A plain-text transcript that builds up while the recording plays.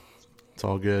It's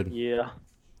all good. Yeah.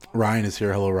 Ryan is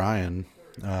here. Hello, Ryan.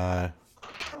 Oh.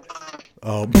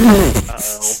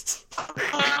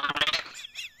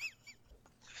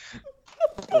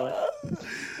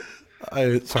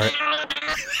 Sorry.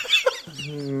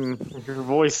 Your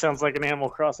voice sounds like an Animal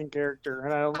Crossing character,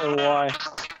 and I don't know why.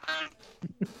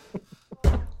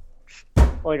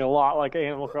 Like a lot like an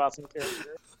Animal Crossing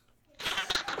character.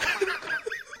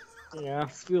 Yeah,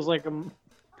 feels like I'm.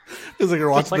 Feels like you're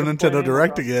watching like the a Nintendo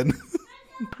Direct Crossing. again.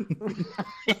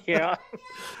 Yeah.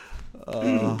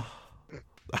 How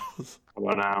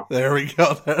about now? There we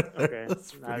go. Okay.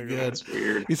 That's Now pretty you're good. That's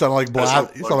weird. You sound like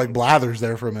That's you sound like Blathers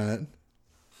there for a minute.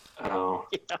 Oh,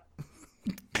 Yeah.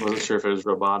 wasn't sure if it was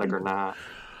robotic or not.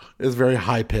 It's very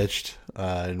high pitched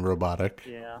and robotic.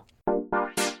 Yeah.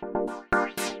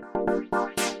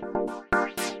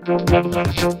 The Level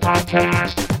Up Show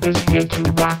podcast is here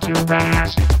to rock your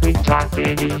ass. We talk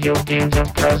video games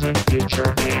of present,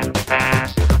 future, and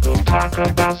past. We'll talk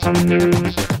about some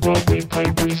news, what we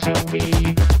played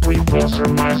recently. We will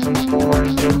surmise some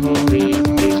scores, you'll believe,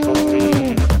 please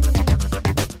believe.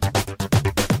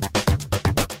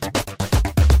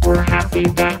 We're happy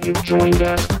that you joined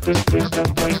us, this is the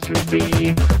place to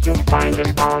be. You'll find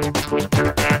us on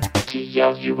Twitter at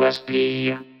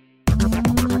TLUSB.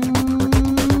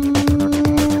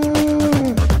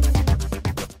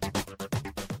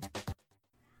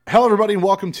 Hello, everybody, and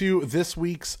welcome to this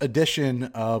week's edition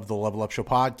of the Level Up Show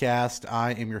podcast.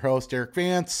 I am your host, Derrick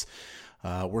Vance.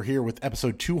 We're here with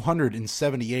episode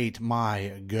 278.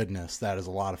 My goodness, that is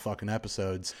a lot of fucking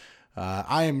episodes.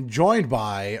 I am joined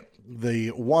by the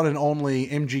one and only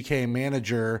MGK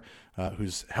manager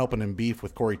who's helping him beef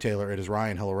with Corey Taylor. It is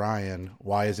Ryan. Hello, Ryan.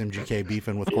 Why is MGK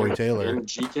beefing with Corey Taylor?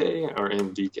 MGK or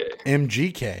MDK?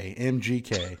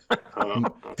 MGK. Full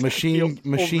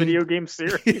Machine video game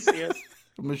series. Yes.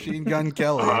 Machine Gun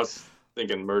Kelly. I was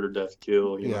thinking murder, death,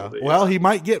 kill. You know, Well, he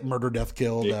might get murder, death,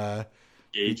 killed.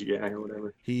 Gage guy or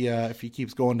whatever. He if he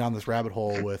keeps going down this rabbit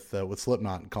hole with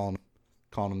Slipknot and calling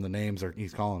him the names or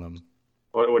he's calling him.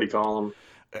 What do you call him?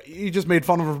 He just made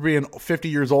fun of him for being 50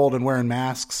 years old and wearing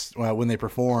masks when they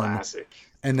perform. Classic.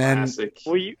 And then Classic.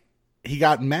 Well, he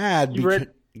got mad. You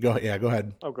read- Go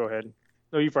ahead. Oh, go ahead.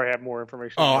 No, you probably have more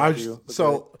information. Oh, than I I was, do, but go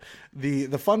so the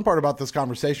fun part about this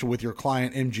conversation with your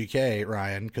client MGK,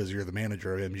 Ryan, because you're the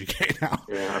manager of MGK now.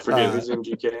 Yeah, I forget who's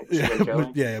MGK. Machine Gun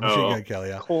Kelly? Machine Gun Kelly.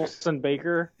 Yeah, ahead. Colson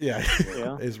Baker. yeah,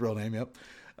 Yeah. his real name. Yep.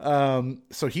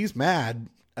 So he's mad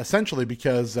essentially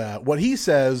because what he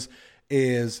says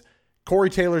is Corey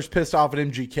Taylor's pissed off at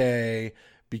MGK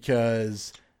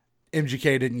because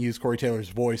MGK didn't use Corey Taylor's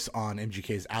voice on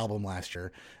MGK's album last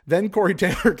year. Then Corey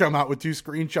Taylor come out with 2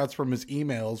 screenshots from his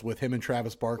emails with him and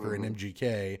Travis Barker and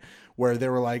MGK where they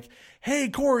were like, hey,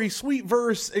 Corey, sweet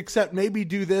verse, except maybe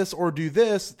do this or do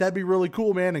this. That'd be really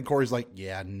cool, man. And Corey's like,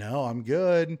 yeah, no, I'm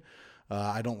good.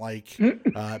 I don't like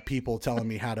people telling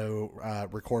me how to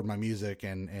record my music,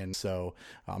 and so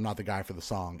I'm not the guy for the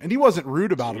song. And he wasn't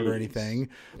rude about it or anything,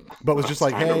 but was just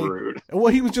like, hey. Rude.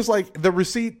 Well, he was just like, the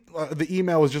receipt, the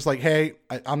email was just like, hey,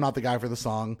 I'm not the guy for the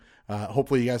song.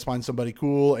 Hopefully you guys find somebody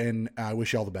cool, and I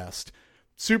wish you all the best.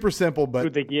 Super simple, but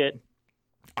Who'd they get?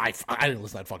 I didn't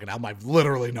listen to that fucking album. I have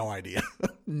literally no idea.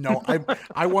 No,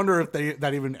 I wonder if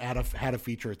that even had a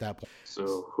feature at that point.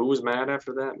 So who was mad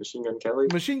after that? Machine Gun Kelly?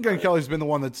 Machine Gun Kelly's been the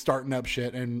one that's starting up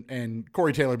shit, and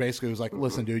Corey Taylor basically was like,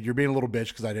 listen, dude, you're being a little bitch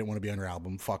because I didn't want to be on your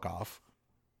album. Fuck off.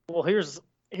 Well, here's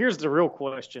the real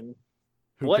question.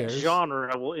 Who What cares?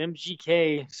 genre will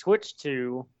MGK switch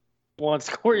to once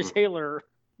Corey Taylor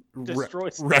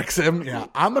destroys him? Wrecks him? Yeah.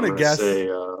 I'm going to guess. Say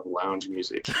lounge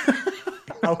music.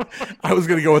 I was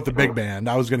going to go with the big band.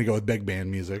 I was going to go with big band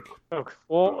music. Okay.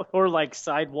 Well, or like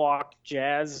sidewalk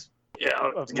jazz Yeah,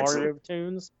 of Mario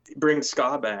tunes. bring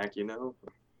ska back, you know?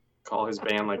 Call his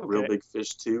band like Real Okay. Big Fish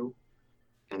 2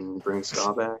 and bring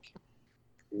ska back.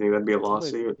 You think that'd be a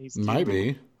lawsuit? Might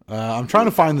be. I'm trying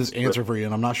to find this answer for you,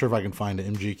 and I'm not sure if I can find it.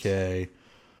 MGK.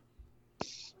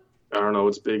 I don't know.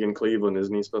 It's big in Cleveland.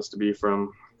 Isn't he supposed to be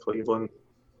from Cleveland?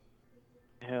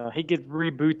 Yeah, he could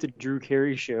reboot the Drew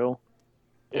Carey show.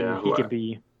 Yeah, And he could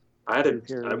be. I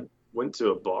Carey. went to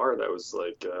a bar that was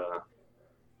like,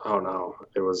 oh no,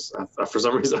 it was for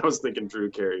some reason I was thinking Drew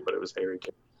Carey, but it was Harry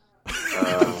Carey,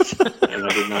 and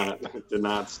I did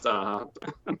not stop.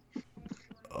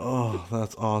 Oh,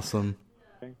 that's awesome.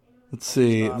 Let's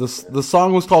see. The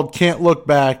song was called Can't Look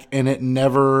Back, and it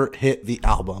never hit the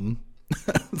album.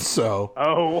 So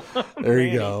Oh, there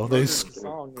you man, go. he They wrote the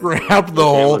song. scrapped the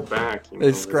Can't whole. look back, you know,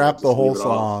 They scrapped just the whole leave it off.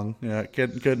 song. Yeah,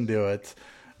 couldn't do it.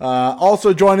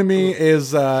 Also joining me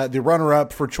is the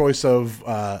runner-up for choice of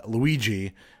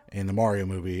Luigi, in the Mario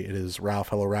movie. It is Ralph.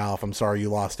 Hello, Ralph. I'm sorry you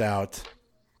lost out.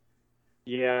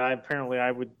 Yeah, apparently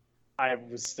I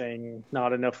was saying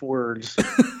not enough words.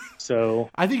 So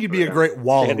I think you'd be a great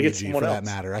Waluigi for that else.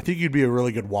 matter. I think you'd be a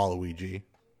really good Waluigi.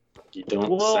 You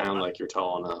don't sound like you're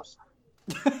tall enough.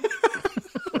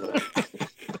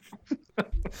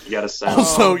 You gotta sound.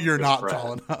 Also, you're not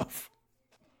tall enough.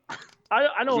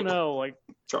 I don't know. Like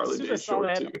Charlie Day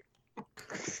short too.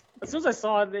 As soon as I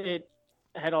saw it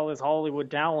had all this Hollywood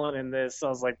talent in this, I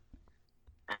was like,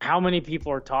 how many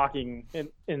people are talking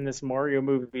in this Mario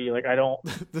movie? Like, I don't.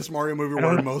 This Mario movie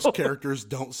where most characters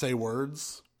don't say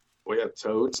words. We have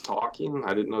Toad's talking.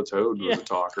 I didn't know Toad was a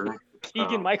talker.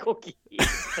 Keegan-Michael Key,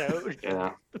 Toad.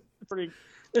 Yeah. Pretty.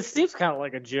 It seems kind of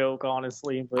like a joke,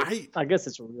 honestly, but I guess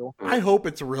it's real. I hope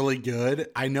it's really good.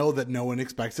 I know that no one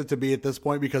expects it to be at this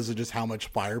point because of just how much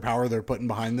firepower they're putting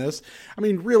behind this. I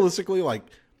mean, realistically, like,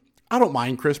 I don't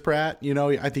mind Chris Pratt. You know,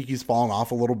 I think he's fallen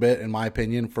off a little bit, in my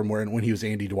opinion, from when he was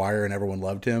Andy Dwyer and everyone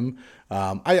loved him.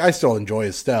 I still enjoy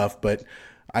his stuff, but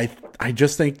I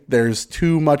just think there's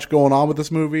too much going on with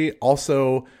this movie.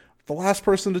 Also, the last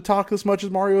person to talk this much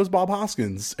as Mario is Bob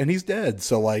Hoskins, and he's dead.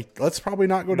 So, like, let's probably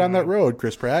not go down that road,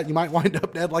 Chris Pratt. You might wind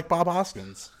up dead like Bob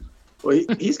Hoskins. Well,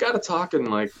 he's got to talk in,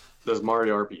 like, those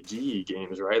Mario RPG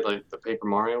games, right? Like, the Paper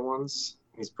Mario ones.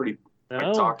 He's pretty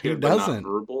talkative, but not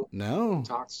verbal. No. He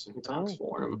talks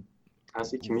for him.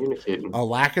 How's he communicating? A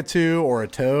Lakitu or a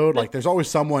Toad. Like, there's always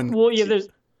someone... Well,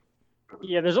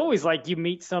 there's always, like, you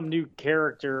meet some new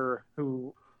character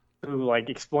who like,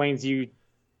 explains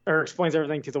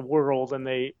everything to the world, and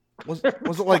they was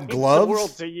it like Gloves? The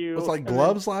world to you. Was it like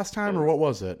Gloves last time, or what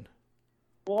was it?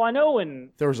 Well, I know in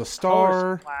there was a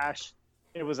star. Splash,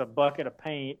 it was a bucket of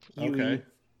paint. Okay,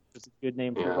 it's a good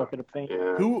name for a bucket of paint.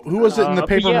 Yeah. Who was it in the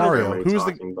Paper Mario? Who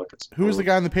was the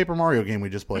guy in the Paper Mario game we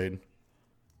just played?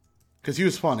 Because he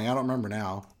was funny. I don't remember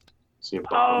now.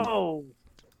 Oh,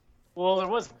 well, there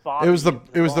was Bobby. It was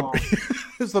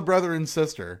the brother and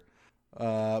sister.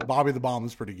 Bobby the Bomb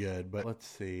was pretty good, but let's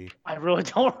see. I really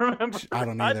don't remember. I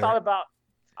don't either. I thought about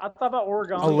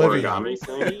Origami.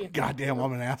 Olivia. Goddamn,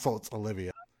 I'm an asshole. It's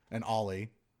Olivia and Ollie.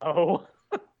 Oh,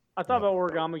 I thought about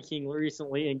Origami King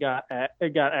recently and got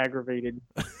aggravated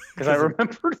because I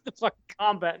remembered the fucking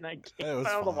combat in that game.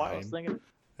 I don't know why I was thinking.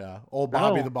 Yeah, old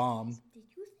Bobby the Bomb.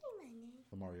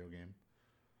 The Mario game.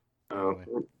 Oh,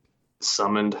 anyway.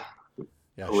 Summoned.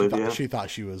 Yeah, Olivia. She thought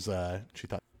she was. She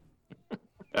thought.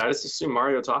 I just assumed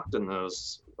Mario talked in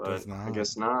those, but I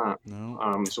guess not.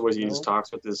 No. So he just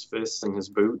talks with his fists and his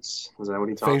boots? Is that what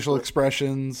he talks Facial with?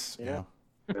 expressions. Yeah,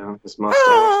 his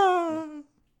mustache.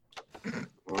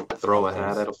 Throw a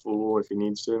hat at a fool if he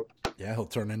needs to. Yeah, he'll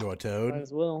turn into a toad. Might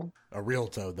as well. A real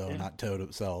toad, though, not Toad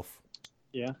itself.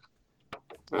 Yeah.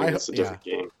 It's a different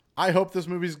game. I hope this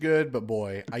movie's good, but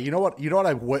boy, you know what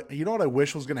I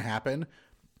wish was going to happen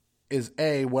is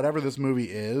whatever this movie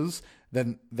is,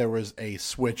 then there was a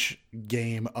Switch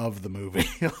game of the movie.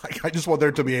 Like, I just want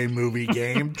there to be a movie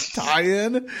game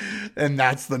tie-in, and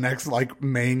that's the next like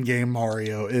main game.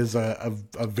 Mario is a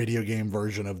video game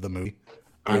version of the movie.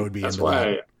 I would be. That's into why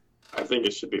that. I think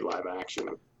it should be live action.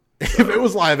 If it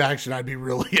was live action, I'd be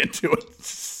really into it.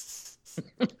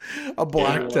 A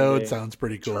black toad sounds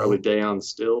pretty cool. Charlie Day on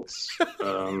stilts.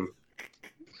 I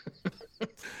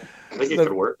think it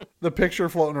could work. The picture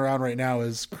floating around right now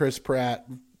is Chris Pratt.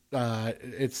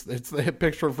 It's the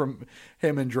picture from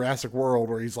him in Jurassic World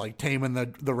where he's like taming the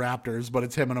raptors, but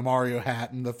it's him in a Mario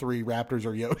hat and the three raptors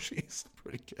are Yoshis.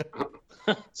 Pretty good.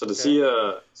 So does he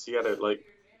gotta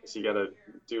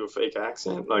do a fake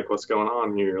accent? Like, what's going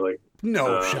on here? Like,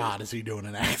 no shot is he doing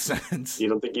an accent. You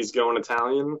don't think he's going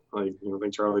Italian? Like, you don't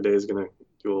think Charlie Day is gonna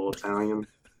do a little Italian?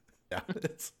 Yeah.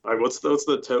 Like, what's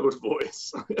the Toad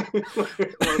voice? What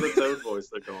are the Toad voice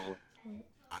they're calling?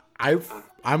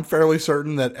 I'm fairly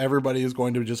certain that everybody is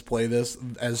going to just play this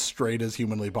as straight as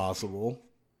humanly possible.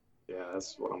 Yeah,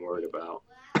 that's what I'm worried about.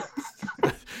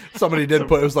 Somebody did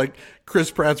put, it was like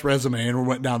Chris Pratt's resume, and we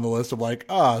went down the list of like,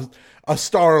 a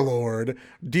Star-Lord,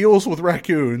 deals with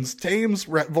raccoons, tames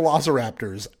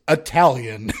velociraptors,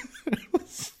 Italian.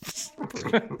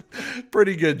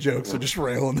 Pretty good jokes. So just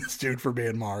railing this dude for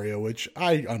being Mario, which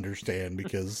I understand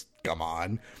because, come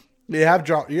on. You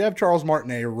have Charles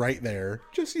Martinet right there.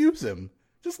 Just use him.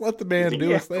 Just let the man do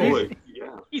his thing. Cool.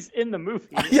 Yeah. He's in the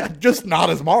movie. Yeah, just not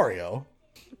as Mario.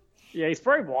 Yeah, he's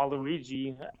probably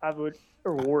Waluigi. Or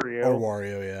Wario. Or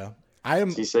Wario, yeah.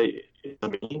 Does he say it's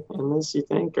me in this, you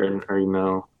think? Or you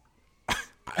know?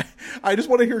 I just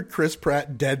want to hear Chris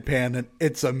Pratt deadpan and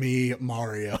it's a me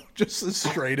Mario. Just as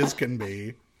straight as can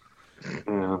be.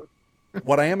 Yeah.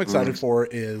 What I am excited for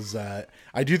is I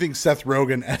do think Seth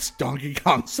Rogen-esque Donkey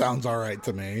Kong sounds all right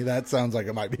to me. That sounds like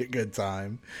it might be a good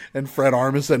time. And Fred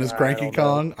Armisen is Cranky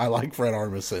Kong. I like Fred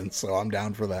Armisen, so I'm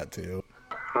down for that too.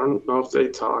 I don't know if they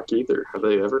talk either. Have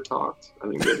they ever talked? I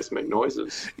think they just make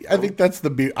noises. I think that's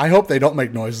the I hope they don't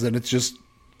make noises and it's just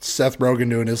Seth Rogen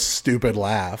doing his stupid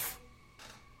laugh.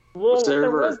 Well, Was there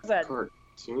ever was a that.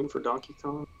 cartoon for Donkey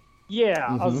Kong? Yeah,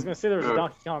 I was Mhm. gonna say there was a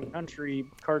Donkey Kong Country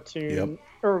cartoon, Yep.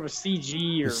 or it was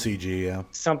CG or CG, yeah.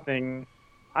 something.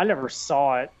 I never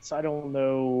saw it, so I don't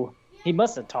know. He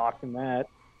must have talked in that.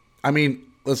 I mean,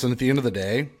 listen, at the end of the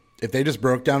day, if they just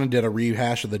broke down and did a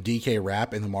rehash of the DK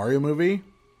rap in the Mario movie,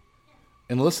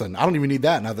 and listen, I don't even need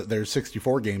that now that there's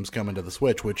 64 games coming to the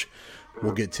Switch, which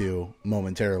we'll get to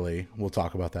momentarily. We'll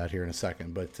talk about that here in a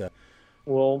second, but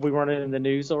Well, we weren't in the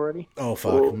news already. oh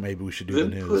fuck, Well, maybe we should do the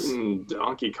Them news. putting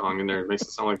Donkey Kong in there makes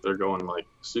it sound like they're going like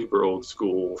super old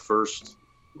school, first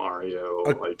Mario,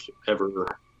 like ever.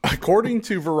 According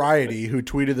to Variety, who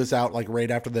tweeted this out like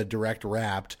right after the direct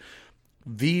wrapped,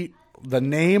 the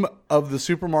name of the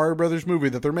Super Mario Brothers movie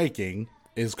that they're making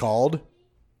is called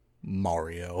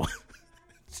Mario.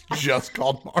 It's just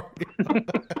called Mario.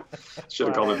 Should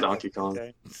have called it Donkey Kong.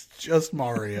 Okay. It's just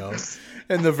Mario.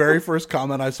 And the very first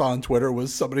comment I saw on Twitter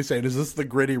was somebody saying, "Is this the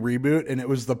gritty reboot?" And it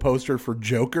was the poster for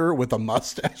Joker with a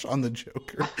mustache on the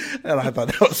Joker. And I thought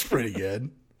that was pretty good.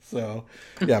 So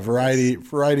yeah, Variety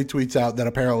tweets out that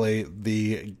apparently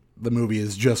the movie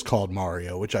is just called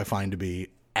Mario, which I find to be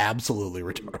absolutely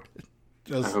retarded.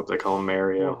 I hope they call him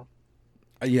Mario.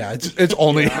 Yeah, it's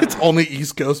only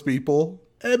East Coast people.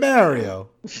 Hey, Mario.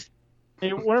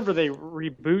 Hey, whenever they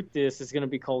reboot this, it's going to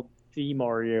be called The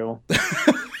Mario.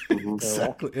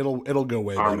 Exactly. It'll go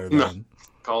way better No. than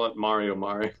Call it Mario.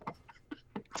 Mario's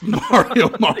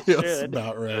should.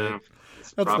 about right. Yeah,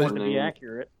 it's That's proper the- To be name.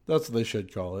 accurate. That's what they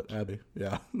should call it, Abby.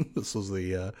 Yeah, this was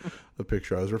the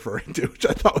picture I was referring to, which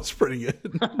I thought was pretty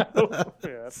good. Yeah,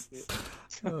 that's it.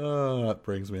 That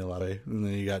brings me a lot of. And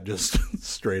then you got just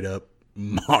straight up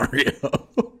Mario.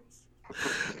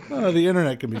 The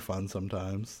internet can be fun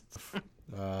sometimes.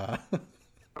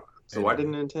 So why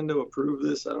didn't Nintendo approve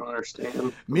this? I don't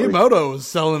understand. Miyamoto was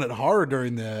selling it hard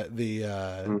during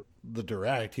the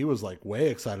direct. He was like way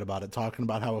excited about it, talking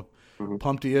about how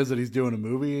pumped he is that he's doing a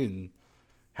movie and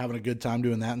having a good time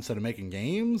doing that instead of making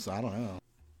games. I don't know.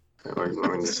 I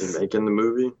mean, is he making the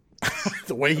movie?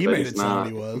 The way he I bet made he's it sound, not.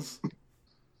 he was.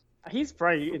 He's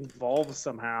probably involved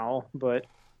somehow, but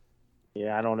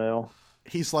yeah, I don't know.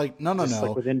 He's like, no. Just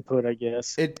like with input, I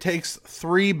guess. It takes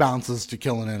 3 bounces to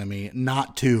kill an enemy,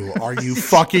 not 2. Are you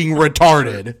fucking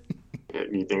retarded? Yeah,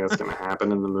 you think that's going to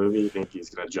happen in the movie? You think he's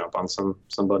going to jump on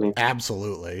somebody?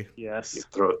 Absolutely. Yes. You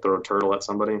throw a turtle at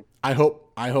somebody? I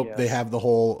hope they Yes. have the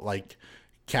whole like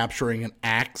capturing an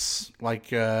axe like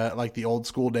the old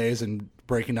school days and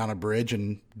breaking down a bridge,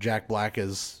 and Jack Black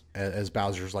as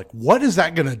Bowser's like, what is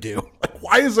that gonna do? Like,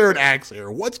 why is there an axe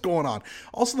here? What's going on?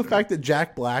 Also, the fact that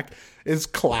Jack Black is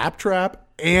Claptrap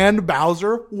and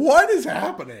Bowser. What is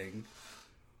happening?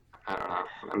 I don't know.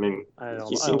 I mean, I don't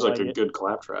he seems like like a it. good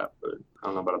claptrap, but I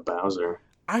don't know about a Bowser.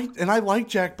 I like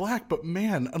Jack Black, but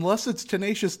man, unless it's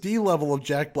Tenacious D level of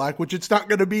Jack Black, which it's not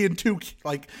going to be in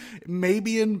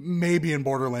maybe in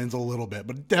Borderlands a little bit,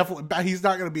 but definitely he's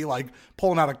not going to be like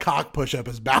pulling out a cock push up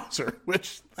as Bowser,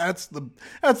 which that's the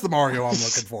Mario I'm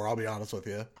looking for. I'll be honest with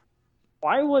you.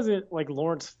 Why wasn't like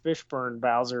Lawrence Fishburne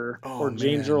Bowser Oh, or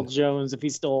James man. Earl Jones if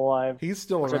he's still alive? He's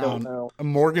still Which I don't around. know.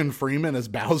 Morgan Freeman as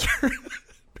Bowser.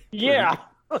 Yeah.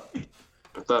 I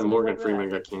thought Morgan Freeman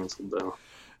got canceled, though.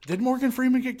 Did Morgan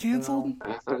Freeman get canceled?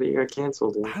 I thought he got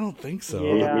canceled. I don't think so.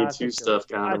 Yeah. Me I Too think stuff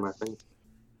got I- him, I think.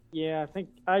 Yeah, I think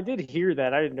I did hear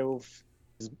that. I didn't know if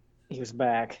he was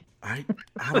back. I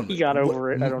don't He got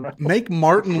over it. I don't know. Make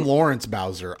Martin Lawrence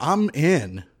Bowser. I'm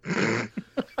in.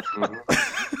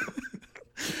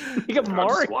 He got I was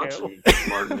Mario. watching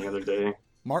Martin the other day.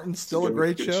 Martin's still a Good-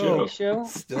 great good show. show.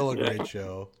 Still a Yeah. great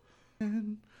show.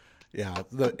 Yeah,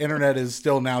 the internet is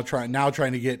still now trying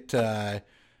to get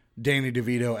Danny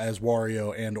DeVito as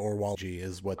Wario and or Waluigi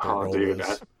is what their Oh, goal dude,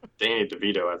 is. Danny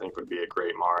DeVito, I think, would be a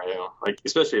great Mario. Like,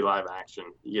 especially live action.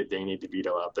 You get Danny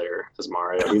DeVito out there as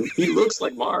Mario. He looks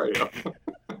like Mario.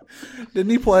 Didn't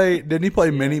he play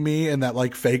Mini-Me in that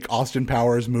like fake Austin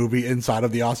Powers movie inside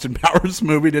of the Austin Powers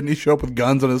movie? Didn't he show up with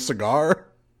guns and a cigar?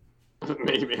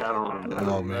 Maybe, I don't know.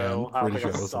 Oh man, No, I don't pretty think sure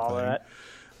I it was a saw thing. that.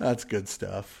 That's good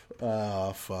stuff.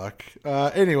 Fuck.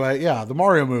 Anyway, yeah, the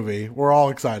Mario movie. We're all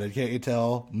excited. Can't you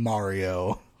tell?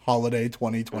 Mario. Holiday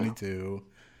 2022.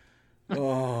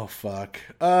 Oh, fuck.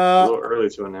 A little early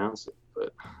to announce it,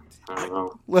 but I don't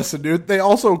know. Listen, dude, they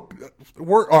also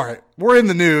we're in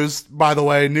the news, by the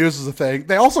way. News is a thing.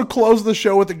 They also closed the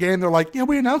show with the game. They're like, yeah,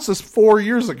 we announced this 4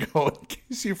 years ago, in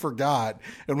case you forgot.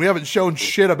 And we haven't shown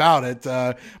shit about it.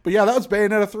 But yeah, that was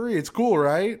Bayonetta 3. It's cool,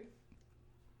 right?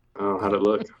 Oh, how'd it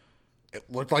look? It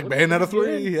looked like Bayonetta 3.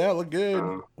 good. Yeah, it looked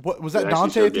good. What was Did that, it actually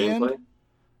Dante show at the gameplay? end?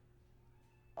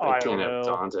 Oh, I I don't can't have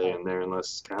know. Dante in there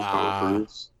unless Capcom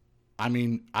approves. I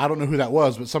mean, I don't know who that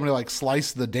was, but somebody like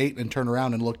sliced the date and turned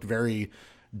around and looked very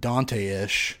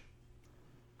Dante-ish.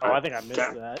 Oh, I think I missed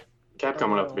that. Capcom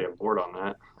would have to be on board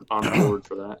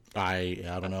for that. I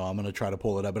don't know. I'm going to try to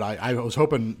pull it up, but I was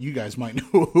hoping you guys might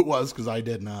know who it was because I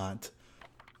did not.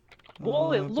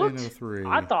 Well, it looked. Bayonetta 3.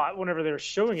 I thought whenever they were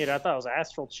showing it, I thought it was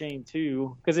Astral Chain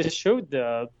 2 because it showed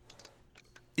the.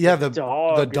 Yeah, the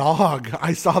dog. dog.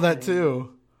 I saw that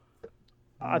too.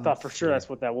 I thought for sure that's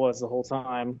what that was the whole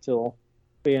time until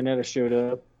Bayonetta showed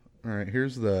up. All right,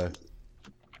 here's the.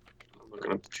 I'm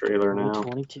looking at the trailer now.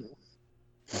 22.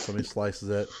 Somebody slices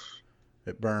it,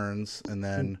 it burns, and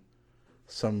then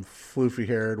some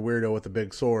floofy-haired weirdo with a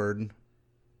big sword. And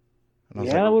I was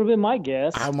Yeah, that would have been my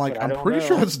guess. I'm like, but I I'm don't pretty know.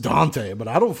 sure it's Dante, but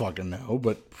I don't fucking know.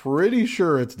 But pretty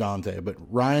sure it's Dante. But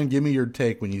Ryan, give me your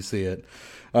take when you see it.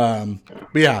 But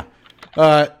yeah,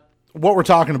 what we're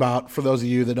talking about, for those of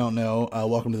you that don't know,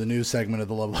 welcome to the news segment of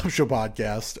the Level Up Show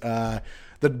podcast.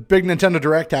 The big Nintendo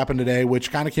Direct happened today, which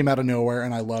kind of came out of nowhere,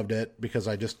 and I loved it because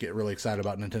I just get really excited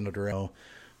about Nintendo Direct.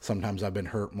 Sometimes I've been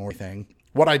hurt more thing.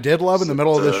 What I did love in the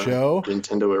middle of the show,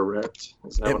 Nintendo Erect.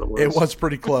 Is that what it was? it was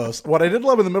pretty close. What I did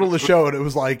love in the middle of the show, and it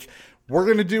was like, we're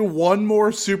going to do one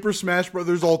more Super Smash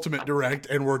Brothers Ultimate Direct,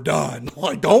 and we're done.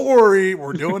 Like, don't worry,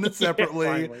 we're doing it separately.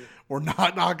 finally. We're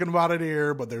not talking about it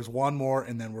here, but there's one more,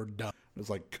 and then we're done. It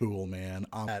was like, cool, man.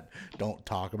 Don't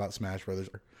talk about Smash Brothers.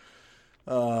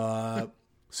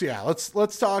 So yeah, let's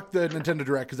talk the Nintendo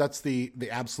Direct because that's the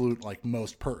absolute like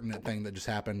most pertinent thing that just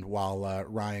happened while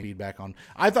Ryan feedback on.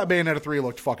 I thought Bayonetta 3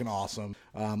 looked fucking awesome.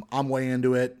 I'm way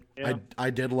into it. Yeah. I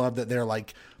did love that they're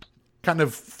like kind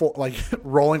of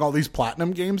rolling all these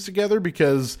platinum games together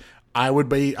because I'd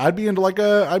be into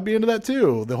that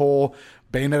too. The whole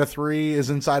Bayonetta 3 is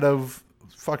inside of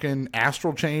fucking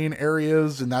Astral Chain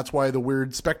areas, and that's why the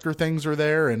weird Spectre things are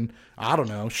there. And I don't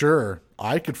know, sure,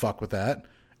 I could fuck with that.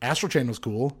 Astral Chain was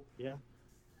cool. Yeah,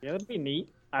 that'd be neat.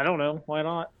 I don't know. Why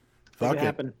not? Fuck Make it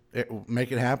happen.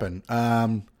 Make it happen.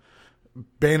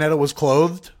 Bayonetta was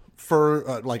clothed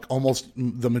for like almost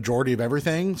the majority of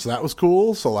everything, so that was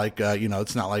cool. So like,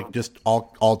 it's not like just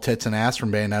all tits and ass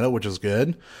from Bayonetta, which is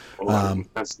good.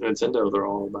 That's Nintendo. They're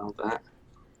all about that.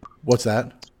 What's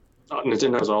that?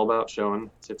 Nintendo's all about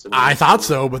showing tits and I ass. thought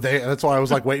so, but that's why I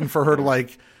was like waiting for her to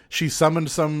like. She summoned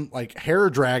some like hair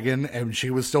dragon, and she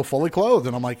was still fully clothed.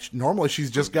 And I'm like, normally she's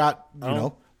just got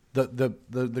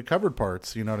the covered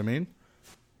parts. You know what I mean?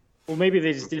 Well, maybe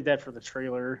they just did that for the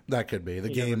trailer. That could be. The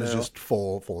You game never is know. just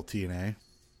full TNA.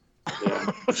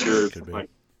 Yeah, sure. Could be. Like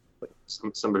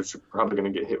somebody's probably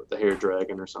going to get hit with the hair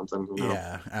dragon or something. You know?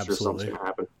 Yeah, Sure, absolutely. something's going to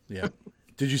happen. Yeah.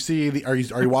 Did you see are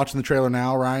you watching the trailer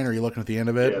now, Ryan? Are you looking at the end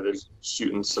of it? Yeah, they're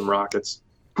shooting some rockets.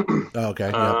 Oh, okay.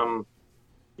 Yeah.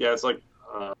 Yeah, it's like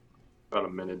about a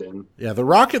minute in. Yeah, the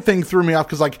rocket thing threw me off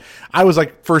because like I was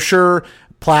like for sure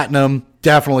platinum,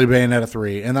 definitely Bayonetta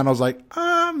 3, and then I was like,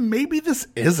 maybe this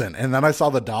isn't, and then I saw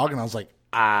the dog and I was like,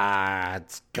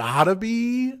 it's gotta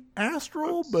be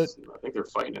Astral, but I think they're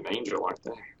fighting an angel, aren't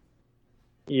they?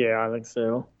 Yeah, I think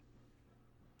so.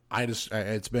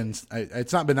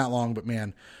 it's not been that long, but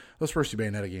man, those first two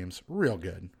Bayonetta games real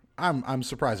good. I'm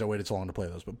surprised I waited so long to play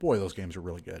those, but boy, those games are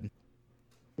really good.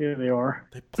 Yeah, they are.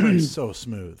 They play so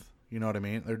smooth. You know what I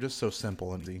mean? They're just so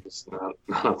simple and easy. It's not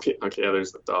okay. Yeah,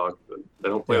 there's the dog. They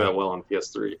don't play that well on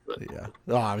PS3. But Yeah.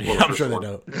 Oh, I mean, I'm sure they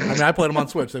don't. I mean, I played them on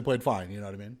Switch. They played fine. You know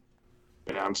what I mean?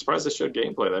 yeah, I'm surprised they showed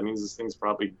gameplay. That means this thing's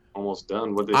probably almost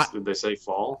done. Did they say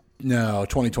fall? No,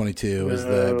 2022 is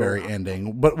the very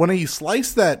ending. But when he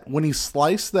sliced that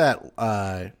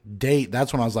date,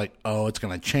 that's when I was like, oh, it's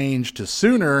going to change to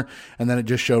sooner. And then it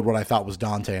just showed what I thought was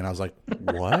Dante, and I was like,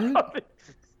 what?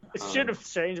 It should have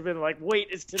changed. Been like, wait,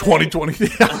 it's today. 2020.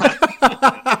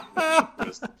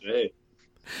 Just today.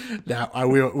 Now,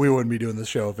 we wouldn't be doing this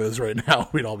show if it was right now.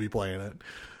 We'd all be playing it.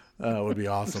 It would be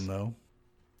awesome, though.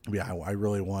 Yeah, I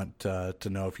really want to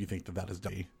know if you think that is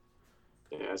Dante.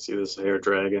 Yeah, I see this hair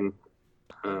dragon.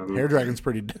 Hair Dragon's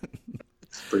pretty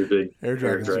It's pretty big. Hair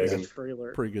Dragon's dragon.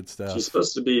 Trailer. pretty good stuff. She's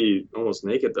supposed to be almost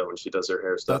naked though when she does her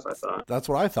hair stuff. I thought. That's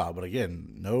what I thought, but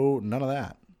again, none of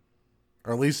that.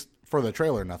 Or at least for the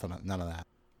trailer, none of that.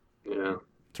 Yeah.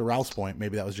 To Ralph's point,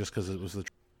 maybe that was just because it was the.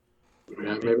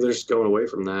 Yeah, maybe they're just going away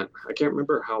from that. I can't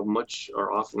remember how much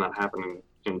or often that happened in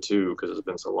in 2 because it's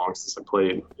been so long since I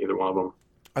played either one of them.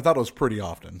 I thought it was pretty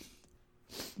often.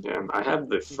 Yeah, I have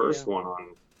the first one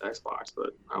on Xbox,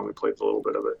 but I only played a little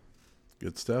bit of it.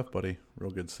 Good stuff, buddy.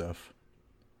 Real good stuff.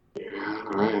 Yeah,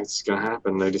 all right, it's gonna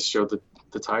happen. They just showed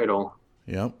the title.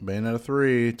 Yep, Bayonetta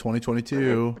 3,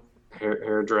 2022.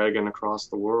 Hair dragging across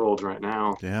the world right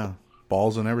now. Yeah,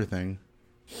 balls and everything.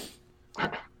 All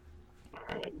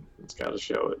right, it's got to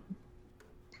show it.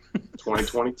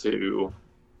 2022.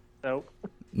 Nope.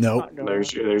 Nope.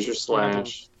 There's your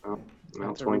slash. Oh,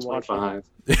 now 2025.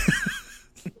 I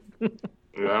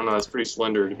don't know. That's pretty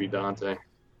slender to be Dante.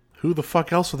 Who the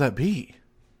fuck else would that be?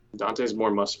 Dante's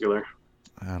more muscular.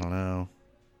 I don't know.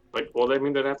 Like, well, they'd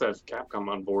have to have Capcom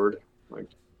on board. Like,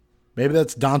 maybe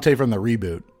that's Dante from the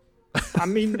reboot. I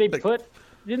mean,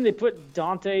 didn't they put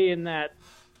Dante in that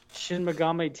Shin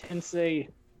Megami Tensei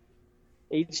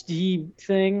HD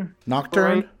thing?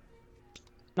 Nocturne? Right?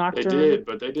 Nocturne. they did,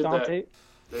 but they did Dante.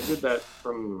 They did that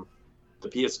from the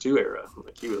PS2 era.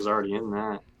 Like, he was already in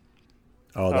that.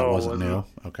 Oh, that wasn't new?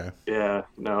 Okay. Yeah,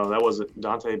 no, that wasn't.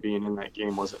 Dante being in that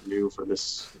game wasn't new for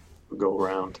this go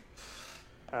around.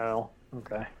 Oh,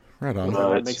 okay. Right on.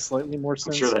 That makes slightly more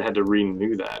sense. I'm sure they had to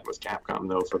renew that with Capcom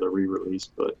though for the re-release,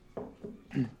 but.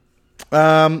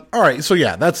 All right, so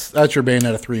yeah, that's your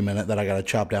Bayonetta 3 minute that I got to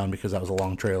chop down because that was a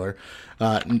long trailer.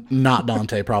 Not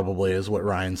Dante probably is what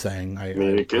Ryan's saying. I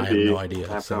mean, it could I have be. no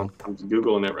idea. So I'm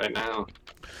Googling it right now.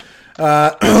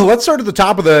 let's start at the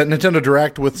top of the Nintendo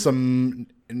Direct with some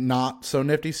not so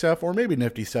nifty stuff, or maybe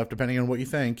nifty stuff, depending on what you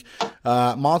think.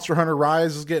 Monster Hunter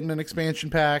Rise is getting an expansion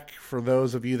pack for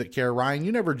those of you that care. Ryan,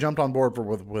 you never jumped on board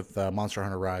with Monster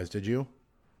Hunter Rise, did you?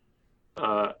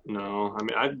 No. I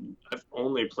mean, I've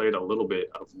only played a little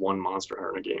bit of one Monster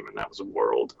Hunter game, and that was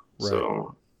World. Right.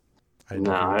 So, I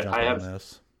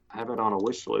have it on a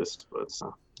wish list, but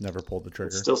never pulled the trigger.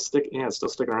 It's still sticking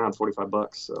around,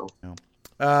 $45. So. Yeah.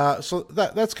 So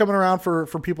that's coming around for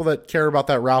people that care about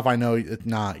that. Ralph, I know it's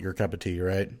not your cup of tea,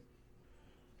 right?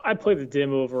 I played the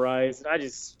demo of Rise.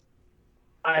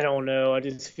 I don't know. I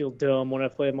just feel dumb when I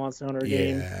play a Monster Hunter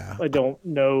game. I don't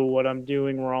know what I'm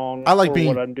doing wrong. I like or being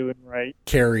what I'm doing right.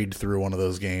 Carried through one of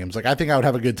those games. Like, I think I would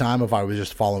have a good time if I was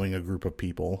just following a group of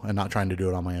people and not trying to do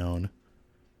it on my own.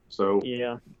 So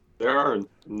yeah, there are a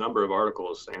number of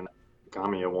articles saying that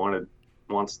Kamiya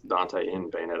wants Dante in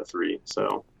Bayonetta 3.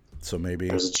 So maybe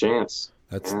there's a chance.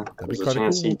 That'd be there's a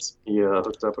chance cool. he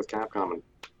hooked up with Capcom and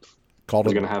Called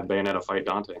he's him. going to have Bayonetta fight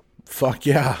Dante. Fuck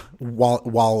yeah.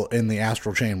 While in the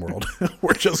Astral Chain world.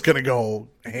 We're just going to go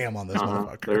ham on this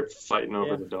motherfucker. They're fighting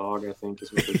over the dog, I think,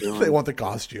 is what they're doing. They want the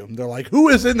costume. They're like, who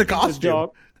is in the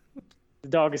costume? The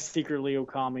dog is secretly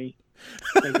Okami.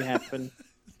 Make it happen.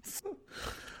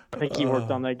 I think he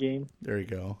worked on that game. There you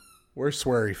go. Where's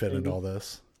Swery fit into all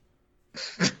this?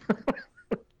 Is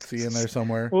he in there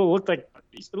somewhere? Well, it looked like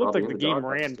the game dog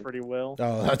ran costume. pretty well.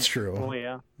 Oh, that's true. Oh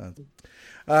yeah.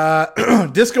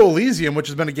 Disco Elysium, which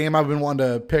has been a game I've been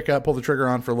wanting to pull the trigger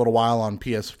on for a little while on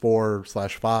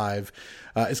PS4/5,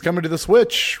 is coming to the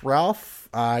Switch. Ralph,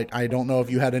 I don't know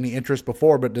if you had any interest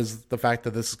before, but does the fact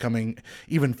that this is coming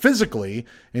even physically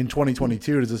in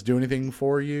 2022, does this do anything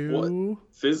for you? What?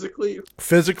 Physically?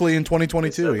 Physically in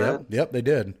 2022, They said yep, they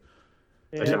did.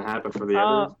 That's going to happen for the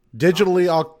others? Digitally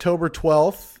October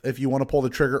 12th if you want to pull the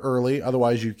trigger early.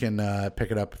 Otherwise, you can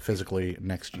pick it up physically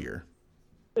next year.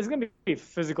 It's going to be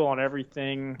physical on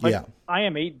everything. Yeah. I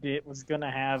Am 8-Bit was going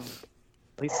to have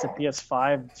at least the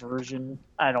PS5 version.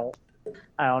 I don't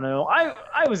know.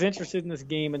 I was interested in this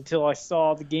game until I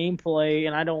saw the gameplay,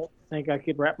 and I don't think I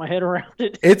could wrap my head around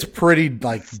it. It's pretty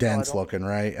dense looking,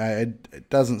 right? It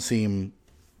doesn't seem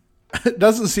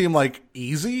like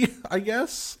easy, I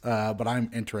guess. But I'm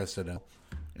interested in,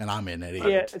 and I'm in it.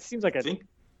 Yeah, it seems like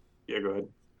Yeah, go ahead.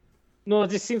 No, it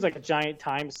just seems like a giant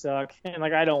time suck, and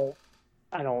I don't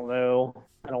know.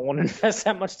 I don't want to invest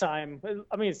that much time.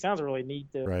 I mean, it sounds really neat,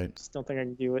 though. Right. Just don't think I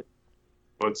can do it.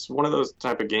 Well, it's one of those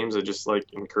type of games that just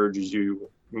encourages you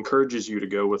to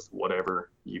go with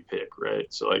whatever you pick, right?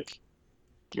 So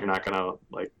you're not gonna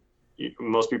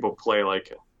most people play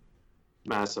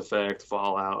Mass Effect,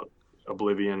 Fallout,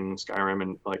 Oblivion, Skyrim,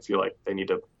 and feel like they need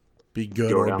to be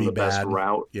good go or down be the bad. best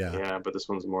route. Yeah. But this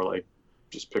one's more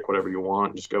just pick whatever you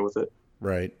want, and just go with it.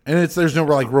 Right. And there's no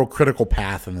real critical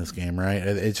path in this game, right?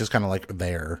 It's just kind of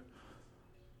there.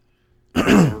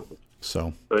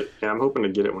 So. But yeah, I'm hoping to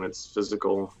get it when it's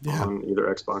physical on either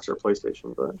Xbox or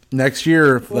PlayStation. But next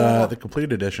year, the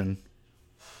complete edition.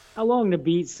 How long the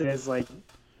beat says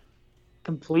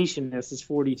completionist is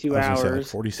 42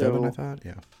 hours. 47, I thought.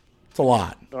 Yeah. It's a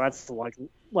lot. So that's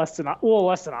less than I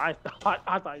thought.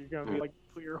 I thought you were going to be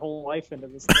put your whole life into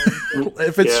this thing.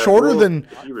 If it's shorter than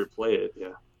you replay it, yeah.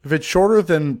 If it's shorter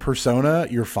than Persona,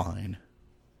 you're fine.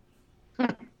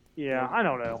 Yeah, I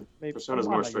don't know. Maybe Persona's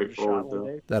more straightforward,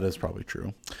 though. That is probably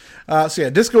true. So yeah,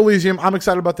 Disco Elysium. I'm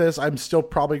excited about this. I'm still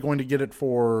probably going to get it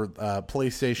for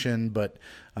PlayStation, but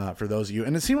for those of you,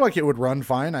 and it seemed like it would run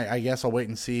fine. I guess I'll wait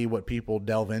and see what people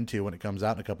delve into when it comes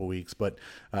out in a couple weeks. But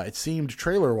it seemed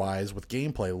trailer-wise with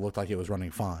gameplay, it looked like it was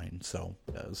running fine. So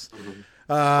it was.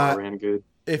 Ran good.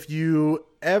 If you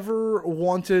ever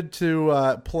wanted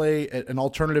to play an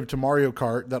alternative to Mario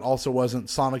Kart that also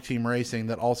wasn't Sonic Team Racing,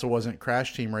 that also wasn't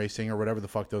Crash Team Racing, or whatever the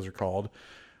fuck those are called,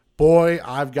 boy,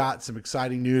 I've got some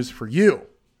exciting news for you.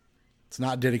 It's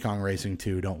not Diddy Kong Racing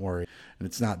 2, don't worry. And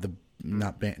it's not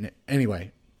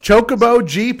anyway, Chocobo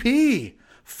GP,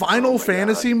 Final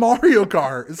Fantasy Mario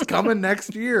Kart is coming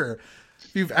next year.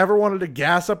 If you've ever wanted to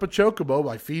gas up a Chocobo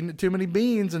by feeding it too many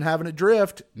beans and having it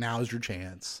drift, now's your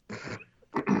chance.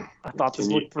 I thought this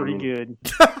looked pretty good.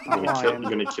 You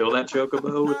gonna kill that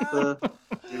Chocobo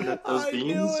with those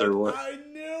beans, or what? I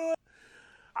knew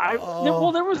it.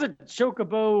 Well, there was a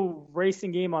Chocobo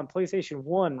racing game on PlayStation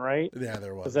 1, right? Yeah,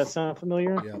 there was. Does that sound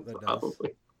familiar? Yeah, that does.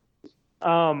 Probably.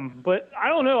 But I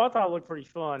don't know. I thought it looked pretty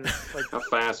fun. Like, How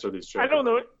fast are these Chocobos? I don't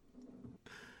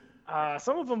know.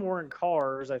 Some of them were in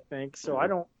cars, I think. So I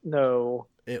don't know.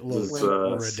 It looks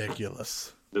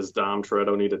ridiculous. Does Dom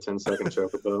Toretto need a 10-second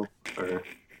Chocobo? Or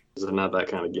is it not that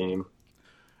kind of game?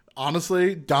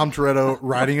 Honestly, Dom Toretto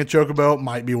riding a Chocobo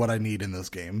might be what I need in this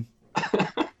game.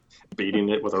 Beating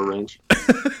it with a wrench.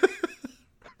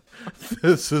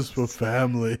 This is for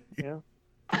family. Yeah.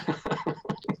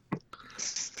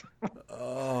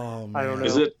 Oh, man. I don't know.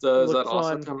 Is that Looked also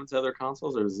fun. coming to other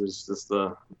consoles, or is this just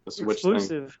the Switch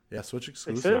Exclusive. thing? Yeah, Switch It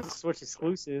says exclusive. Switch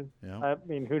exclusive. Yeah. I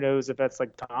mean, who knows if that's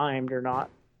like timed or not?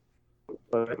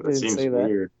 But it That didn't seems say that.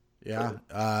 weird. Yeah.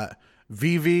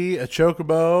 VV, a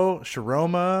Chocobo,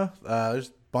 Shiroma. There's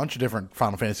a bunch of different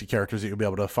Final Fantasy characters that you'll be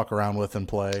able to fuck around with and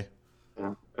play.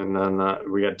 Yeah. And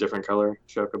then we got different color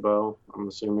Chocobo, I'm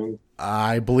assuming.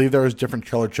 I believe there was different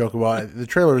colored Chocobo. The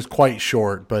trailer was quite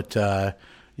short, but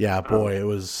yeah, boy, it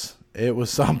was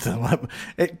something.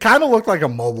 It kind of looked like a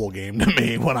mobile game to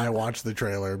me when I watched the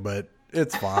trailer, but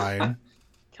it's fine.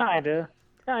 Kinda.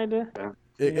 Yeah.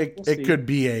 It could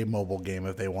be a mobile game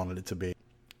if they wanted it to be,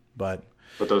 but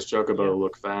those Chocobo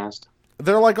look fast.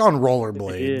 they're like on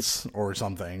rollerblades or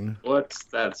something.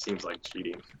 That seems like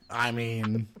cheating. I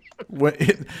mean, when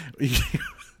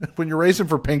you're racing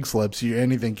for pink slips,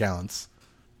 anything counts.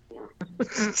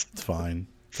 It's fine.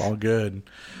 It's all good.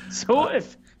 So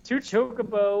if two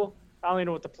Chocobo, I don't even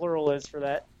know what the plural is for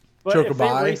that, but if they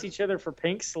Chocobi? race each other for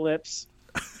pink slips,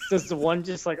 does the one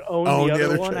just like own Oh, the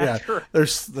other one yeah. after?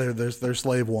 There's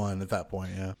slave one at that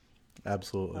point. Yeah,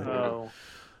 absolutely. Oh.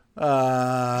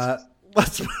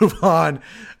 Let's move on.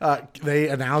 They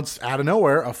announced out of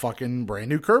nowhere a fucking brand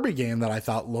new Kirby game that I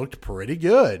thought looked pretty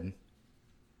good.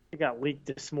 It got leaked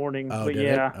this morning, Oh, but did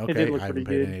yeah, it? Okay, it did look I pretty haven't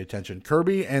paid good. any attention.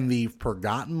 Kirby and the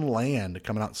Forgotten Land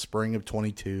coming out spring of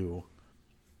 22.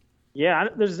 Yeah,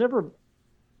 there's never,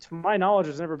 to my knowledge,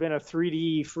 there's never been a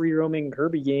 3D free roaming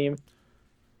Kirby game.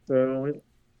 So it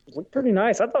looked pretty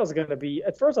nice. I thought it was going to be,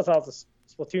 at first I thought it was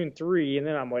Splatoon 3, and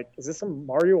then I'm like, is this some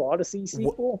Mario Odyssey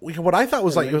sequel? What I thought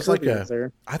was And like, it then was like Kirby was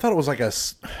there. I thought it was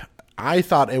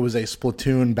a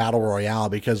Splatoon Battle Royale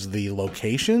because of the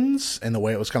locations and the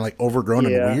way it was kind of like overgrown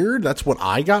Yeah. and weird. That's what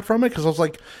I got from it, because I was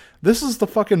like, this is the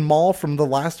fucking mall from The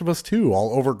Last of Us 2,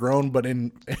 all overgrown, but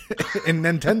in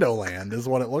Nintendo land is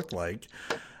what it looked like.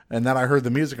 And then I heard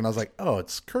the music and I was like, oh,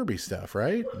 it's Kirby stuff,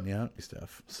 right? And yeah,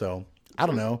 stuff. So I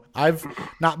don't know. I've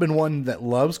not been one that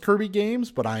loves Kirby games,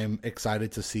 but I am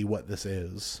excited to see what this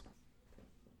is.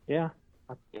 Yeah,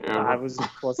 Yeah. I was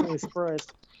pleasantly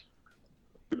surprised.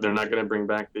 They're not going to bring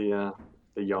back the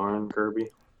yarn Kirby.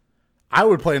 I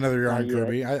would play another Yarn Not yet.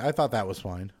 Kirby. I thought that was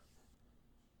fine.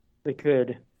 They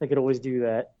could always do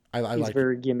that. I He's like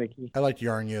very gimmicky. I liked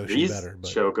Yarn Yoshi These better, but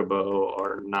Chocobo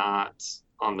are not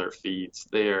on their feet.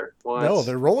 They're what? no,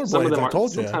 they're Some of rollerblades. them I are.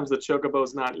 told you. Sometimes the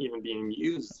Chocobo's not even being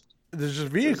used. There's just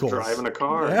Just vehicles. driving a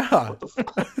car. Yeah. What the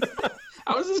fuck?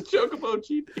 How is this Chocobo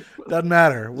cheap? Doesn't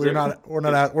matter. Is We're there- not. We're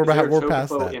not. Is We're there a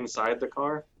past Chocobo that. inside the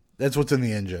car? That's what's in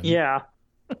the engine. Yeah,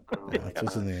 Oh, That's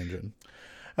what's in the engine.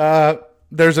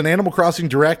 There's an Animal Crossing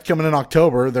Direct coming in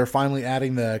October. They're finally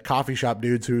adding the coffee shop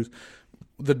dudes. Who's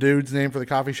the dude's name for the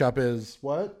coffee shop is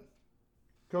what?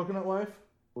 Coconut Wife.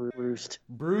 Roost.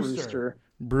 Brewster.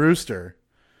 Rooster.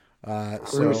 So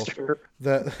Rooster.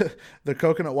 the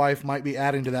Coconut Wife might be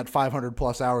adding to that 500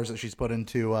 plus hours that she's put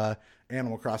into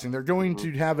Animal Crossing. They're going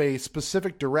to have a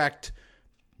specific direct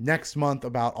next month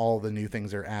about all the new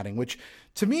things they're adding, which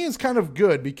to me is kind of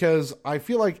good because I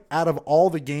feel like out of all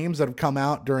the games that have come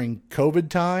out during COVID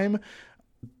time,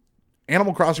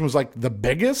 Animal Crossing was like the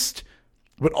biggest,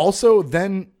 but also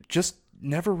then just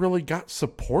never really got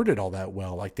supported all that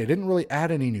well. Like they didn't really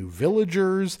add any new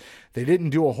villagers. They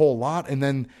didn't do a whole lot. And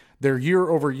then their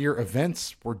year-over-year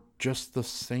events were just the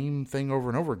same thing over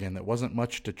and over again. That wasn't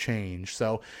much to change.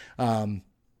 So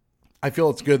I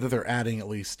feel it's good that they're adding at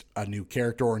least a new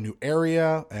character or a new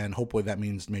area, and hopefully that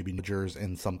means maybe villagers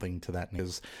and something to that.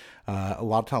 Because a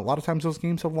lot of times those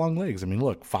games have long legs. I mean,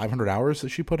 look, 500 hours that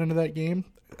she put into that game.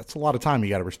 That's a lot of time you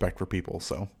got to respect for people.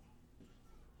 So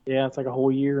yeah, it's like a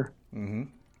whole year. Mm-hmm.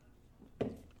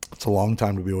 It's a long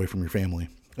time to be away from your family.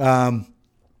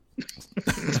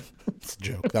 It's a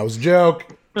joke. That was a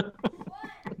joke.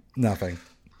 Nothing.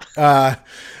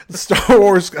 Star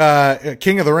Wars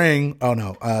King of the Ring. Oh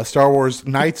no. Star Wars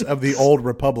Knights of the Old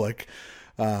Republic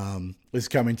is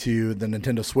coming to the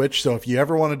Nintendo Switch. So if you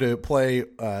ever wanted to play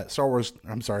Star Wars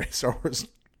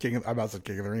King of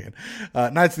the Ring,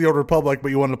 Knights of the Old Republic, but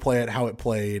you wanted to play it how it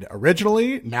played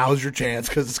originally, now's your chance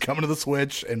because it's coming to the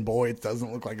Switch, and boy, it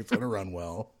doesn't look like it's going to run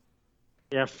well.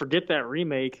 Yeah, forget that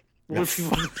remake. What if you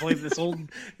want to play this old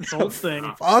thing?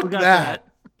 Fuck that.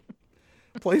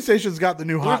 PlayStation's got the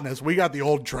new hotness. We got the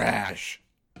old trash.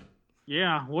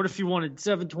 Yeah. What if you wanted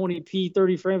 720p,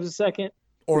 30 frames a second?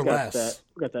 Or less.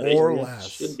 We got that. Or HD. less.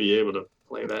 Should be able to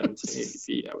play that in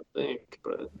 1080p, I would think.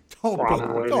 But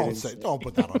Don't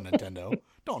put that on Nintendo.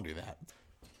 Don't do that.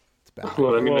 It's bad.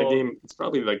 well, I mean, that game, it's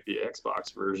probably like the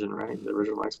Xbox version, right? The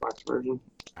original Xbox version.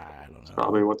 I don't know. It's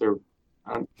probably what they're.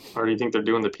 Or do you think they're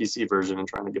doing the PC version and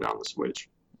trying to get on the Switch?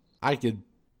 I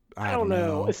don't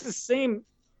know. It's the same.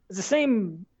 It's the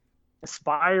same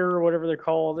Aspire or whatever they're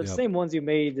called. It's the same ones you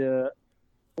made.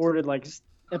 Ordered like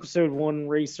Episode 1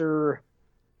 Racer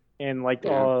and like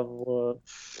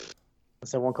what's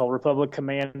that one called? Republic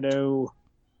Commando,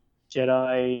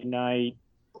 Jedi Knight.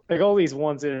 Like all these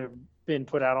ones that have been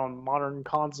put out on modern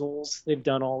consoles. They've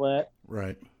done all that.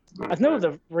 Right. I know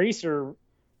the Racer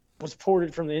was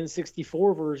ported from the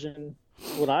N64 version,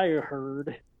 what I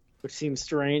heard, which seems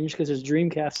strange because there's a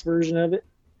Dreamcast version of it.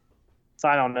 So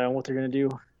I don't know what they're going to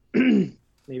do.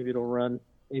 Maybe it'll run.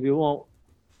 Maybe it won't.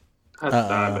 I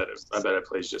bet it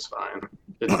plays just fine.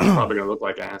 It's probably going to look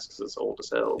like ass because it's old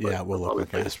as hell. But Yeah, it will look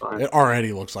like ass. Fine. It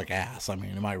already looks like ass. I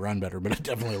mean, it might run better, but it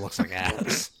definitely looks like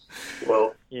ass.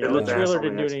 Well, yeah, it the looked ass trailer on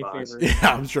didn't the do any Xbox. favors.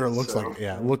 Yeah, I'm sure it looks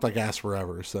it looked like ass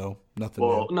forever. So nothing.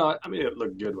 Well, new. no, I mean it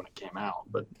looked good when it came out,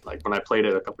 but like when I played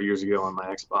it a couple years ago on my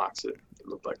Xbox, it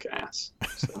looked like ass.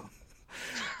 So.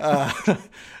 We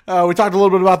talked a little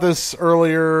bit about this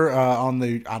earlier on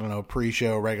the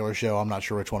pre-show, regular show. I'm not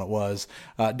sure which one it was.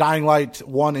 Dying Light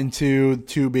 1 and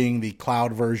 2 being the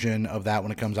cloud version of that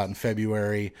when it comes out in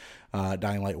February.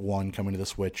 Dying Light 1 coming to the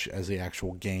Switch as the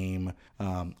actual game.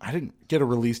 I didn't get a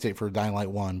release date for Dying Light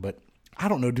 1, but I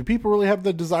don't know. Do people really have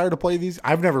the desire to play these?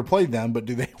 I've never played them, but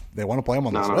do they want to play them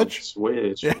on the Switch?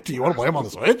 Switch. Yeah, do you want to play them on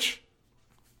the Switch?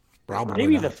 Probably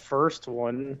Maybe not. the first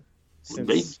one.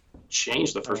 They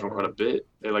changed the first one quite a bit.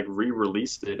 They like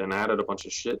re-released it and added a bunch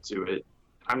of shit to it.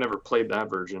 I've never played that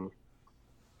version.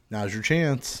 Now's your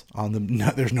chance.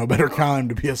 There's no better time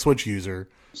to be a Switch user.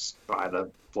 Just buy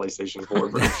the PlayStation 4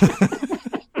 version.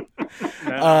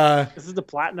 This is the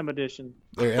Platinum Edition.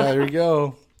 There you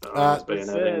go. It's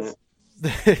Bayonetta, ain't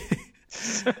it?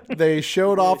 They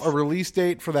showed off a release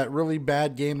date for that really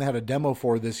bad game they had a demo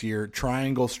for this year,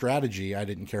 Triangle Strategy. I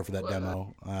didn't care for that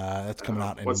demo. That's coming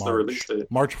out in what's March. the release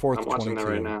date? March 4th, I'm watching 22. that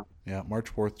right now. Yeah,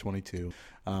 March 4th, 22.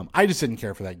 I just didn't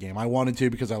care for that game. I wanted to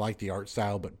because I like the art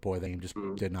style, but boy, the game just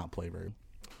did not play very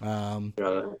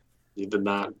You did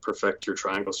not perfect your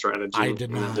triangle strategy. I did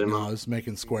in the not. demo? No, I was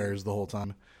making squares the whole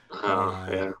time.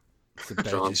 Yeah.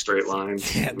 Drawing straight lines.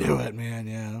 Can't do it, man.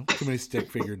 Yeah, too many stick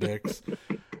figure dicks.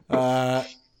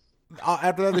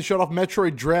 After that, they showed off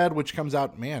Metroid Dread, which comes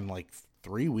out, man, like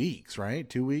 3 weeks, right?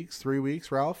 2 weeks, 3 weeks,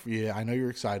 Ralph? Yeah, I know you're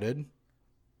excited.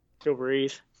 Still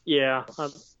breathe. Yeah.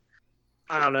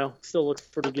 I don't know. Still looks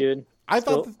pretty good. I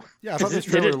thought this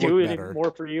trailer did it do looked any better.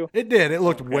 more for you? It did. It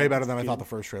looked way better than I thought the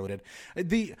first trailer did.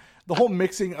 The whole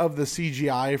mixing of the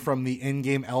CGI from the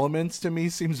in-game elements to me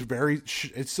seems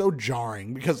it's so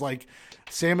jarring because like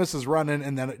Samus is running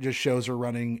and then it just shows her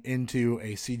running into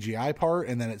a CGI part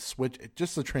and then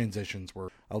just the transitions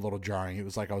were a little jarring. It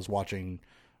was like I was watching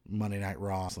Monday Night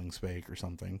Raw wrestling Spake or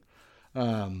something.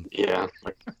 Yeah,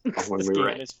 like when we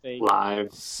were live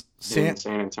in San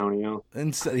Antonio.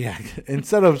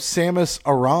 Instead of Samus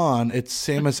Aran, it's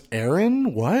Samus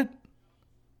Aran. What?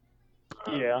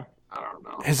 Yeah, I don't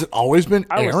know. Has it always been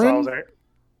Aran?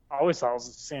 I always thought it was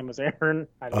Samus Aran.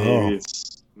 Maybe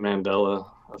it's Mandela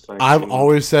effect. I've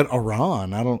always said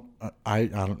Iran. I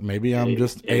don't. Maybe I'm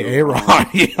just Aaron.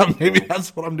 Yeah, maybe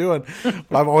that's what I'm doing. But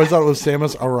I've always thought it was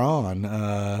Samus Aran.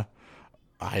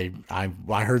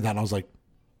 I heard that and I was like,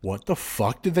 what the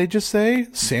fuck did they just say?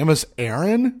 Samus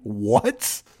Aran?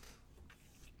 What?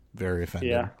 Very offended.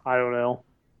 Yeah, I don't know.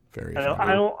 Very I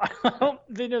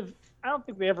offended. I don't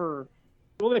think they ever.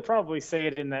 Well, they probably say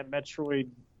it in that Metroid.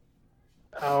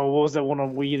 Oh, what was that one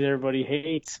on Wii that everybody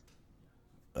hates?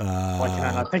 Why can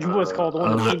I not think of what it's called? The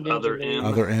one that named Other Ninja M.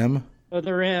 Other M?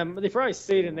 Other M. They probably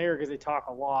say it in there because they talk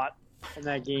a lot in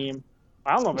that game.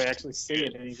 I don't know if they actually say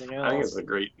it in anything else. I think it's a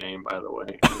great name, by the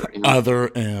way. Other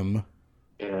M.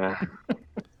 Yeah.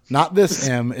 Not this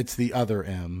M, it's the other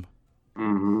M.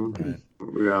 Mm-hmm. Right.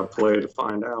 We gotta play to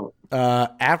find out.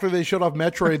 After they showed off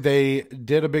Metroid, they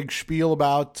did a big spiel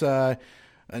about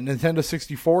Nintendo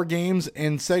 64 games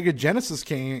and Sega Genesis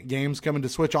games coming to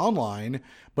Switch Online,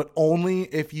 but only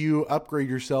if you upgrade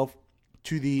yourself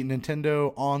to the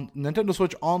Nintendo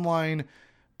Switch Online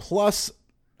Plus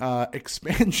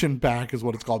expansion pack is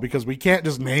what it's called, because we can't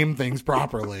just name things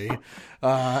properly.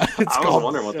 I was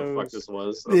wondering what the fuck this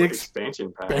was. The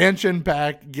expansion pack. Expansion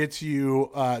pack gets you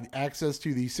access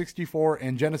to the 64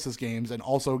 and Genesis games and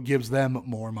also gives them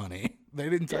more money. They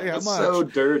didn't tell you how It's much. so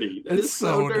dirty. It's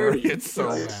so dirty. It's so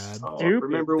bad. Stupid.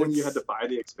 Remember when you had to buy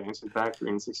the expansion pack for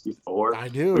N64? I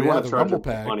do. We Yeah, want the to charge Rumble you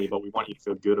pack. money, but we want you to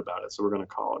feel good about it, so we're going to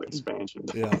call it expansion.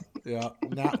 Yeah.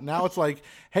 Now it's like,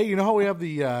 hey, you know how we have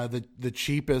the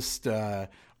cheapest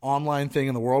online thing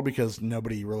in the world because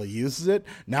nobody really uses it?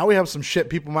 Now we have some shit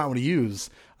people might want to use,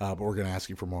 but we're going to ask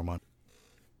you for more money.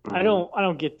 I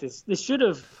don't get this.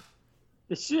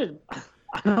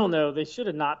 I don't know. They should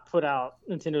have not put out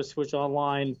Nintendo Switch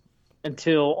Online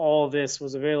until all this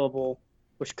was available,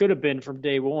 which could have been from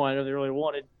day one if they really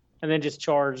wanted, and then just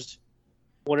charged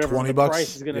whatever the $20,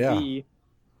 price is going to yeah. be.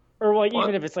 Or like What?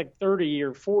 even if it's like 30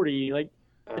 or 40, like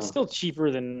Oh. it's still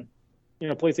cheaper than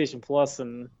PlayStation Plus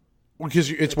and Because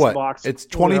it's Xbox, what? It's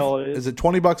whatever 20. the hell it is. Is it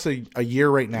 $20 a year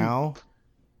right now?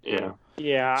 Yeah.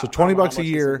 yeah. So I don't know how $20 a much this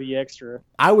year. would be extra.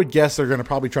 I would guess they're going to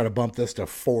probably try to bump this to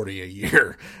 40 a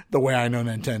year. The way I know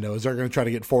Nintendo is they're going to try to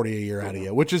get 40 a year out of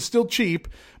you, which is still cheap.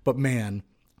 But man,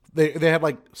 they have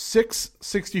like 6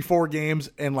 64 games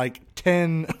and like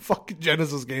 10 fucking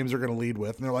Genesis games they're going to lead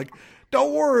with, and they're like,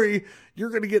 "Don't worry,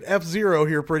 you're going to get F-Zero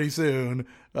here pretty soon.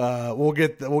 We'll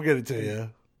get it to you."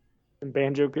 And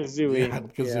Banjo-Kazooie. Yeah,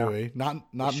 Kazooie.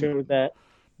 Not Showed that.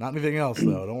 not anything else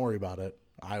though. Don't worry about it.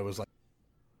 I was like,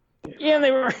 Yeah, and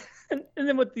they were, and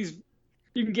then with these,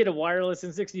 you can get a wireless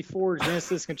N64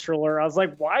 Genesis controller. I was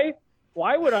like, why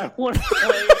would I want to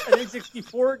play an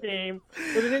N64 game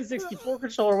with an N64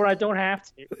 controller when I don't have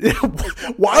to?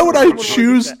 why would I would I do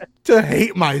choose that? to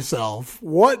hate myself?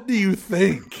 What do you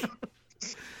think?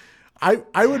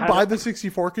 I would buy the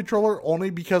 64 controller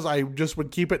only because I just would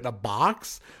keep it in a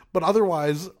box. But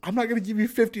otherwise, I'm not going to give you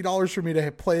 $50 for me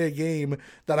to play a game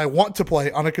that I want to play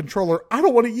on a controller I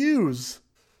don't want to use.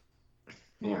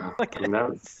 Yeah. I mean,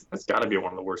 that's got to be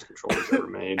one of the worst controllers ever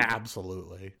made.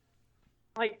 Absolutely.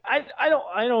 Like I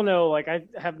don't know. Like I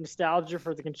have nostalgia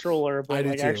for the controller, I but do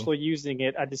like too. actually using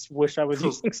it, I just wish I was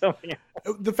using something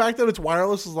else. The fact that it's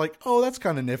wireless is like, oh, that's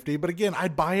kind of nifty. But again,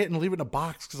 I'd buy it and leave it in a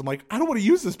box because I'm like, I don't want to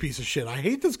use this piece of shit. I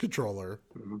hate this controller.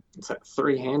 It's like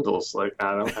 3 handles. Like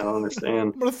I don't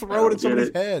understand. I'm going to throw it at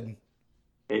somebody's head.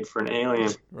 Made for an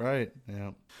alien. Right.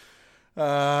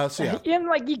 Yeah. So yeah. And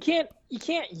like you can't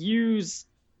use.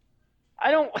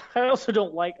 I also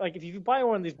don't like if you buy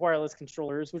one of these wireless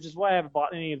controllers, which is why I haven't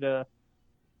bought any of the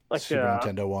Super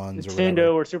Nintendo ones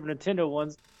Nintendo or Super Nintendo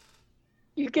ones.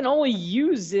 You can only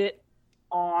use it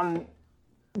on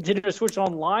Nintendo Switch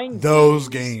Online. Those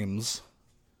games.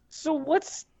 So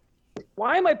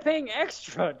why am I paying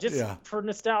extra just Yeah. for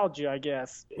nostalgia? I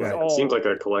guess. Right. It seems like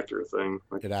a collector thing.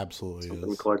 Like It absolutely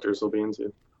something is. collectors will be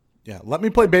into. Yeah, let me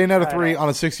play Bayonetta I 3 know.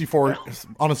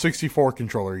 on a 64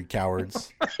 controller, you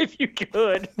cowards. If you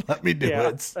could. Let me do Yeah,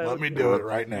 it. that Let would me be do it good.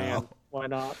 right Man, now. why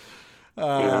not?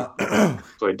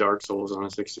 Play Dark Souls on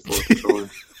a 64 controller.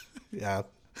 Yeah.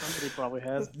 Somebody probably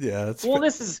has. Yeah. It's Well,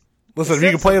 this is Listen, if you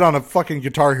can play it on a fucking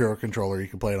Guitar Hero controller, you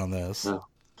can play it on this. No.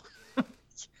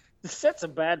 this sets a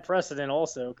bad precedent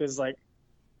also because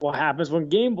what happens when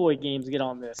Game Boy games get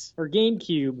on this or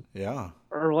GameCube Yeah.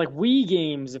 or like Wii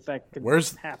games if that could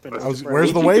happen. where's the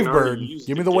You can Wave already Bird? use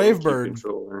Give me the the Wave GameCube Bird.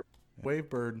 controller. Wave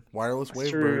Bird. Wireless That's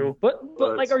Wave true. Bird.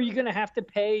 But like, are you gonna have to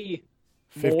pay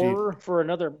 50. more for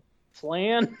another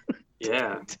plan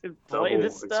Yeah. to play Double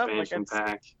this stuff? expansion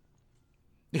pack.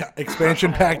 Yeah,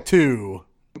 expansion pack 2.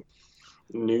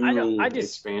 New I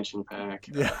just expansion pack.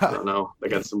 Yeah. I don't know. They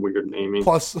got some weird naming.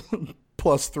 Plus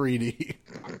 3D.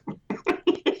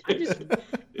 I just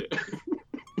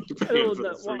I don't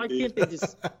know, why can't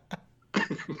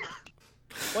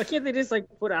they just like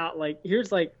put out like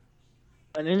here's like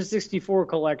an N64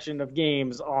 collection of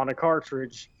games on a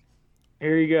cartridge.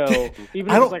 Here you go.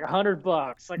 Even if it's like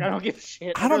 $100. Like I don't give a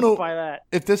shit. I don't know buy that.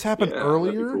 if this happened Yeah,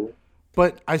 earlier, that'd be cool.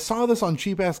 but I saw this on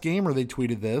Cheap Ass Gamer. They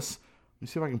tweeted this. Let me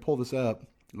see if I can pull this up.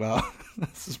 Well,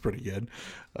 this is pretty good.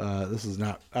 This is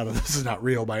not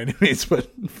real by any means,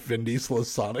 but Vin Diesel as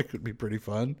Sonic would be pretty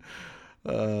fun.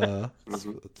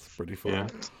 It's pretty fun.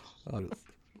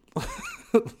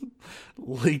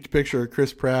 Leaked picture of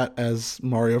Chris Pratt as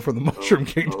Mario from the Mushroom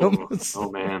Kingdom.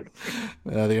 Oh man,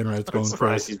 the internet's going I'm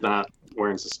surprised crazy. he's not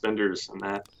wearing suspenders and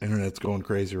that. Internet's going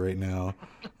crazy right now.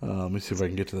 Let me see if I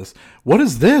can get to this. What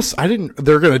is this?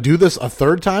 They're going to do this a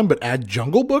third time, but add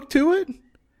Jungle Book to it?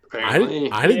 Apparently.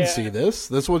 I didn't Yeah. see this.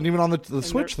 This wasn't even on the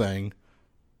Switch thing.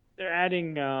 They're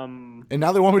adding And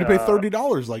now they want me to pay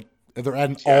 $30. Like, they're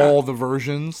adding all the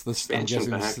versions. I'm Expansion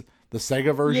guessing pack. the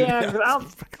Sega version. Yeah,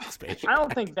 'cause Expansion I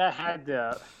don't think that had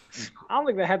the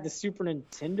Super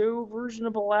Nintendo version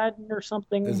of Aladdin or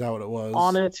something Is that what it was?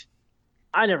 on it.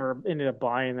 I never ended up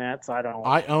buying that, so I don't.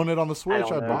 I own it on the Switch.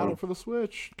 don't I bought know. it for the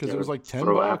Switch because Yeah, it was like $10.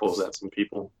 throw apples at some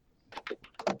people.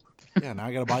 Yeah, now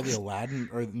I gotta buy the Aladdin,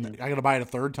 or I gotta buy it a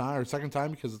third time or second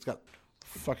time because it's got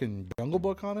fucking Jungle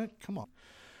Book on it. Come on.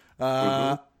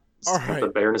 All With right, the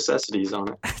bare necessities on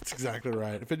it. that's exactly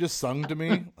right. If it just sung to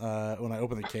me when I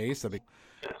open the case, that'd be.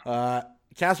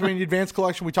 Castlevania Advanced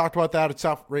Collection. We talked about that. It's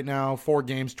out right now. 4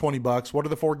 games, $20. What are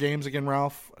the 4 games again,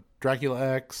 Ralph? Dracula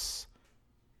X.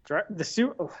 It looks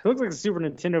like the Super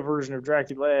Nintendo version of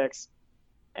Dracula X,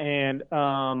 and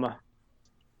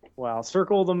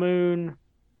Circle of the Moon,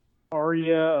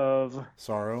 Aria of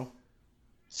Sorrow.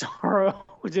 Sorrow,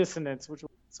 Dissonance,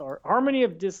 Harmony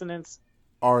of Dissonance,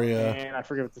 Aria. and I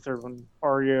forget what the third one.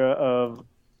 Aria of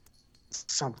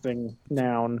something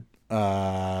noun.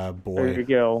 There you Boy.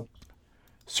 go.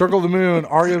 Circle of the Moon,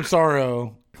 Aria of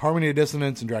Sorrow, Harmony of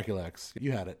Dissonance, and Dracula X.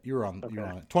 You had it. You were on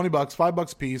it. $20,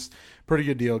 $5 a piece. Pretty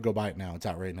good deal. Go buy it now. It's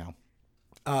out right now.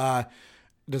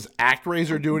 Does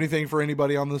ActRaiser do anything for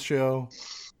anybody on this show?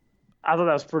 I thought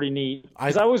that was pretty neat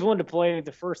because I always wanted to play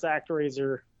the first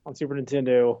ActRaiser on Super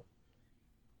Nintendo,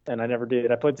 and I never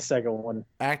did. I played the second one.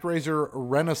 ActRaiser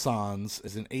Renaissance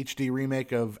is an HD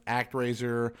remake of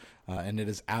ActRaiser, and it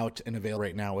is out and available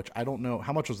right now, which I don't know.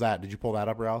 How much was that? Did you pull that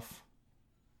up, Ralph?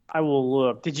 I will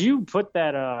look. Did you put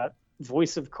that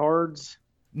Voice of Cards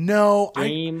No.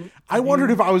 game? I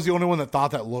wondered if I was the only one that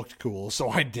thought that looked cool, so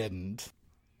I didn't.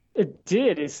 It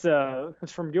did. It's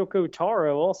from Yoko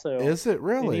Taro also. Is it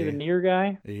really? Isn't he the Nier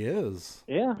guy? He is.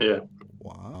 Yeah. Yeah.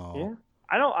 Wow. Yeah.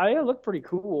 I look pretty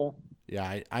cool.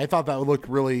 Yeah, I thought that would look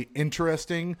really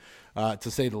interesting,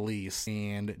 to say the least,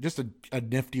 and just a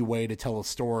nifty way to tell a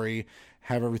story,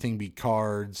 have everything be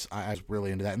cards. I was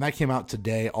really into that, and that came out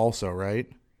today also, right?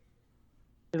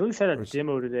 It at least had a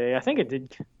demo today. I think it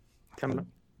did come.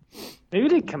 Maybe it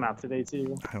did come out today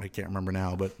too. I can't remember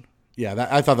now, but yeah,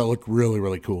 I thought that looked really,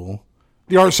 really cool.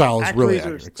 The art style is really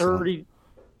excellent.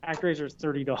 ActRaiser's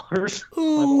 $30.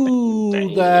 Ooh,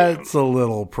 Damn. that's a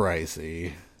little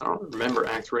pricey. I don't remember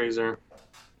ActRaiser.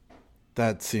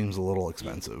 That seems a little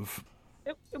expensive.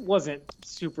 It wasn't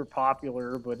super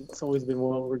popular, but it's always been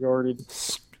well regarded.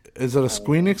 Is it a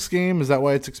Squeenix game? Is that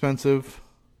why it's expensive?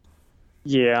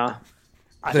 Yeah,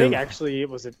 I think actually it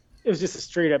was just a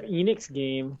straight up Enix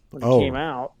game when it came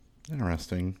out.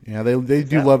 Interesting. Yeah, they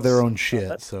do love their own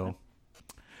shit. So,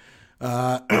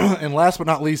 and last but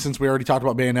not least, since we already talked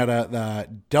about Bayonetta, the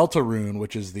Deltarune,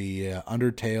 which is the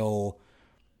Undertale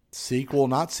sequel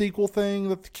thing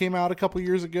that came out a couple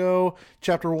years ago,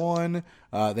 Chapter 1.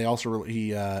 They also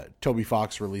Toby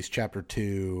Fox released Chapter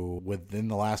 2 within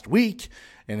the last week,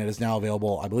 and it is now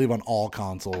available, I believe, on all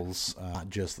consoles, not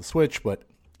just the Switch. But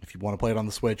if you want to play it on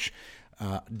the Switch,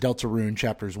 Deltarune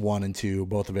Chapters 1 and 2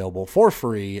 both available for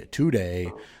free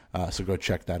today. So go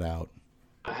check that out.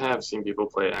 I have seen people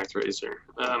play ActRaiser.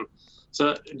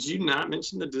 So, did you not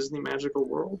mention the Disney Magical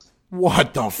World?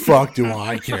 What the fuck do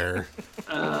I care?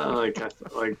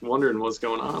 Wondering what's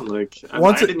going on. Like, I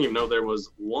didn't even know there was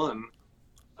one.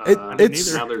 Now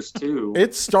there's 2.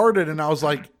 It started and I was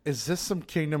like, is this some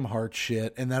Kingdom Hearts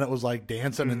shit? And then it was like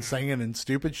dancing and singing and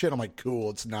stupid shit. I'm like, cool,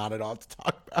 it's not. I don't have to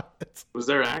talk about it. Was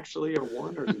there actually a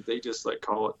 1, or did they just like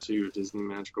call it 2, Disney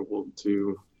Magical World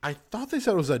 2? I thought they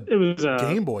said it was a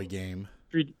Game Boy game.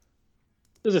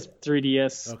 It was a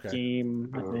 3DS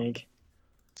game, I think.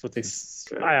 That's what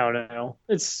they. I don't know.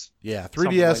 It's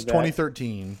 3DS like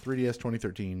 2013. 3DS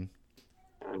 2013.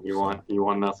 You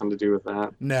want nothing to do with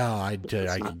that? No, I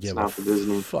could give a the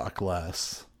Disney. fuck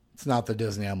less. It's not the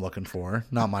Disney I'm looking for.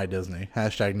 Not my Disney.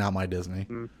 Hashtag not my Disney.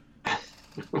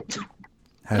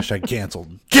 Hashtag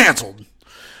canceled. Canceled.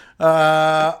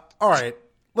 All right.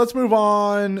 Let's move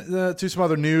on to some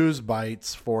other news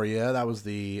bites for you. That was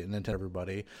the Nintendo,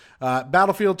 everybody.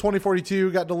 Battlefield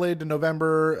 2042 got delayed to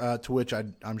November, to which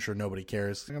I'm sure nobody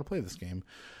cares. I'm going to play this game.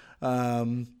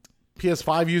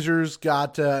 PS5 users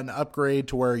got an upgrade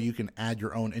to where you can add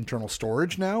your own internal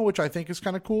storage now, which I think is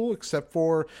kind of cool, except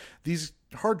for these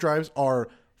hard drives are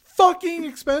fucking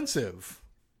expensive.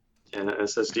 Yeah,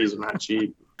 SSDs are not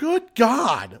cheap. Good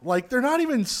God. Like, they're not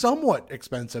even somewhat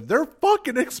expensive. They're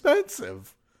fucking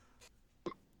expensive.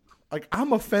 Like,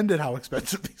 I'm offended how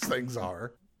expensive these things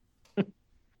are.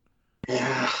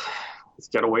 Yeah, it's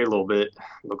got to wait a little bit.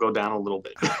 They'll go down a little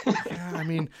bit. Yeah, I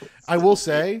mean, I will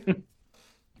say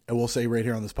right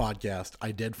here on this podcast,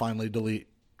 I did finally delete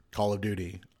Call of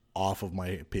Duty off of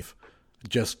my PF. I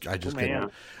just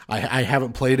couldn't. I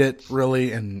haven't played it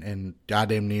really in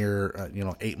goddamn near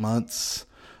 8 months.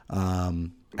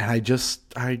 And I just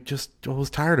was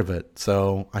tired of it.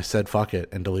 So I said, fuck it,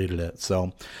 and deleted it.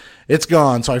 So it's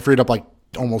gone. So I freed up like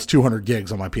almost 200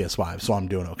 gigs on my PS5. So I'm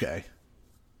doing okay.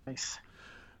 Nice.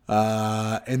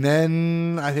 And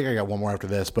then I think I got one more after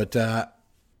this, but,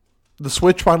 the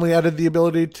Switch finally added the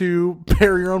ability to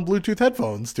pair your own Bluetooth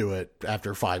headphones to it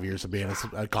after 5 years of being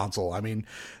a console. I mean,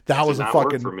 that was a fucking...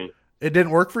 work for me. It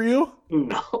didn't work for you?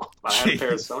 No. I had a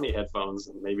pair of Sony headphones,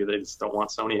 and maybe they just don't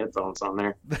want Sony headphones on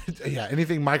there. Yeah,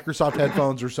 anything Microsoft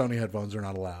headphones or Sony headphones are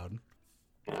not allowed.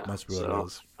 Yeah, Must be what it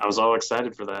is. I was all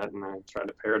excited for that, and I tried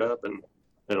to pair it up, and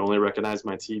it only recognized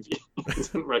my TV. It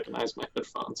didn't recognize my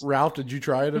headphones. Ralph, did you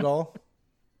try it at all?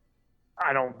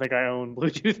 I don't think I own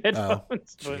Bluetooth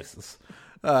headphones. But Jesus.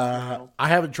 I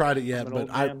haven't tried it yet,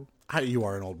 but you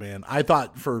are an old man. I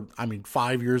thought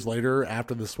 5 years later,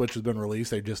 after the Switch has been released,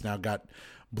 they've just now got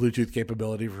Bluetooth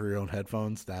capability for your own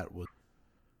headphones. Yeah,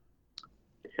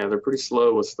 they're pretty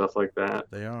slow with stuff like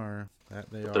that. They are.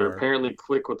 They're apparently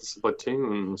quick with the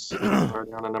Splatoons. They're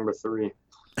already on a number 3.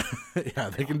 Yeah,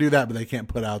 they can do that, but they can't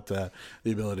put out the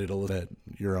ability to look at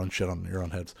your own shit on your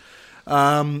own heads.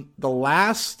 The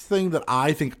last thing that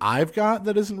I think I've got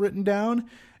that isn't written down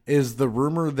is the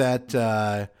rumor that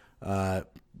I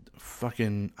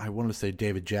wanted to say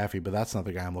David Jaffe, but that's not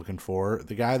the guy I'm looking for.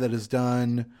 The guy that has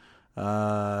done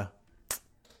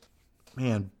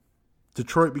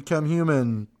Detroit Become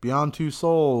Human, Beyond Two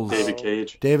Souls,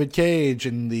 David Cage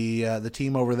and the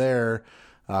team over there,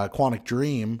 Quantic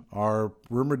Dream, are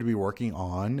rumored to be working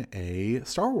on a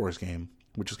Star Wars game,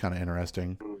 which is kind of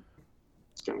interesting.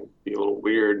 It's going to be a little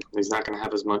weird. He's not going to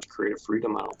have as much creative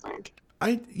freedom, I don't think.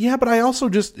 But I also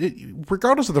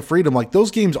regardless of the freedom, like, those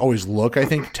games always look, I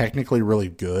think, technically really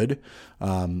good.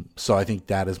 So I think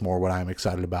that is more what I'm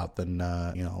excited about than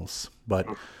anything else. But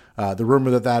the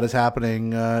rumor that is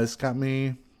happening has got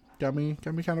me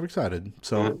kind of excited.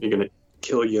 So you're gonna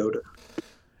kill Yoda.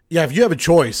 Yeah, if you have a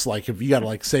choice, like if you got to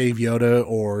like save Yoda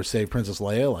or save Princess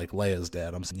Leia, like Leia's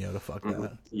dead. I'm saying Yoda. Fuck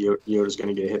that. Yoda's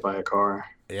gonna get hit by a car.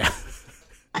 Yeah.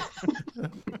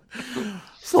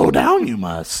 Slow down, you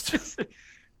must.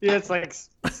 Yeah, it's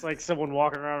like someone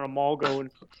walking around a mall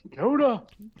going, Yoda.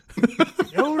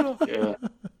 Yeah.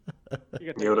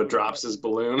 Yoda drops his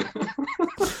balloon.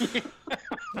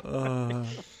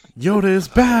 Yoda is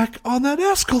back on that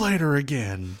escalator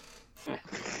again.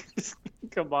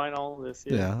 Combine all of this.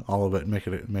 Yeah, all of it. Make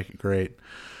it great.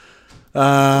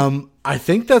 I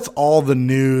think that's all the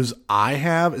news I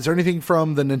have. Is there anything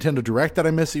from the Nintendo Direct that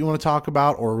I missed that you want to talk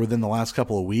about, or within the last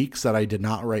couple of weeks that I did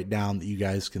not write down that you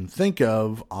guys can think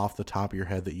of off the top of your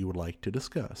head that you would like to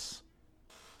discuss?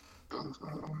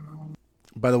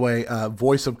 By the way,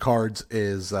 Voice of Cards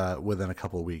is within a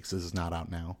couple of weeks. This is not out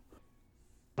now.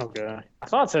 Okay. I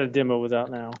thought it said a demo was out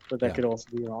now, but that could also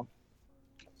be wrong.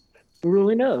 Who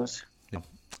really knows? Yeah.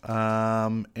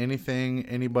 Anything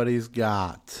anybody's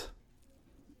got?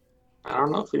 I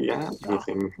don't know if we got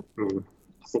anything.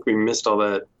 I think we missed all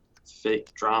that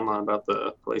fake drama about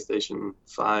the PlayStation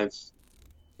 5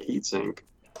 heatsink.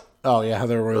 Oh yeah,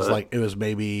 there was it was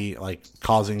maybe like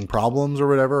causing problems or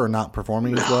whatever, or not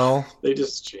performing as well. They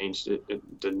just changed it.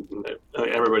 It didn't.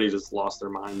 Everybody just lost their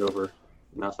mind over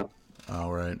nothing. Oh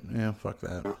right, yeah, fuck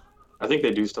that. I think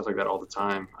they do stuff like that all the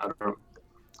time. I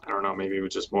don't know. Maybe it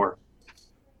was just more.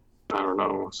 I don't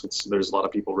know. Since there's a lot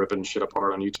of people ripping shit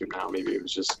apart on YouTube now, maybe it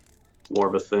was just more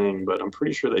of a thing. But I'm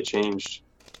pretty sure they changed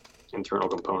internal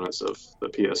components of the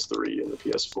PS3 and the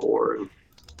PS4 and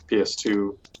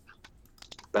PS2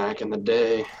 back in the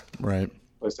day. Right.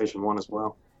 PlayStation 1 as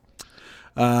well.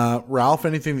 Ralph,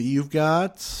 anything that you've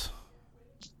got?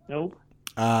 Nope.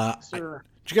 Sir.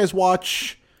 Did you guys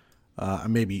watch?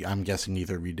 Maybe I'm guessing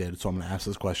neither of you did, so I'm going to ask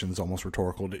this question. It's almost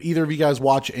rhetorical. Did either of you guys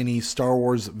watch any Star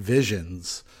Wars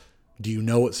Visions? Do you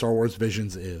know what Star Wars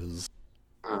Visions is?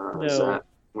 No. Is that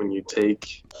when you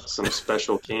take some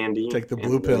special candy? Take the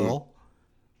blue pill.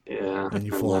 Yeah. And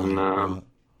you fly. Then,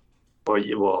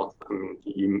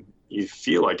 you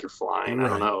feel like you're flying. Right. I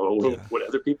don't know. Yeah. Would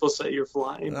other people say you're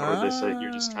flying, or they say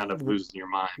you're just kind of losing your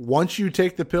mind? Once you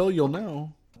take the pill, you'll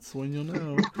know. That's when you'll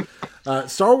know.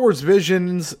 Star Wars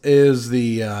Visions is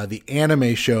the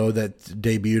anime show that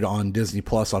debuted on Disney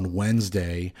Plus on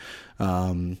Wednesday.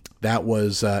 That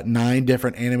was 9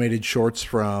 different animated shorts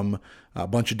from a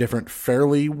bunch of different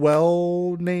fairly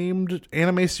well-named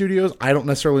anime studios. I don't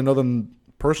necessarily know them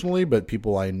personally, but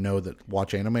people I know that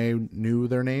watch anime knew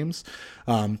their names.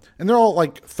 And they're all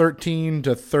like 13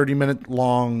 to 30 minute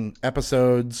long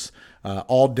episodes,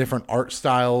 all different art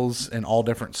styles and all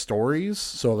different stories.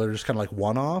 So they're just kind of like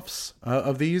one-offs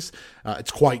of these.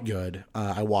 It's quite good.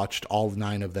 I watched all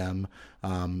 9 of them.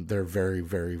 They're very,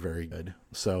 very, very good.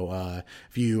 So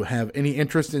if you have any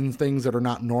interest in things that are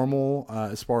not normal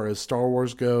as far as Star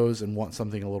Wars goes and want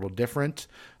something a little different,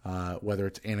 whether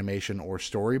it's animation or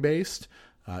story-based,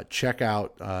 check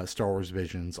out Star Wars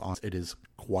Visions. It is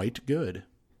quite good.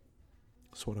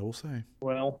 That's what I will say.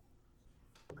 Well,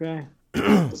 okay.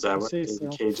 Is that what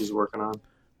Cage is working on?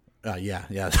 Yeah.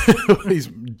 He's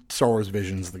Star Wars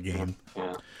Visions, the game.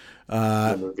 Yeah.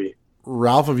 The movie.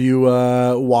 Ralph, have you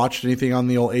watched anything on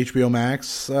the old HBO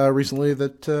Max recently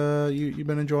that you've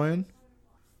been enjoying?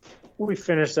 We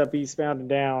finished up Eastbound and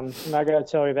Down, and I got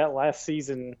to tell you, that last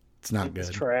season, it's not good. It's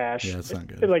trash. Yeah, it's not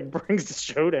good. It like brings the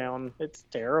show down. It's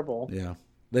terrible. Yeah,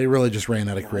 they really just ran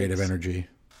out of creative energy.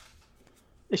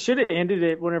 It should have ended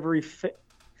it whenever he,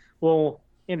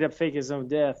 ended up faking his own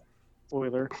death.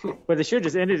 Spoiler. But they should have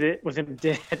just ended it with him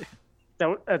dead.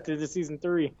 At the season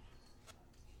 3.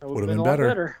 Would have been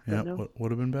better. Yeah,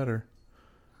 would have been better.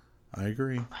 I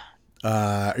agree.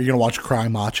 Are you gonna watch Cry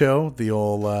Macho, the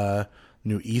old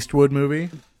new Eastwood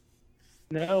movie?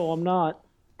 No, I'm not.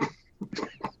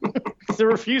 The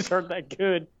reviews aren't that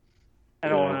good. I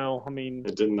don't know. I mean,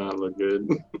 it did not look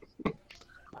good.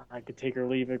 I could take or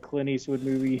leave a Clint Eastwood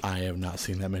movie. I have not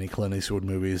seen that many Clint Eastwood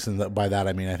movies, and by that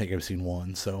I mean I think I've seen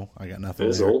one, so I got nothing.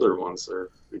 His older ones are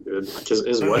pretty good.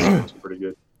 His westerns are pretty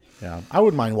good. Yeah, I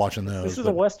wouldn't mind watching those. This is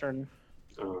a western.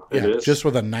 It is? Just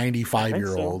with a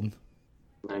 95-year-old.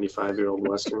 So. 95-year-old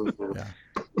western. Yeah.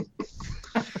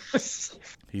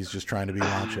 He's just trying to be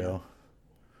macho.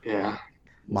 Yeah.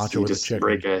 Macho with a chicken.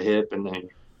 Break a hip and then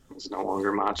he's no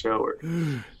longer macho. Or...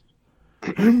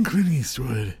 I'm Clint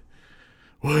Eastwood.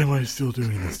 Why am I still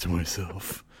doing this to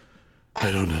myself? I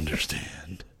don't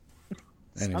understand.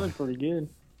 Anyway. Sounded pretty good.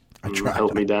 I tried.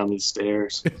 Help me down these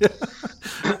stairs.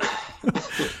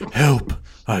 Help!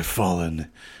 I've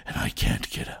fallen and I can't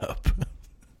get up.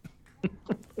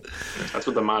 That's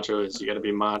what the macho is. You got to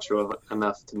be macho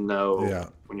enough to know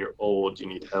when you're old you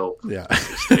need help. Yeah.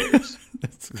 Stairs.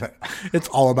 It's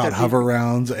all about hover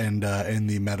rounds and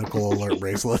the medical alert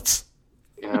bracelets.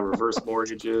 Yeah, reverse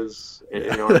mortgages,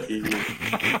 ARP.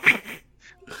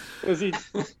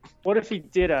 What if he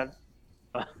did an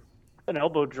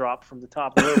elbow drop from the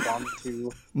top rope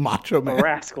onto Macho Man? A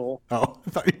rascal. Oh, I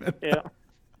thought you meant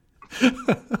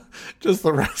just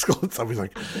the rascal itself. He's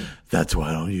like, that's why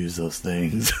I don't use those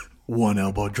things. One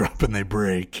elbow drop and they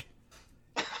break.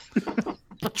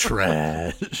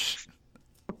 Trash.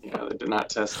 Yeah, they did not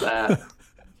test that.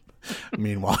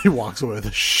 Meanwhile, he walks away with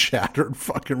a shattered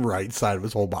fucking right side of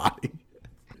his whole body.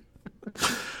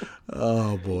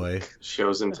 Oh, boy.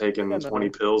 Shows him taking 20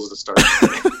 pills to start.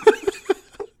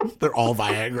 They're all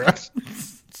Viagra.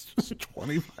 It's just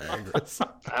 20 Viagras.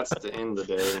 That's the end of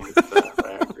the day when we get that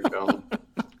Viagra going.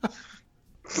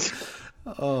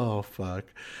 Oh, fuck.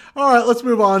 All right, let's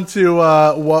move on to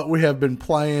what we have been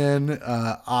playing.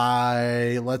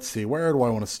 Let's see, where do I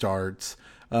want to start?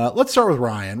 Let's start with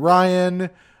Ryan.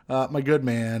 Ryan, my good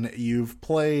man, you've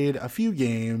played a few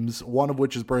games, one of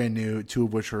which is brand new, 2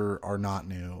 of which are not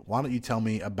new. Why don't you tell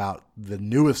me about the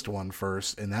newest one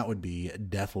first, and that would be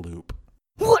Deathloop.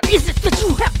 What is it that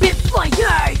you have been playing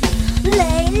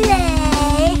lately?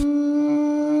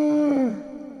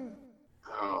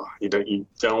 Oh, you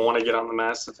don't want to get on the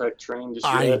Mass Effect train just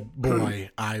yet?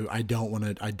 I don't want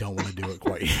to do it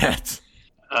quite yet.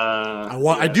 Yes.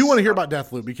 I do want to hear about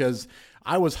Deathloop because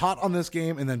I was hot on this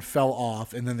game and then fell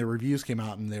off, and then the reviews came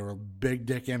out and they were big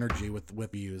dick energy with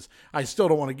reviews. I still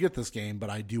don't want to get this game,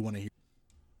 but I do want to hear.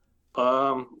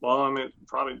 Well, I mean, it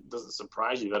probably doesn't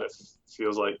surprise you that it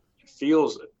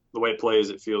feels the way it plays.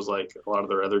 It feels like a lot of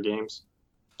their other games.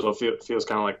 So it feels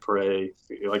kind of like Prey.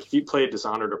 Like if you play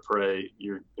Dishonored or Prey,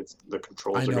 it's the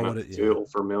controls are gonna feel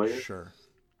familiar. Sure.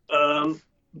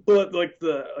 But like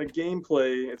the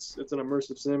gameplay, it's an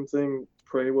immersive sim thing.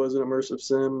 Prey was an immersive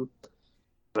sim.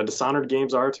 The Dishonored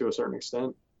games are to a certain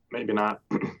extent, maybe not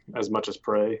as much as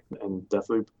Prey and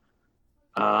Deathloop.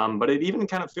 But it even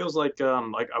kind of feels like I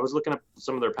was looking at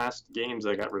some of their past games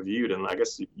that got reviewed, and I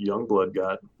guess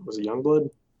Youngblood was it Youngblood?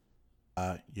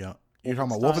 Yeah. You're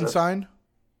talking about Wolfenstein?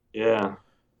 Yeah.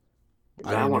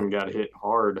 That one got hit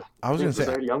hard. I was going to say,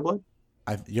 was that Youngblood?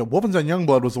 Wolfenstein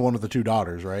Youngblood was the one with the two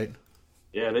daughters, right?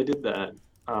 Yeah, they did that.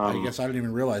 I guess I didn't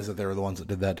even realize that they were the ones that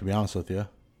did that, to be honest with you.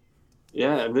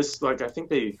 Yeah, and this, I guess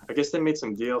they made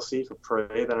some DLC for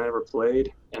Prey that I never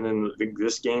played. And then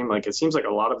this game, it seems like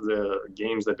a lot of the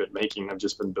games they've been making have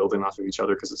just been building off of each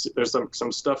other, because there's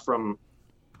some stuff from,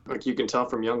 you can tell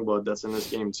from Youngblood that's in this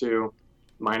game too,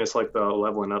 minus the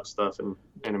leveling up stuff and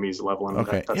enemies leveling up.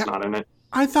 Okay. That's not in it.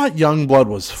 I thought Youngblood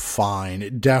was fine.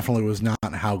 It definitely was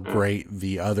not how great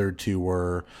the other two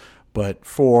were. But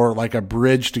for a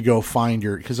bridge to go find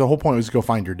because the whole point was to go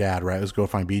find your dad, right? It was go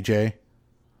find BJ.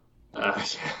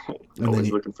 Always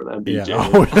looking for that BJ. Yeah.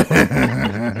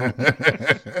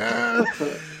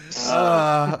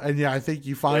 And yeah, I think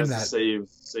you find that save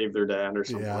their dad or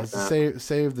something. Yeah,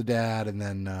 save the dad, and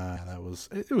then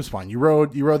it was fun. You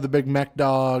rode the big mech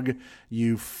dog.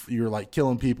 You were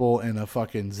killing people in a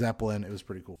fucking Zeppelin. It was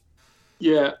pretty cool.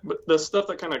 Yeah, but the stuff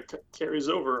that kind of carries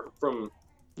over from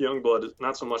Youngblood is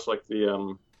not so much like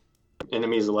the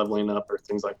enemies leveling up or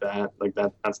things like that.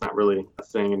 That's not really a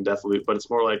thing in Deathloop, but it's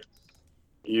more like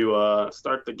you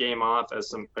start the game off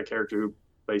as a character who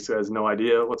basically has no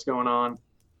idea what's going on,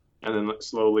 and then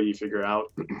slowly you figure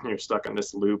out you're stuck in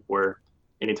this loop where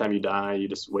anytime you die, you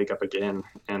just wake up again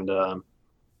and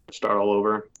start all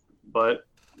over. But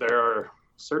there are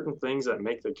certain things that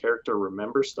make the character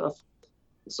remember stuff.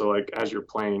 So as you're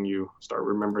playing, you start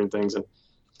remembering things, and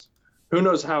who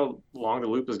knows how long the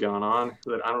loop has gone on.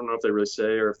 That I don't know if they really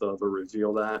say or if they'll ever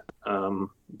reveal that.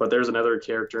 But there's another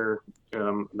character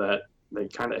that they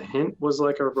kind of hint was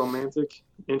a romantic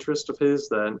interest of his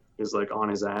that is on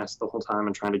his ass the whole time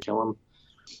and trying to kill him.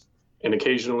 And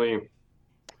occasionally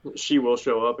she will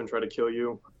show up and try to kill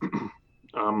you.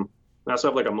 They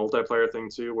also have a multiplayer thing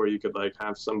too, where you could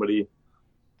have somebody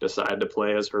decide to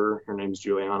play as her. Her name's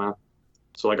Juliana.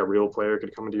 So a real player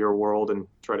could come into your world and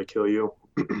try to kill you.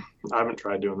 I haven't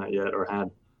tried doing that yet or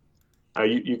had.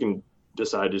 You can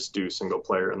decide to just do single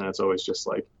player, and that's always just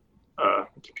a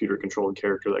computer controlled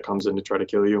character that comes in to try to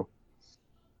kill you.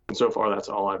 And so far that's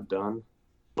all I've done.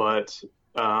 But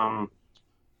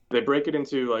they break it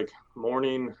into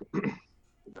morning,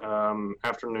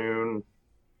 afternoon,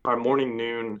 or morning,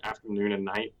 noon, afternoon, and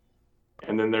night.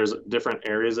 And then there's different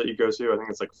areas that you go to. I think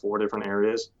it's 4 different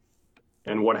areas.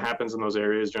 And what happens in those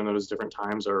areas during those different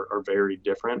times are very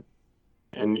different.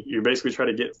 And you basically try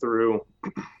to get through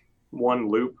one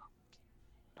loop,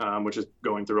 which is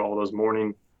going through all those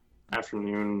morning,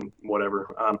 afternoon, whatever.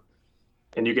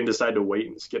 And you can decide to wait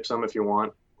and skip some if you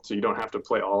want, so you don't have to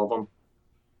play all of them.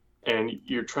 And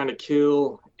you're trying to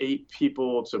kill 8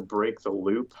 people to break the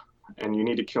loop, and you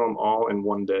need to kill them all in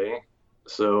one day.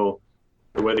 So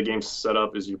the way the game's set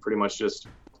up is you pretty much just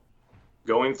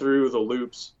going through the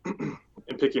loops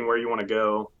and picking where you want to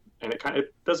go. And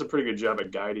it does a pretty good job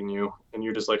at guiding you, and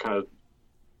you're just kind of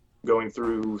going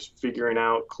through figuring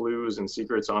out clues and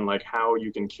secrets on how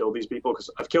you can kill these people, because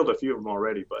I've killed a few of them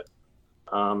already, but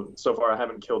so far I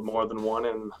haven't killed more than one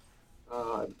in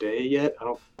a day yet. I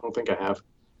don't think I have.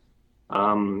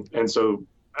 And so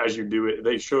as you do it,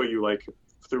 they show you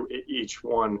through each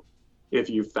one if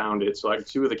you found it. So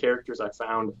 2 of the characters, I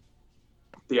found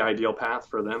the ideal path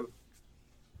for them.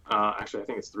 Actually, I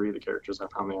think it's 3 of the characters I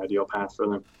found the ideal path for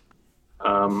them.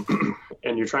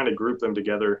 And you're trying to group them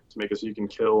together to make it so you can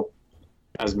kill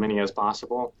as many as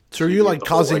possible. So are you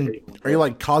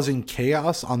causing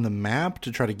chaos on the map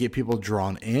to try to get people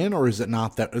drawn in, or is it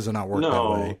not work that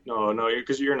way? No,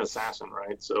 because you're an assassin,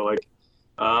 right? So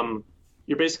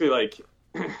you're basically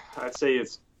I'd say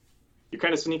you're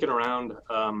kind of sneaking around,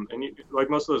 and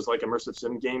most of those immersive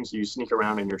sim games, you sneak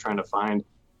around and you're trying to find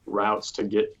routes to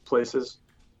get places.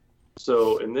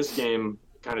 So in this game,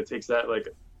 it kind of takes that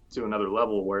to another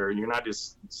level, where you're not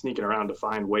just sneaking around to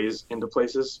find ways into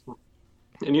places,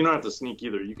 and you don't have to sneak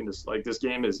either. You can just this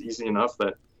game is easy enough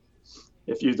that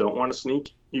if you don't want to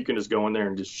sneak, you can just go in there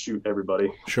and just shoot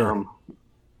everybody. Sure.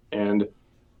 And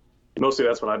mostly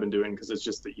that's what I've been doing, because it's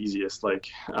just the easiest. I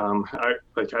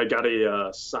got a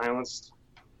silenced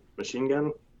machine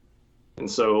gun,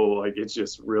 and so it's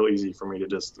just real easy for me to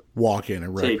just walk in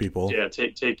and wreck people. Yeah,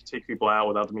 take people out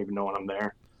without them even knowing I'm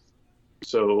there.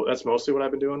 So that's mostly what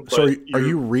I've been doing. So But are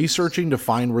you researching to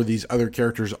find where these other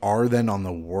characters are then on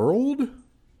the world?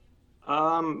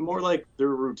 More like their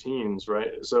routines,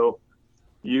 right? So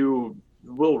you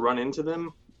will run into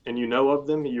them and you know of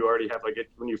them. You already have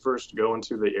when you first go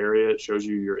into the area, it shows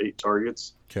you your 8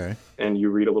 targets. Okay. And you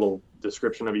read a little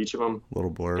description of each of them.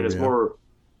 Little blurb. And it's more,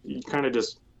 you kind of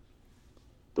just,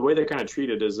 the way they kind of treat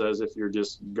it is as if you're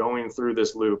just going through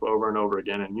this loop over and over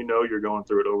again, and you know you're going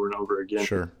through it over and over again.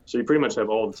 Sure. So you pretty much have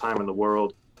all the time in the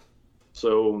world.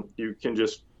 So you can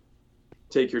just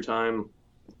take your time,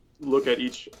 look at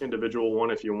each individual one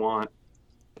if you want,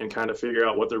 and kind of figure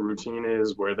out what their routine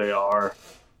is, where they are,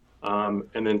 and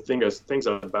then things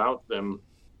about them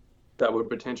that would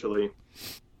potentially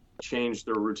change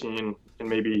their routine and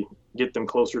maybe get them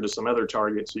closer to some other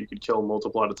target so you could kill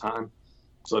multiple at a time.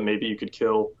 So maybe you could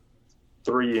kill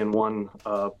 3 in one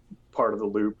part of the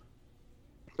loop,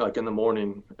 like in the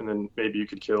morning, and then maybe you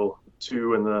could kill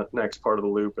 2 in the next part of the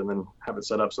loop, and then have it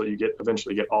set up so you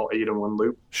eventually get all 8 in one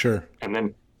loop. Sure. And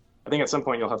then I think at some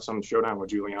point you'll have some showdown with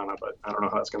Juliana, but I don't know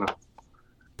how it's gonna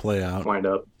play out. Wind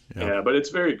up. Yeah, but it's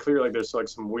very clear like there's like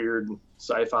some weird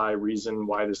sci-fi reason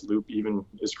why this loop even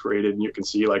is created, and you can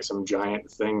see like some giant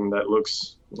thing that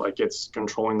looks like it's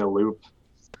controlling the loop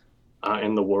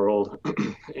in the world,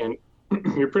 and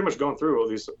you're pretty much going through all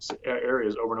these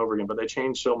areas over and over again. But they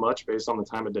change so much based on the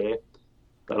time of day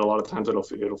that a lot of times it'll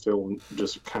feel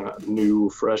just kind of new,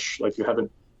 fresh, like you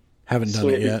haven't done seen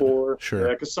it yet before. Sure.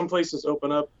 Yeah, because some places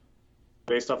open up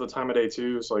based off the time of day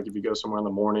too. So like if you go somewhere in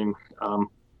the morning,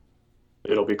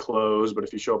 it'll be closed, but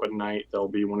if you show up at night, there'll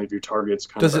be one of your targets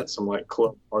kind of at some like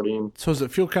club partying. So does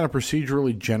it feel kind of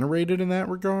procedurally generated in that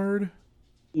regard?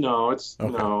 No,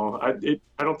 no.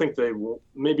 I don't think they will.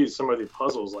 Maybe some of the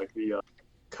puzzles, like the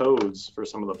codes for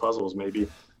some of the puzzles, maybe,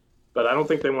 but I don't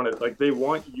think they want it. Like they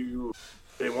want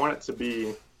it to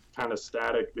be kind of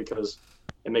static because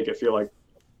and make it feel like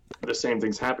the same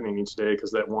thing's happening each day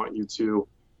because they want you to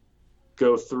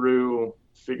go through,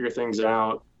 figure things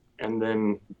out, and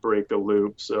then break the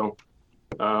loop. So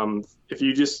if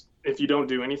you don't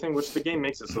do anything, which the game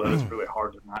makes it so that it's really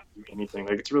hard to not do anything.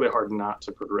 Like it's really hard not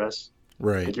to progress.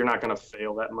 Right. Like you're not going to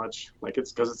fail that much. Like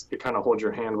it's because it kind of holds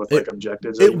your hand with like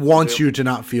objectives. It wants you to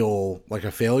not feel like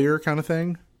a failure kind of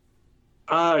thing.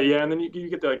 Yeah, and then you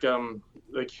get like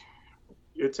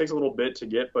it takes a little bit to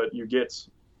get, but you get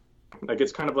like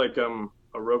it's kind of like a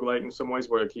roguelite in some ways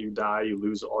where if you die, you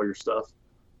lose all your stuff.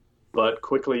 But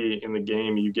quickly in the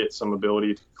game, you get some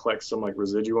ability to collect some like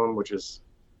residuum, which is,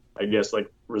 I guess,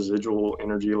 like residual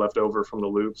energy left over from the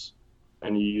loops,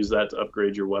 and you use that to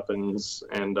upgrade your weapons.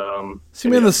 And see,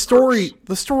 man, the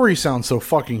story sounds so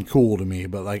fucking cool to me,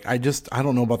 but like I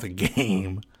don't know about the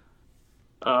game.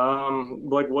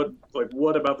 Like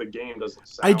what about the game doesn't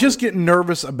sound? I just get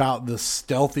nervous about the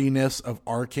stealthiness of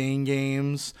arcane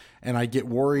games, and I get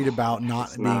worried about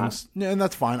not being. And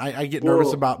that's fine. I get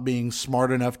nervous about being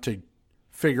smart enough to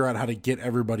figure out how to get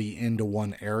everybody into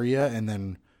one area and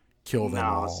then kill them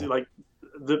all. See,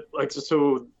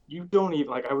 so you don't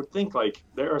even like. I would think like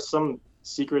there are some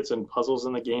secrets and puzzles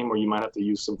in the game where you might have to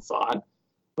use some thought,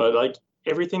 but like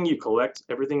everything you collect,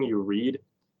 everything you read.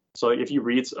 So like, if you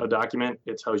read a document,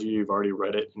 it tells you you've already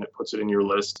read it and it puts it in your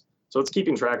list. So it's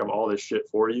keeping track of all this shit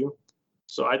for you.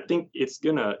 So I think it's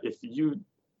gonna, if you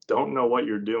don't know what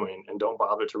you're doing and don't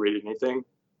bother to read anything,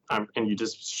 and you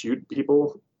just shoot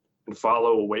people and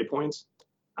follow waypoints,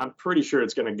 I'm pretty sure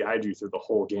it's gonna guide you through the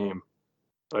whole game.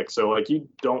 Like, so like you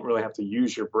don't really have to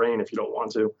use your brain if you don't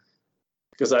want to,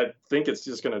 because I think it's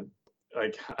just gonna,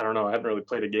 like, I don't know, I haven't really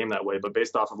played a game that way, but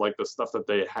based off of like the stuff that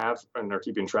they have and they're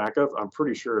keeping track of, I'm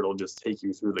pretty sure it'll just take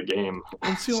you through the game.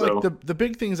 And see, like the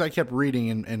big things I kept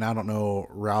reading, and I don't know,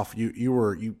 Ralph, you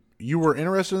were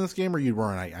interested in this game or you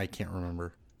weren't? I can't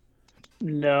remember.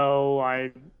 No,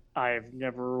 I've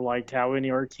never liked how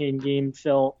any arcane game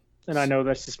felt. And I know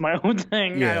that's just my own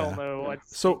thing. Yeah. I don't know. I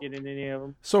just get in any of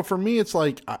them. So for me, it's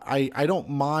like I don't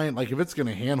mind. Like if it's going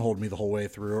to handhold me the whole way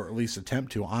through, or at least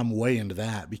attempt to, I'm way into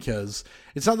that because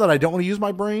it's not that I don't want to use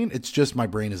my brain. It's just my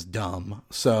brain is dumb.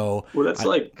 So that's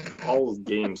like all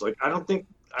games. Like I don't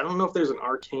know if there's an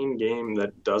arcane game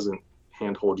that doesn't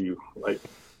handhold you. Like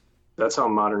that's how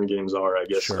modern games are, I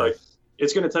guess. Sure. Like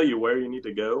it's going to tell you where you need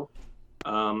to go,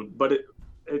 but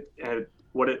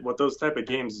what those type of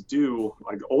games do,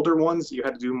 like older ones, you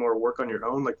had to do more work on your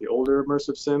own, like the older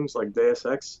immersive sims, like Deus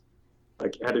Ex,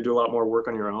 like you had to do a lot more work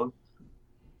on your own,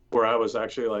 where I was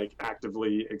actually like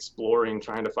actively exploring,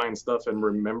 trying to find stuff and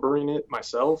remembering it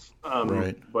myself.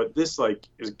 Right. But this like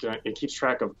it keeps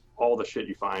track of all the shit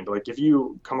you find. Like if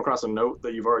you come across a note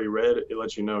that you've already read, it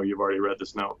lets you know you've already read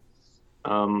this note.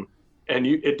 And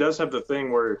it does have the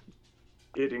thing where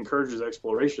it encourages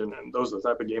exploration, and those are the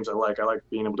type of games I like. I like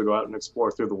being able to go out and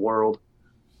explore through the world.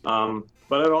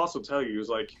 But it'll also tell you is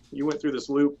like you went through this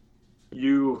loop,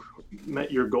 you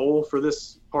met your goal for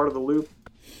this part of the loop.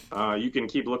 You can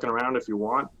keep looking around if you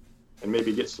want, and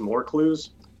maybe get some more clues,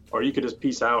 or you could just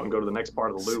peace out and go to the next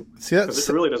part of the loop. Because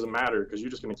it really doesn't matter because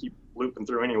you're just going to keep looping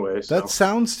through anyway. So. That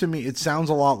sounds to me, it sounds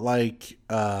a lot like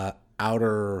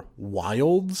Outer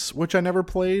Wilds, which I never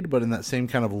played, but in that same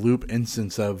kind of loop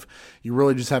instance of you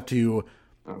really just have to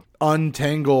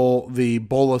untangle the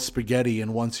bowl of spaghetti,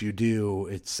 and once you do,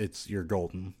 it's you're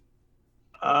golden.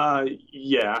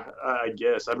 Yeah, I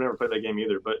guess I've never played that game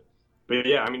either, but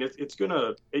yeah, I mean,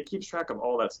 it keeps track of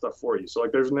all that stuff for you. So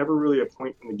like, there's never really a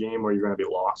point in the game where you're going to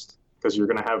be lost because you're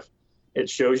going to have, it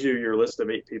shows you your list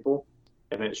of 8 people,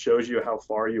 and it shows you how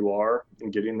far you are in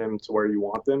getting them to where you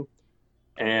want them,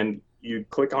 and you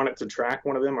click on it to track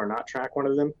one of them or not track one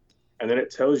of them, and then it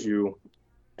tells you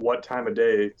what time of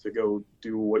day to go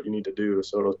do what you need to do.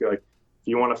 So it'll be like, if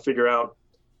you want to figure out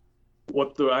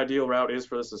what the ideal route is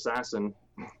for this assassin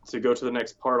to go to the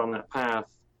next part on that path,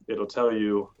 it'll tell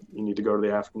you need to go to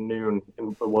the afternoon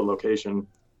in what location.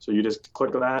 So you just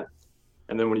click that,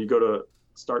 and then when you go to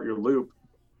start your loop,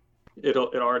 it'll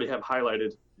already have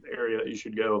highlighted the area that you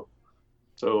should go.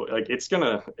 So like, it's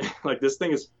gonna like, this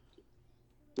thing is,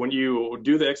 when you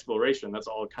do the exploration, that's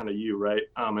all kind of you, right?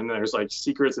 And there's like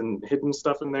secrets and hidden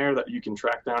stuff in there that you can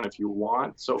track down if you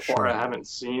want. So far, I haven't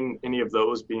seen any of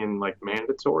those being like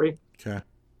mandatory. Okay.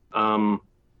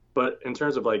 But in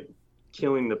terms of like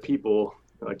killing the people,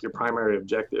 like your primary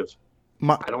objective,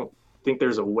 I don't think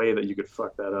there's a way that you could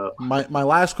fuck that up. My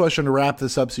last question to wrap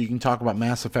this up so you can talk about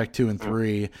Mass Effect 2 and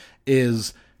 3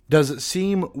 is, does it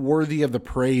seem worthy of the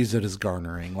praise it is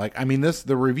garnering? Like, I mean,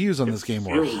 the reviews on this game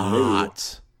were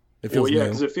hot. It feels new.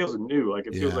 Because it feels new. Like,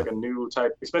 it feels like a new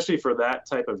type, especially for that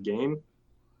type of game.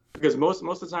 Because most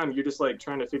of the time, you're just like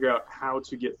trying to figure out how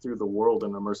to get through the world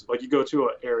in immersive. Like, you go to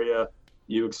an area,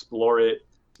 you explore it,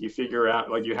 you figure out,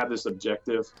 like, you have this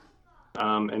objective,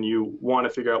 and you want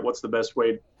to figure out what's the best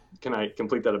way can I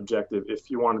complete that objective. If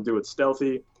you want to do it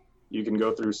stealthy, you can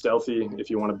go through stealthy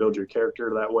if you want to build your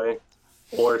character that way.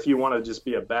 Or if you want to just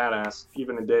be a badass,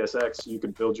 even in Deus Ex, you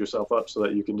could build yourself up so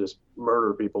that you can just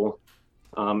murder people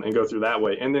and go through that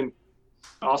way. And then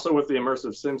also with the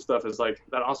immersive sim stuff is like,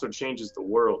 that also changes the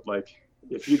world. Like,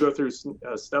 if you go through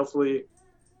stealthily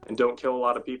and don't kill a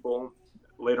lot of people,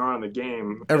 later on in the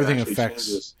game, everything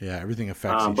affects. Yeah, everything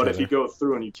affects each but other. if you go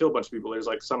through and you kill a bunch of people, there's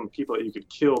like some people that you could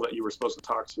kill that you were supposed to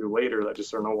talk to later that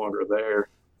just are no longer there.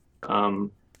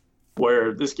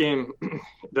 Where this game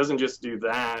doesn't just do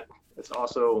that, it's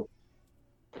also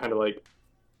kind of like,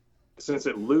 since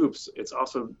it loops, it's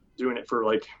also doing it for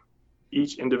like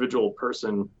each individual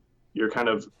person. You're kind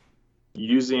of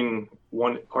using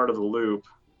one part of the loop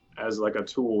as like a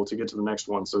tool to get to the next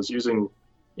one. So it's using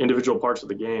individual parts of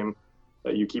the game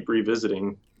that you keep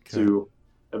revisiting to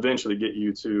eventually get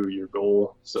you to your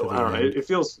goal. So I don't know. It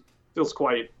feels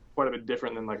quite a bit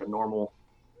different than like a normal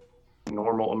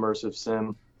immersive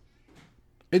sim.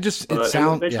 It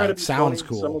sounds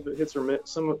cool. Some of it hits or miss.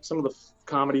 Some of the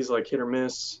comedies like hit or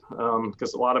miss,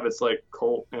 because a lot of it's like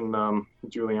Colt and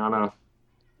Juliana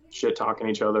shit talking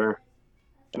each other,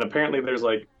 and apparently there's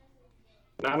like,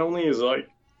 not only is like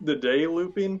the day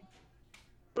looping,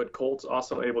 but Colt's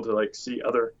also able to like see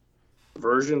other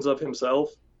versions of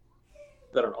himself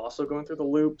that are also going through the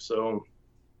loop. So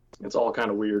it's all kind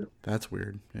of weird. That's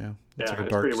weird. Yeah, it's like a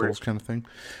it's Dark pretty Souls weird kind of thing.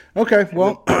 Okay,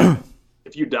 well.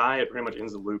 If you die, it pretty much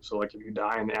ends the loop. So, like, if you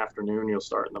die in the afternoon, you'll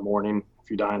start in the morning. If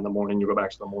you die in the morning, you go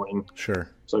back to the morning. Sure.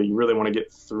 So you really want to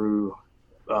get through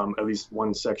at least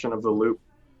one section of the loop,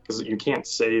 because you can't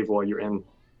save while you're in.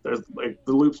 There's like,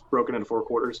 the loop's broken into 4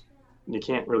 quarters, and you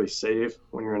can't really save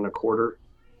when you're in a quarter.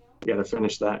 You got to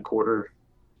finish that quarter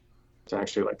to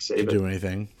actually like save to do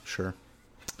anything. Sure.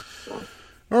 So.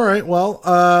 All right. Well,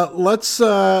 let's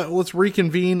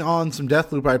reconvene on some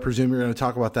Deathloop. I presume you're going to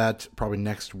talk about that probably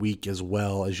next week as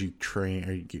well as you train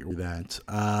or you get through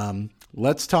that.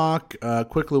 Let's talk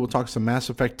quickly. We'll talk some Mass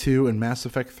Effect 2 and Mass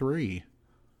Effect 3.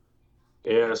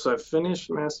 Yeah. So I finished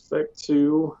Mass Effect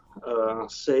 2,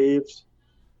 saved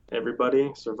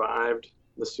everybody, survived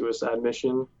the suicide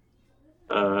mission,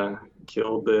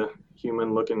 killed the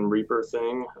human-looking Reaper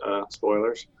thing.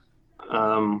 Spoilers.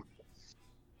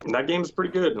 That game's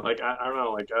pretty good. Like, I don't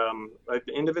know, like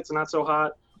the end of it's not so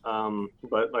hot.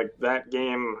 But like that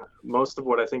game, most of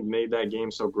what I think made that game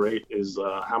so great is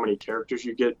how many characters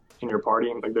you get in your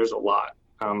party. Like, there's a lot.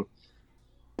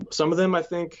 Some of them I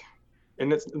think,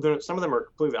 and some of them are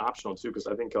completely optional too, because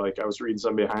I think like I was reading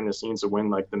some behind the scenes of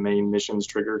when like the main missions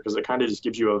trigger, because it kind of just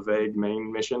gives you a vague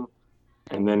main mission,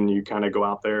 and then you kind of go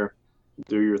out there,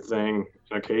 do your thing,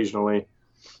 and occasionally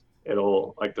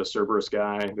it'll, like the Cerberus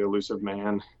guy, the elusive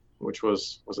man, which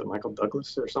was it Michael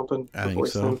Douglas or something? I think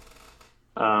so.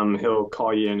 He'll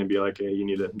call you in and be like, hey, you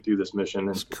need to do this mission.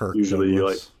 And Kirk usually Douglas. you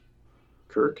like,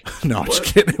 Kirk? No, I'm just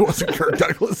kidding. It wasn't Kirk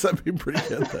Douglas. That'd be pretty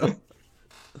good, though.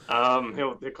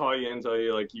 He'll call you in and tell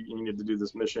you, like, you need to do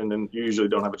this mission, and you usually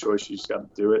don't have a choice. You just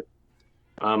got to do it.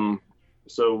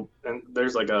 So, and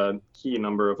there's like a key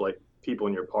number of like people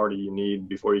in your party you need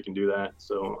before you can do that.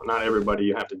 So not everybody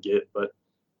you have to get, but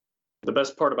the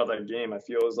best part about that game, I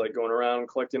feel, is like going around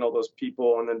collecting all those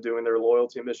people and then doing their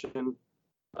loyalty mission.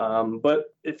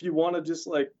 But if you want to just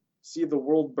like see the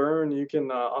world burn, you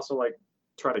can also like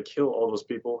try to kill all those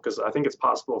people, because I think it's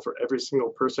possible for every single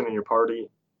person in your party,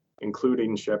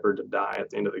 including Shepard, to die at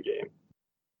the end of the game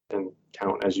and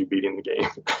count as you beating the game.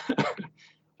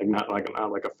 not like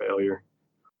a failure.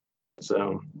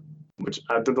 So, which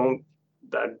I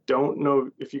don't know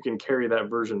if you can carry that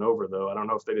version over, though. I don't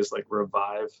know if they just like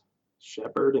revive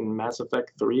Shepard in Mass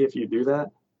Effect 3 if you do that.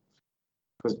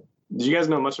 Did you guys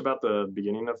know much about the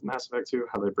beginning of Mass Effect 2,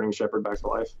 how they bring Shepard back to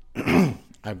life?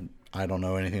 I don't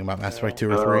know anything about Mass Effect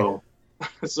 2 or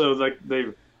 3. So like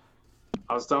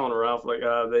I was telling Ralph, like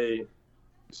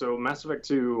so Mass Effect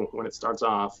 2, when it starts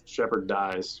off, Shepard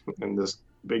dies, and this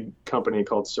big company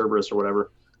called Cerberus or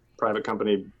whatever, private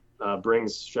company,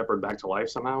 brings Shepard back to life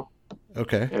somehow.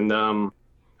 Okay. And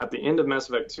at the end of Mass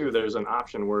Effect 2, there's an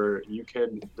option where you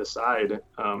can decide,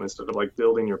 instead of like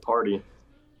building your party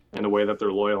in a way that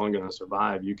they're loyal and going to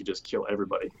survive, you could just kill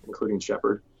everybody, including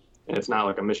Shepard. And it's not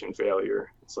like a mission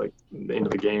failure. It's like the end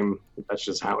of the game. That's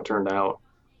just how it turned out.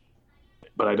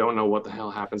 But I don't know what the hell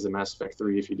happens in Mass Effect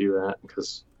 3 if you do that,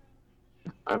 because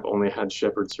I've only had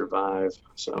Shepard survive.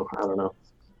 So I don't know.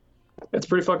 It's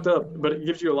pretty fucked up, but it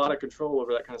gives you a lot of control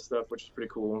over that kind of stuff, which is pretty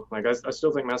cool. Like I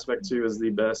still think Mass Effect 2 is the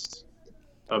best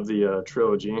of the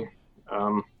trilogy.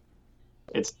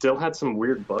 It still had some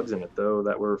weird bugs in it, though,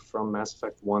 that were from Mass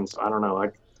Effect 1. So I don't know. I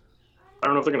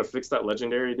don't know if they're going to fix that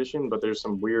Legendary Edition, but there's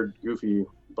some weird, goofy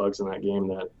bugs in that game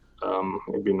that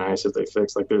it'd be nice if they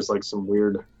fixed. Like there's like some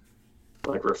weird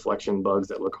like reflection bugs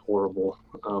that look horrible.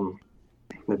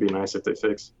 It'd be nice if they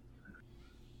fix.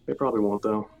 They probably won't,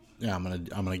 though. Yeah, I'm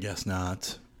gonna guess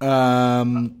not.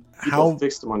 People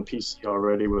fixed them on PC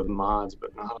already with mods,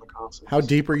 but not on the console. How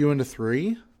deep are you into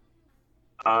 3?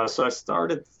 So I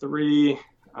started 3.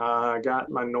 Got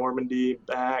my Normandy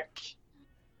back.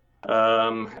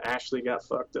 Ashley got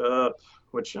fucked up,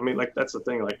 which, I mean, like, that's the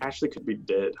thing. Like, Ashley could be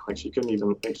dead. Like, she couldn't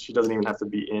even, like, she doesn't even have to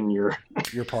be in your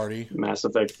party. Mass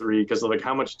Effect 3, because, like,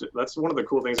 how much, that's one of the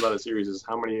cool things about the series is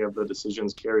how many of the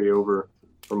decisions carry over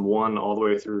from 1 all the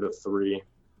way through to 3.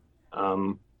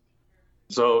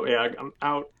 So, yeah, I'm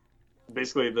out.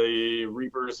 Basically, the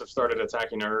Reapers have started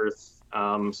attacking Earth,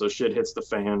 so shit hits the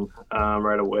fan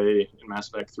right away in Mass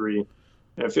Effect 3.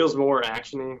 And it feels more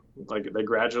actiony. Like, they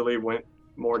gradually went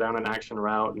more down an action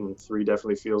route, and 3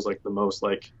 definitely feels like the most,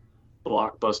 like,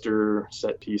 blockbuster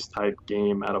set-piece type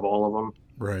game out of all of them.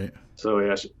 Right. So,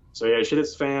 yeah, shit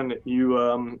hits the fan.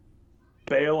 You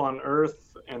fail on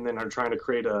Earth, and then are trying to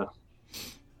create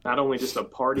not only just a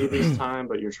party this time,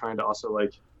 but you're trying to also,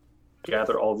 like,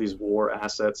 gather all these war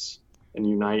assets and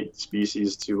unite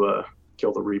species to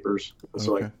kill the Reapers.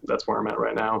 So, like, that's where I'm at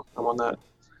right now. I'm on that.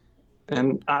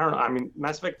 And I don't know. I mean,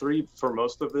 Mass Effect 3, for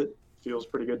most of it, feels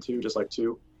pretty good, too, just like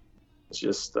 2. It's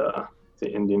just the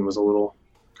ending was a little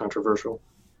controversial.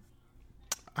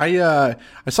 I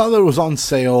saw that it was on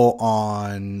sale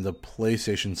on the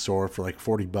PlayStation Store for like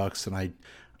 $40, and I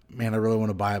really want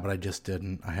to buy it, but I just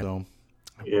didn't. I would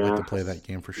like to play that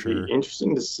game for sure. It'd be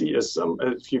interesting to see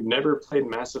if you've never played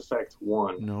Mass Effect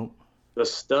 1. Nope. The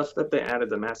stuff that they added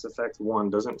to Mass Effect 1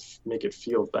 doesn't make it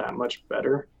feel that much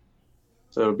better.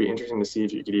 So it would be interesting to see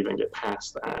if you could even get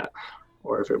past that,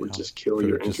 or if it would just kill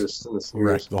your interest in the series.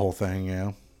 Wreck the whole thing,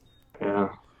 yeah. Yeah.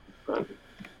 But,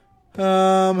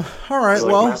 all right,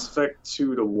 like well. Mass Effect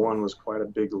 2 to 1 was quite a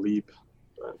big leap.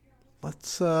 But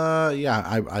let's,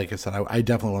 like I said, I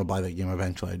definitely want to buy that game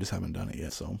eventually. I just haven't done it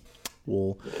yet, so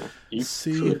we'll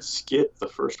see. You could skip the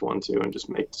first one, too, and just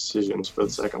make decisions for the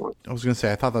second one. I was going to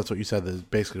say, I thought that's what you said, that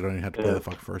basically you don't even have to play the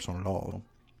first one at all.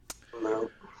 No.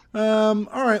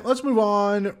 All right, let's move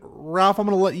on. Ralph, I'm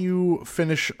going to let you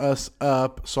finish us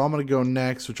up. So I'm going to go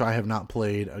next, which I have not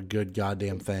played a good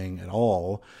goddamn thing at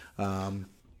all.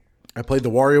 I played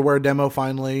the WarioWare demo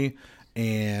finally,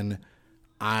 and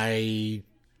I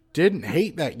didn't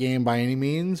hate that game by any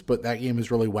means, but that game is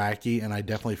really wacky, and I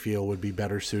definitely feel would be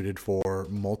better suited for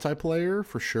multiplayer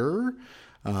for sure.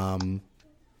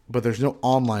 But there's no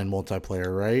online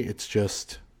multiplayer, right? It's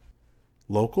just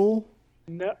local?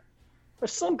 No.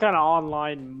 there's some kind of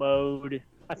online mode.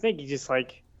 I think you just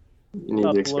like You need the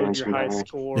upload expansion your high pack.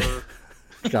 score.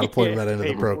 Got to plug that into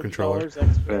pay the Pro $40 controller.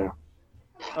 extra.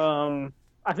 Yeah.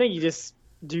 I think you just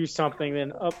do something,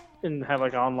 then up and have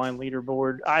like an online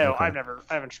leaderboard. I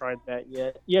haven't tried that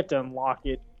yet. You have to unlock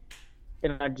it,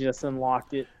 and I just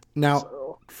unlocked it. Now,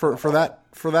 So. for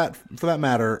that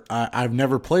matter, I've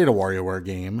never played a WarioWare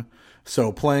game,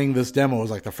 so playing this demo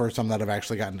was like the first time that I've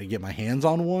actually gotten to get my hands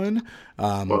on one.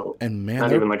 Well, And man,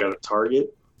 not even like at a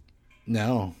Target.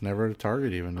 no, never at a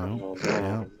Target even. No, Oh, man.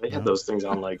 Yeah, They had no. those things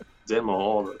on like demo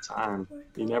all the time.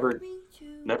 You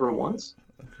never once.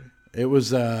 It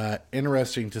was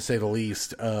interesting to say the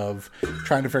least of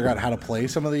trying to figure out how to play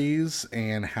some of these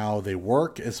and how they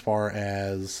work as far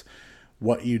as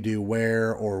what you do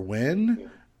where or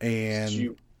when. And Did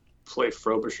you play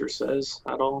Frobisher Says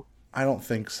at all? I don't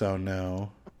think so. No,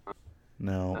 that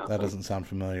Nothing. doesn't sound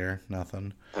familiar.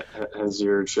 Nothing. Has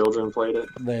your children played it?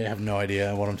 They have no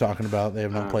idea what I'm talking about. They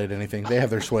have not played anything. They have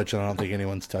their Switch, and I don't think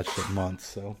anyone's touched it in months.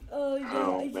 So Oh, yeah.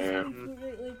 Oh, I just man. put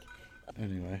it, like,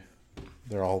 anyway,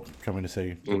 they're all coming to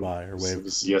say goodbye or It wave.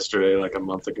 was yesterday, like a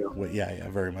month ago. Yeah,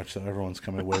 very much so. Everyone's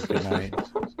coming to wave good night.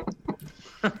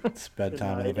 It's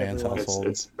bedtime in the Good night, Vance everyone. household.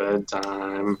 It's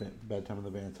bedtime. Bedtime in the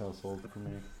Vance household for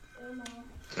me.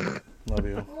 Love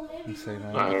you. You say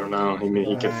night. I don't know.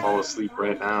 He could fall asleep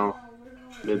right now,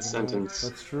 mid sentence.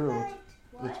 That's true.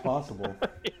 It's possible.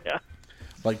 Yeah.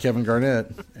 Like Kevin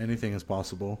Garnett, anything is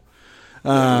possible.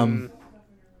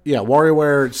 Yeah,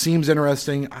 WarioWare seems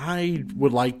interesting. I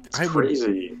would like. It's I would.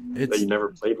 crazy that It's you never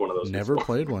played one of those. never before.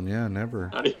 played one. Yeah,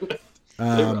 never. Not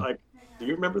even. Like, do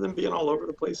you remember them being all over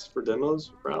the place for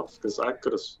demos, Ralph? Because I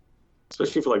could have,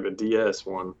 especially for like the DS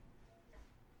one.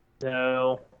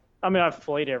 No. I mean, I've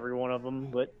played every one of them,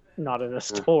 but not in a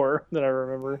store that I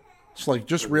remember. It's like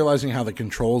just realizing how the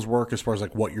controls work as far as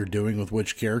like what you're doing with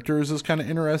which characters is kind of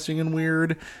interesting and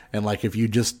weird. And like if you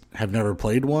just have never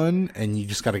played one and you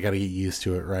just gotta get used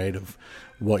to it, right? Of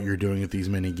what you're doing with these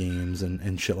mini games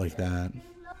and shit like that.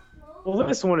 Well,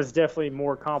 this one is definitely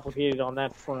more complicated on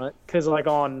that front because, like,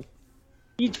 on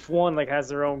each one, like, has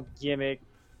their own gimmick,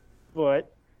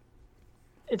 but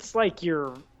it's like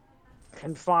you're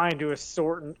confined to a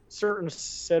certain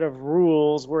set of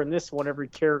rules. Where in this one, every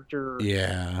character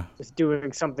Yeah. is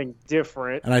doing something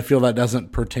different. And I feel that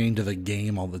doesn't pertain to the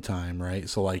game all the time, right?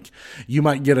 So like you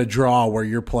might get a draw where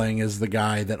you're playing as the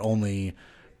guy that only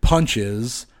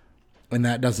punches, and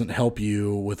that doesn't help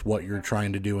you with what you're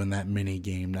trying to do in that mini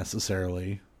game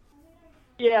necessarily.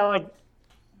 Yeah, like,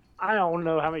 I don't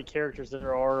know how many characters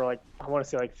there are. Like, I want to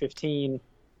say like 15.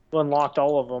 I've unlocked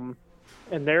all of them,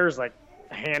 and there's like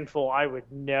a handful I would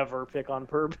never pick on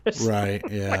purpose. Right,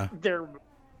 yeah. They're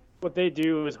what they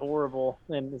do is horrible,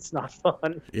 and it's not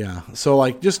fun. Yeah. So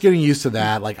like just getting used to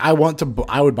that, like I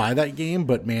would buy that game,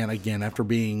 but man, again, after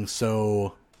being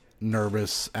so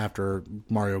nervous after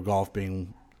Mario Golf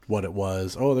being what it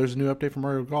was. Oh, there's a new update for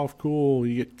Mario Golf. Cool.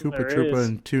 You get Koopa There Troopa is.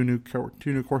 and two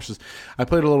new courses. I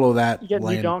played a little of that. You get New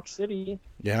laying- Donk City.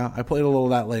 Yeah, I played a little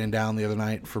of that laying down the other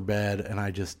night for bed, and I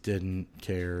just didn't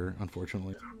care,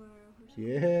 unfortunately.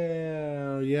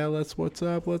 Yeah, what's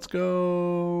up? Let's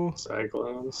go.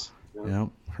 Cyclones. Yeah. Yep,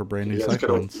 her brand new You guys,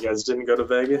 Cyclones. you guys didn't go to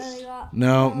Vegas? I got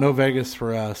No Vegas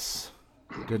for us.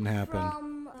 Didn't happen.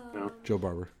 from, No. Joe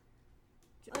Barber.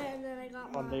 and then I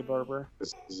got Monday Barber.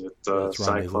 Is it Yeah, it's Rondé's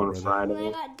Cyclone little I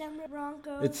Friday? got Denver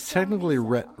Broncos. It's technically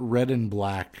red and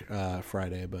black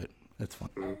Friday, but it's fine.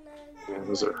 Yeah,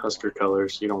 those are Husker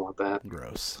colors. You don't want that.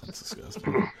 Gross. That's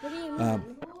disgusting. What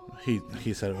do you mean?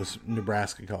 He said it was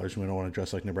Nebraska colors. We don't want to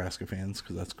dress like Nebraska fans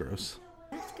because that's gross.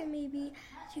 Alaska maybe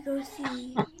to go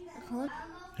see a college.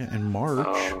 Yeah, in March.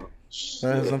 Oh,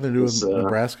 That has nothing to do with It's,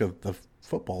 Nebraska, the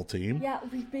football team. Yeah,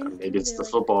 we've been. Maybe it's there, the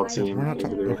like, football 5 team. We're not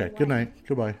times. talking. Okay, good night.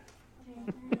 Goodbye.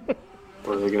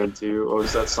 What are they gonna do? What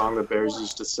was that song the Bears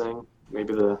used to sing?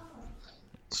 Maybe the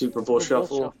Super Bowl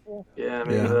Shuffle. Yeah,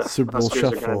 maybe Yeah, the Super Bowl Huskers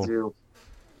are Shuffle. gonna do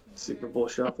Super Bowl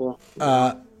Shuffle.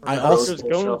 I Rose also Broncos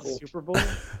Bowl going to Shuffle. the Super Bowl.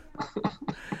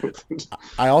 Is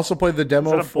I also played the that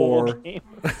demo a bowl for game?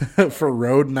 for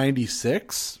Road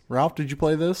 96. Ralph, did you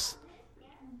play this?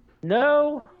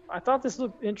 No, I thought this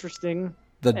looked interesting.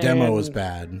 The demo was And-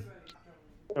 bad.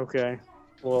 Okay,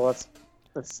 well that's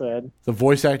sad. The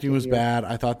voice acting was Yeah. bad.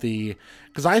 I thought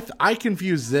because I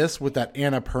confused this with that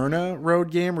Annapurna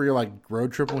road game where you're like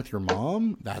road tripping with your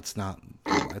mom. That's not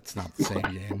the same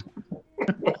game.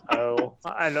 Oh,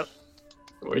 I know.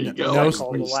 Where you No- go? no-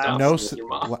 Where you no- stop No, with your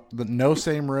mom. no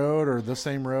same road or the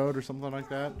same road or something like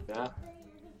that. Yeah.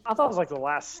 I thought it was like the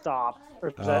last stop, or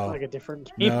is that Oh. like a different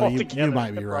game No, you altogether?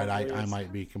 might be right. Probably I is.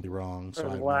 might be completely wrong. So Or I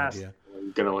have no last. idea.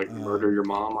 You're gonna like murder your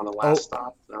mom on the last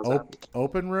stop.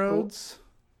 Open roads.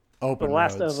 The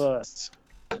Last of Us.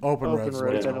 Open roads.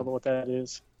 I yeah. don't know what that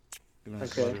is.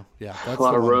 Okay. Yeah, that's a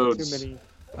lot of one. roads. Too many.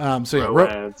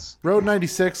 Road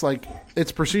 96, like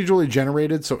it's procedurally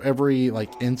generated, so every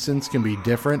like instance can be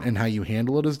different, and how you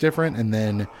handle it is different, and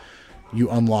then you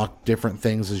unlock different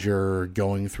things as you're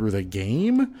going through the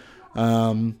game.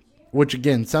 Which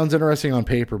again sounds interesting on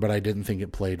paper, but I didn't think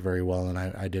it played very well, and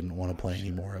I didn't want to play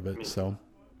any more of it. So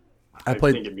I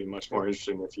think it'd be much more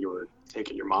interesting if you were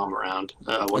taking your mom around.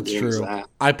 What game is that?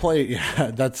 I play.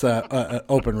 Yeah, that's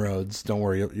open roads. Don't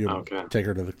worry, you'll take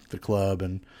her to the club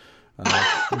and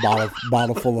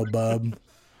bottle full of bub.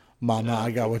 Mama,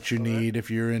 I got what you need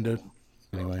if you're into.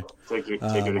 Anyway, take her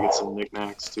to get some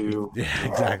knickknacks too. Yeah,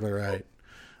 exactly right.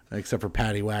 Except for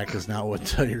Patty Whack is not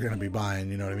what you're going to be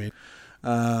buying. You know what I mean?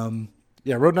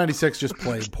 Yeah, Road 96 just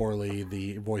played poorly.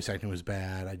 The voice acting was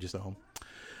bad. I just don't.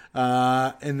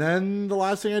 And then the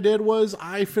last thing I did was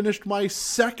I finished my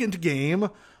second game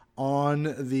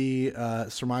on the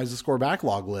Surmise the Score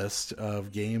backlog list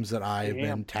of games that I've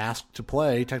been tasked to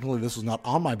play. Technically, this was not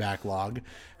on my backlog.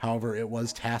 However, it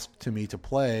was tasked to me to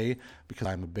play because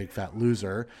I'm a big fat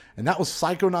loser. And that was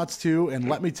Psychonauts 2. And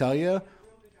let me tell you,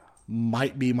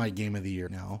 might be my game of the year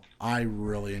now. I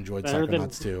really enjoyed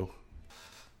Psychonauts 2.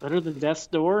 Better than Death's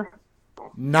Door?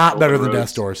 Not better than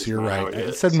Death's Door, so you're right.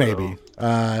 It said maybe.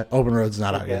 Open Road's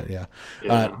not out yet,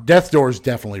 yeah. Death's Door is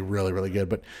definitely really, really good.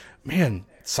 But, man,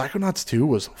 Psychonauts 2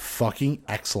 was fucking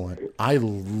excellent. I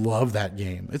love that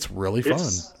game. It's really fun.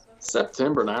 It's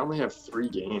September, and I only have 3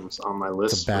 games on my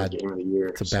list for Game of the Year.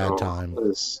 It's a bad time. What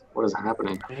is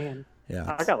happening? Man.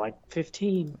 Yeah, I got like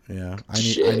 15. Yeah, I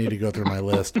need to go through my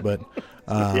list, but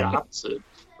the opposite of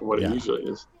what it usually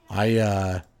is.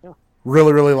 I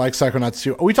really, really like Psychonauts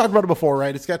 2. We talked about it before,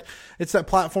 right? It's that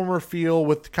platformer feel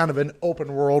with kind of an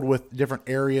open world with different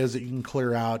areas that you can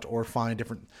clear out or find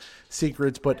different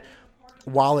secrets. But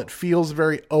while it feels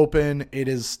very open, it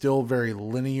is still very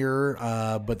linear.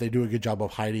 But they do a good job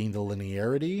of hiding the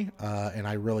linearity, and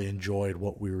I really enjoyed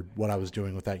what I was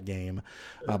doing with that game.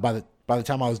 By the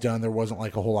time I was done, there wasn't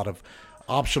like a whole lot of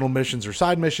optional missions or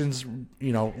side missions,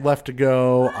 left to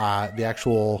go. The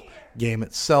actual game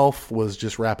itself was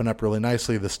just wrapping up really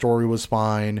nicely. The story was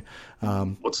fine.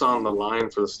 What's on the line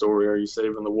for the story? Are you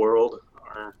saving the world,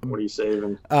 or what are you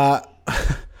saving?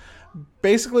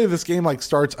 Basically, this game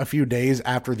starts a few days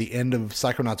after the end of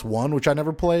Psychonauts 1, which I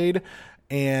never played,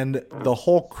 and the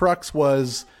whole crux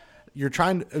was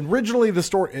originally the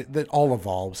story that all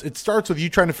evolves. It starts with you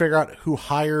trying to figure out who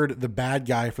hired the bad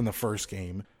guy from the first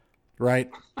game, right?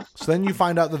 So then you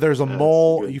find out that there's a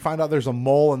mole. You find out there's a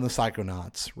mole in the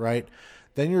Psychonauts, right?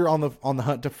 Then you're on the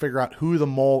hunt to figure out who the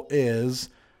mole is.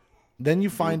 Then you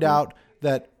find out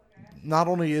that not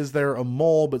only is there a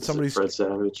mole, but somebody's Fred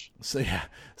Savage. So yeah,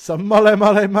 some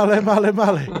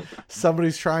male.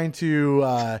 Somebody's trying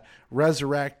to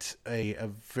resurrect a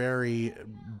very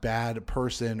bad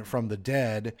person from the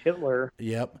dead. Hitler.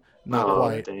 Yep, not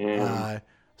quite.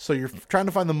 So you're trying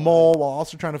to find the mole while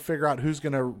also trying to figure out who's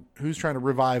trying to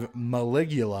revive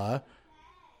Maligula,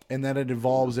 and then it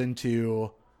evolves into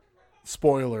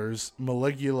spoilers.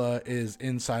 Maligula is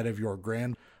inside of your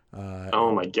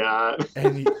oh my god!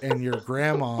 and your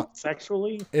grandma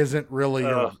sexually isn't really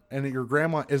your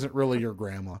grandma isn't really your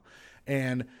grandma.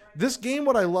 And this game,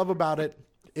 what I love about it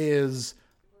is,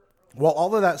 while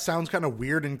all of that sounds kind of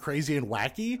weird and crazy and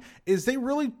wacky, is they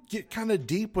really get kind of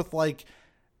deep with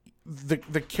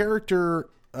the character.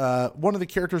 One of the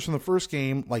characters from the first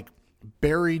game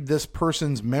buried this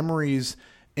person's memories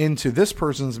into this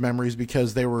person's memories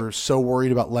because they were so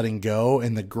worried about letting go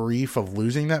and the grief of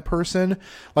losing that person.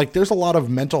 There's a lot of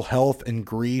mental health and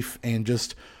grief and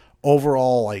just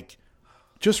overall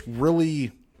just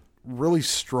really, really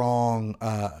strong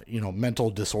mental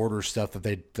disorder stuff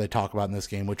that they talk about in this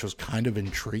game, which was kind of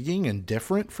intriguing and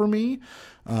different for me.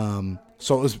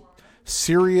 So it was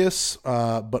serious,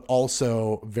 but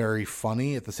also very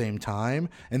funny at the same time,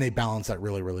 and they balance that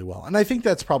really, really well. And I think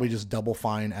that's probably just Double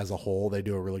Fine as a whole. They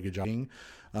do a really good job.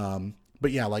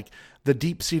 But yeah, the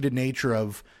deep-seated nature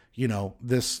of,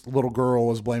 this little girl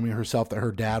was blaming herself that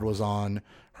her dad was on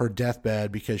her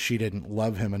deathbed because she didn't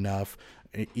love him enough,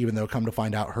 even though come to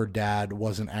find out her dad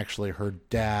wasn't actually her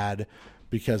dad,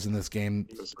 because in this game,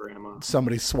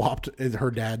 somebody swapped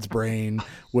her dad's brain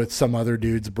with some other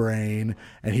dude's brain,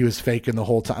 and he was faking the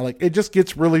whole time. It just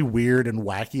gets really weird and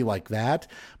wacky like that.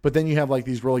 But then you have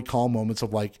these really calm moments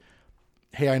of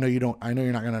hey, I know you're not going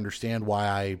to understand why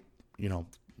I,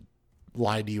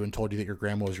 lied to you and told you that your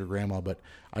grandma was your grandma, but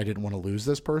I didn't want to lose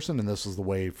this person, and this was the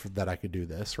way that I could do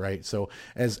this, right? So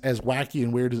as wacky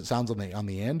and weird as it sounds on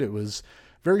the end, it was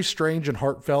very strange and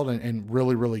heartfelt and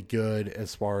really, really good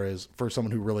as far as for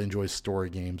someone who really enjoys story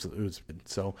games. It was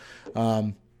so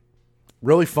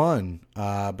really fun.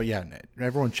 But yeah,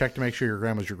 everyone check to make sure your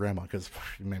grandma's your grandma, because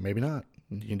maybe not.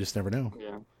 You just never know.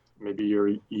 Yeah. Maybe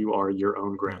you are your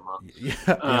own grandma. Yeah,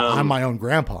 I'm my own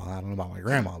grandpa. I don't know about my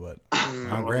grandma, but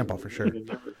my own grandpa for sure. You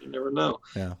never know.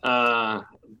 Yeah.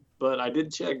 But I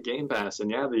did check Game Pass, and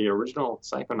yeah, the original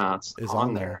Psychonauts is on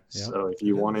Yep. there. So if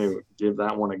you want to give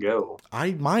that one a go,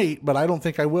 I might, but I don't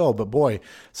think I will. But boy,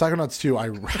 Psychonauts 2, I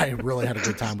really had a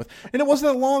good time with, and it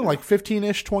wasn't that long, like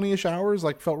 15-ish, 20-ish hours.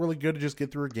 Like felt really good to just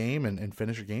get through a game and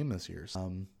finish a game this year.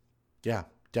 So, yeah.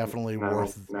 Definitely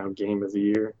worth. Now game of the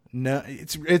year. No,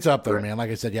 it's up there, man.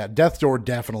 Like I said, yeah, Death's Door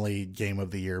definitely game of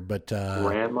the year, but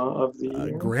grandma of the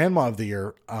year. Grandma of the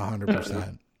year,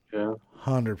 100%. Yeah,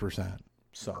 100%.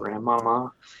 So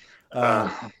grandmama.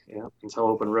 Yeah, until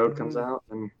Open Road comes out,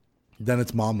 and then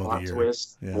it's mom of the year.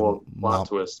 Twist. Yeah. Well, plot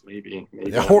twist, maybe.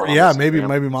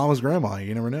 Maybe Mama's grandma.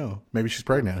 You never know. Maybe she's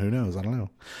pregnant. Who knows? I don't know.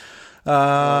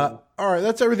 All right,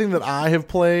 that's everything that I have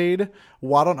played.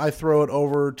 Why don't I throw it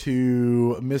over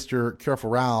to Mr.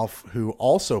 Careful Ralph, who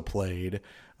also played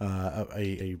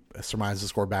a Surmise the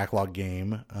Score backlog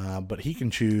game, but he can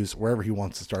choose wherever he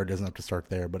wants to start. Doesn't have to start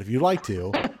there, but if you'd like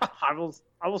to, I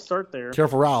will start there.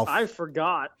 Careful Ralph. I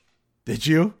forgot. Did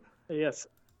you? Yes,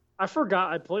 I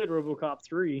forgot I played RoboCop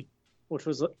 3, which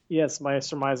was my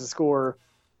Surmise the Score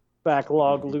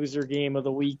backlog loser game of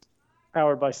the week,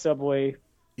 powered by Subway.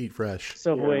 Eat fresh.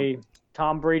 Subway. Yeah.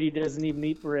 Tom Brady doesn't even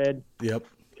eat bread. Yep.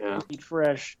 Yeah. Eat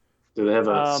fresh. Do they have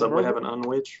a Subway have an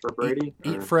unwich for Brady?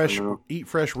 Eat fresh. Eat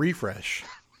fresh. Refresh.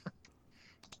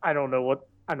 I don't know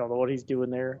what he's doing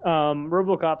there.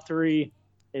 RoboCop 3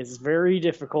 is very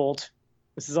difficult.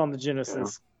 This is on the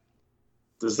Genesis.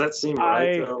 Yeah. Does that seem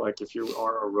right though? Like if you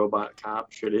are a robot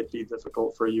cop, should it be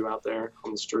difficult for you out there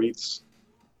on the streets?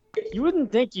 You wouldn't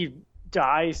think you'd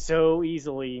die so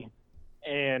easily,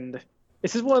 and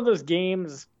this is one of those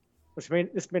games,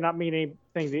 this may not mean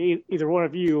anything to either one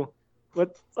of you,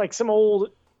 but like some old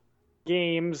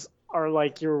games are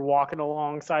like you're walking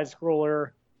along side scroller,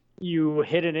 you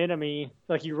hit an enemy,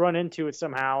 like you run into it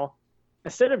somehow.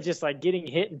 Instead of just like getting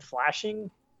hit and flashing,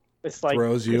 it's like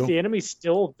throws you. If the enemy's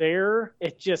still there,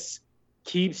 it just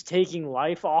keeps taking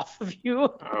life off of you.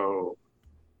 Oh,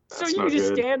 so you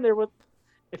just stand there with.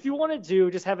 If you wanted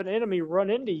to, just have an enemy run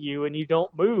into you and you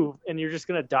don't move, and you're just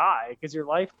going to die because your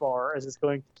life bar is just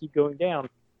going to keep going down.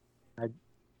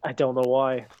 I don't know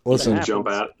why. Listen, you jump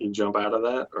out of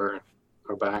that or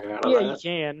back out of that? Yeah, you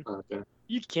can. Okay.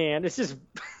 You can. It's just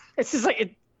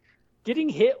like getting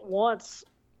hit once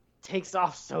takes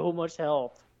off so much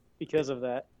health because of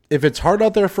that. If it's hard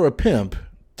out there for a pimp,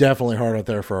 definitely hard out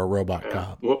there for a robot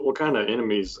cop. What kind of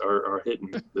enemies are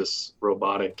hitting this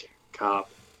robotic cop?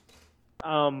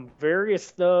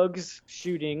 Various thugs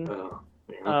shooting.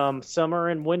 Yeah. Some are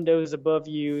in windows above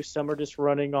you. Some are just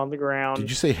running on the ground. Did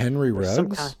you say Henry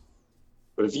Ruggs?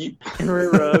 But if you Henry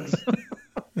Ruggs,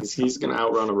 he's gonna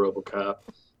outrun a RoboCop.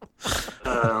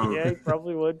 Yeah, he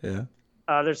probably would. Yeah.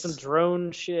 There's some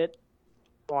drone shit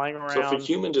flying around. So if a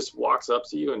human just walks up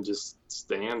to you and just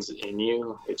stands in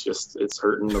you, it's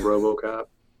hurting the RoboCop.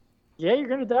 Yeah, you're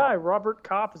gonna die. Robert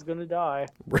Cop is gonna die.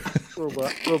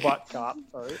 Robot Cop.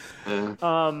 Sorry.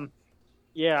 Yeah.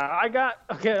 Yeah,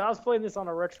 I was playing this on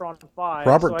a Retron 5.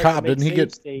 Robert so Cop,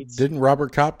 didn't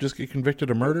Robert Cop just get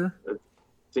convicted of murder? I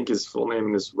think his full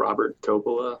name is Robert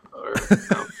Coppola.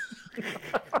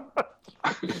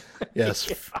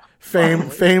 Yes,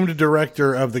 famed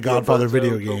director of the Godfather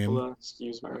video game. Coppola,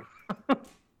 excuse me.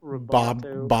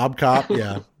 Bob Cop,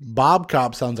 yeah. Bob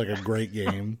Cop sounds like a great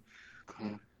game.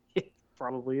 It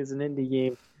probably is an indie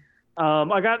game.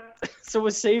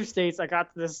 With save states, I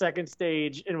got to the second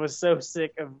stage and was so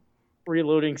sick of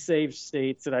reloading save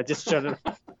states that I just shut it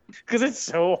off because it's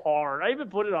so hard. I even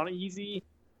put it on easy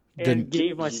and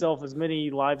gave myself as many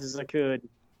lives as I could.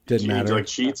 Didn't matter. Did you need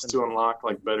cheats to unlock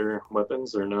better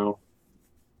weapons or no?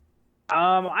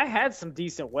 I had some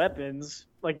decent weapons.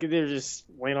 They're just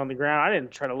laying on the ground. I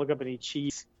didn't try to look up any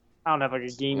cheats. I don't have a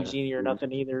game genie or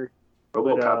nothing either.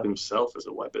 RoboCop himself is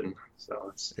a weapon,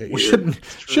 so it's you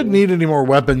shouldn't need any more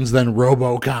weapons than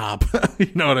RoboCop.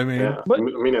 You know what I mean? Yeah. I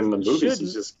mean, in the movies,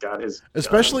 he's just got his.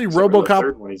 Especially RoboCop. The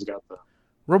third one, he's got the.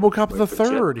 RoboCop the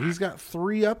third. He's got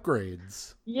 3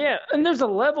 upgrades. Yeah, and there's a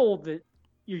level that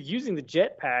you're using the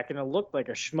jetpack, and it looked like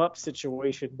a shmup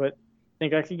situation. But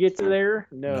think I could get to there?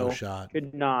 No shot.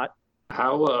 Could not.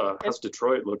 How's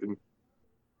Detroit looking?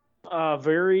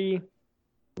 Very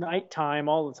nighttime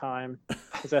all the time.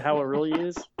 Is that how it really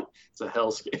is? It's a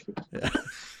hellscape. Yeah.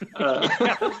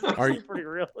 Are pretty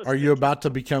realistic. Are you about to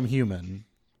become human?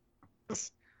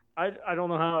 I don't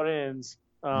know how it ends.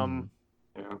 Yeah.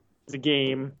 It's a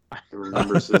game. He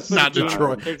remembers his Not Game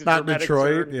Detroit. takes a Not dramatic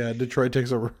Detroit. turn. Yeah, Detroit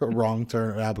takes a wrong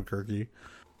turn at Albuquerque.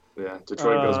 Yeah,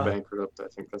 Detroit goes bankrupt. I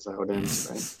think that's how it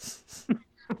ends, right?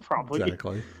 Probably.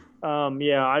 Exactly.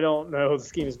 Yeah, I don't know.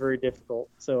 This game is very difficult.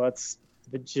 So that's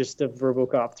the gist of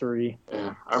RoboCop 3.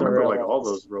 Yeah, I remember like all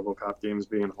those RoboCop games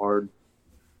being hard.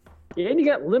 Yeah, and you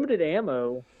got limited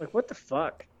ammo. Like, what the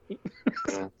fuck?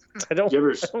 Yeah. I don't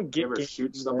You get ever games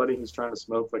shoot like somebody who's trying to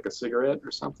smoke like a cigarette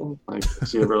or something? Like,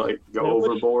 do you ever like go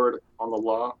Nobody- overboard on the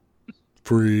law?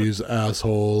 Freeze,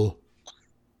 asshole.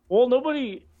 Well,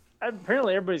 apparently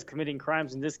everybody's committing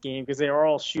crimes in this game because they are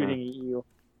all shooting at you.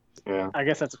 Yeah. I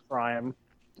guess that's a crime.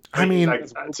 I mean, like,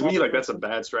 to me, like that's a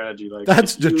bad strategy. Like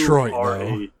That's if you Detroit, are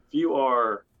though. if you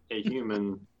are a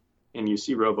human and you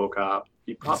see RoboCop,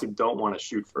 you probably don't want to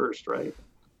shoot first, right?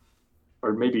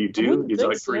 Or maybe you do. wouldn't You're think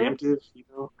like so. preemptive, you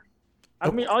know? I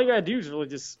mean, all you gotta do is really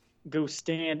just go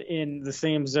stand in the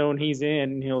same zone he's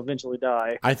in, and he'll eventually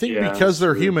die. I think Yeah, because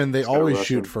they're true. human, they It's gotta always rush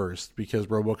shoot him. first because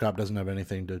RoboCop doesn't have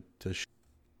anything to shoot.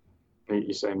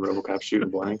 You saying RoboCop shooting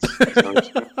blanks? Telling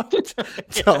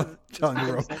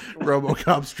you,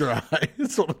 RoboCop's dry.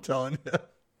 That's what I'm telling you.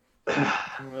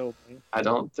 I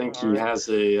don't think he has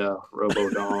a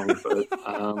Robo-Dong, but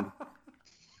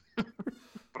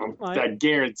I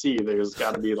guarantee there's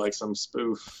got to be like some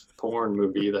spoof porn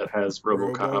movie that has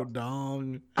RoboCop.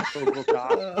 Robo-dong.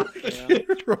 RoboCop. Yeah.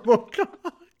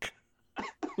 RoboCop.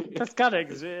 That's gotta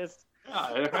exist.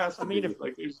 Yeah, it has to I mean, be.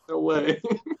 Like, there's no way.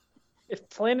 If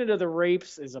Planet of the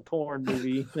Rapes is a porn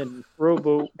movie, then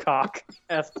RoboCop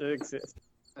has to exist.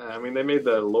 I mean, they made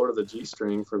the Lord of the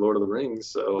G-string for Lord of the Rings,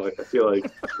 so like I feel like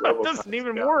That RoboCop's doesn't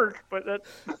even got- work, but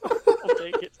I'll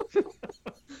take it.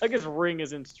 I guess ring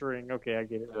is in string. Okay, I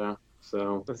get it. Yeah,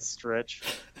 so That's a stretch.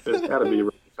 there's got to be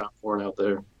RoboCop porn out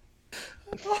there.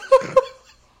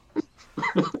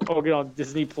 I'll get on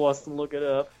Disney Plus and look it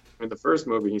up. I mean, the first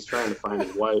movie he's trying to find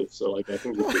his wife, so like I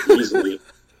think you could easily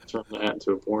turn that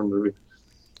into a porn movie.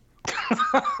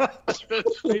 That's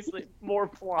basically more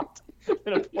plot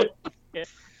than a porn. Yeah,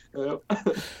 Yep.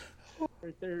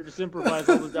 right there. Just improvise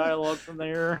all the dialogue from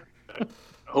there.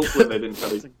 Hopefully they didn't try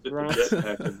to It's a get the grunt.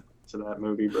 jetpack to that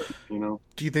movie, but you know.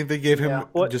 Do you think they gave him Yeah,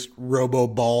 what- just robo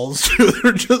balls too?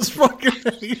 They're just fucking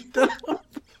hanging down.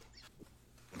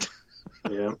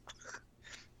 Yeah.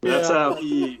 That's Yeah. how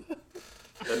he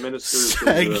administers his,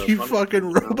 Saggy punishment, fucking you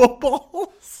know? robo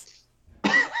balls.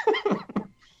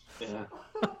 Yeah.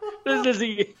 Does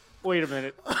he? Wait a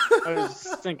minute. I was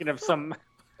thinking of some.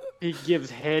 He gives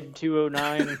head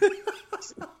 209.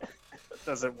 That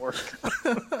doesn't work.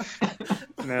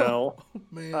 No.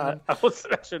 Man. I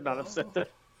should not have said that.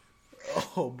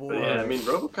 Oh boy. But yeah, I mean,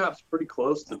 RoboCop's pretty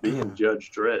close to being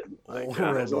Judge Dredd. Like, Oh,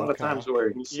 there's a lot of RoboCop. times where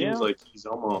he seems Yeah. like he's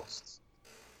almost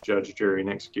judge, jury, and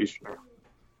executioner.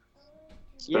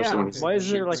 Especially Yeah, when he's why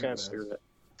isn't there like shooting a- cigarette.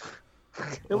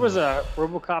 There was a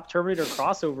RoboCop Terminator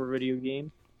crossover video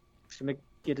game. Should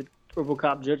get a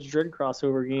RoboCop Judge Dredd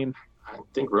crossover game. I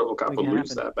think RoboCop Make would it lose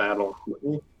happen. that battle.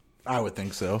 wouldn't he? I would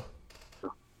think so.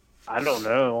 I don't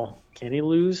know. Can he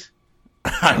lose?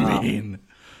 I mean,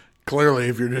 clearly,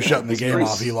 if you're just shutting the He's game pretty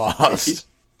off, he He's lost.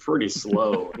 pretty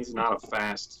slow. He's not a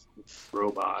fast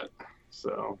robot,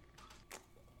 so I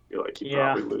feel like he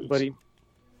Yeah, probably lose. but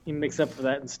he makes up for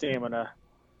that in stamina.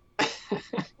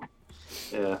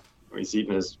 Yeah, he's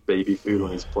eating his baby food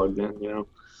when he's plugged in. You know.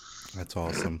 That's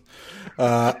awesome.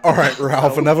 All right,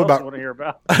 Ralph. Enough What else about I want to hear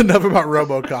about. enough about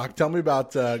RoboCock. Tell me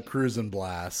about Cruis'n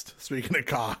Blast. Speaking of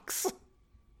cocks,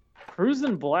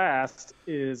 Cruis'n Blast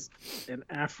is an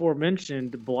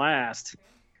aforementioned blast.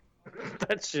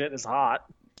 That shit is hot,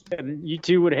 and you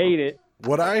two would hate it.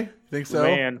 would I think so?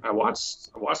 Man, I watched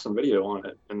some video on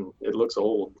it, and it looks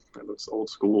old. It looks old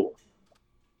school.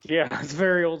 yeah, it's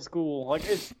very old school. Like,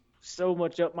 it's so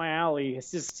much up my alley.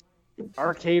 It's just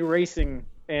arcade racing,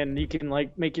 and you can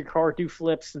like make your car do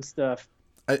flips and stuff.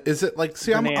 Is it like?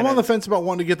 See, I'm on the Bananas. fence about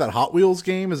wanting to get that Hot Wheels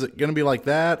game. Is it going to be like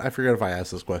that? I forget if I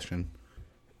asked this question.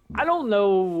 I don't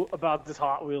know about this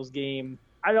Hot Wheels game.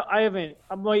 I haven't.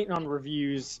 I'm waiting on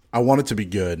reviews I want it to be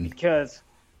good. because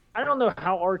I don't know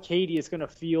how arcadey it's gonna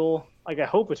feel. Like, I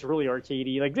hope it's really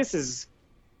arcadey. Like, this is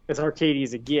as arcadey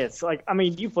as it gets. Like, I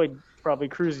mean, you played probably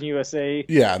Cruis'n USA.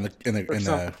 Yeah, in Or the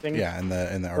something. in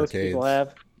the Most arcades. people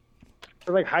have.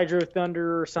 Or like Hydro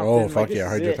Thunder or something. Oh Like, fuck this yeah,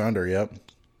 is Hydro it. Thunder. Yep,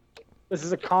 This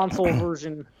is a console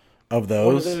version. of One of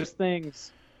those. those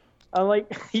things.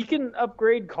 Like, you can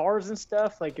upgrade cars and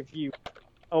stuff. Like, if you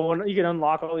Oh, and you can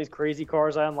unlock all these crazy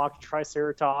cars. I unlocked a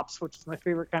Triceratops, which is my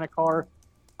favorite kind of car,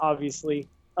 obviously.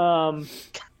 And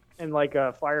like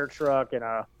a fire truck and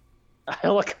a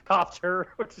helicopter,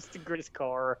 which is the greatest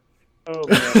car. Oh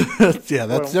man, Yeah,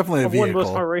 that's definitely a I've won most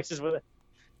of vehicle.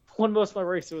 my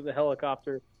races with a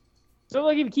helicopter. So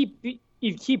like if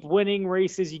you keep winning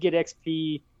races, you get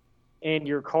XP, and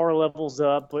your car levels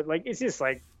up. But like it's just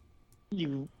like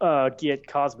you get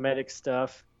cosmetic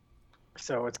stuff.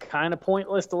 So it's kind of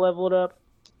pointless to level it up,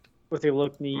 but they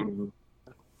look neat. In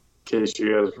case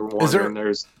you guys were wondering,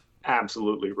 there's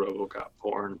absolutely RoboCop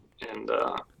porn, and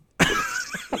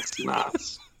it's not.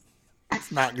 It's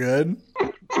not good.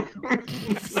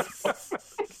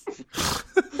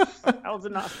 How's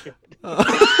it not good?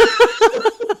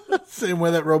 Same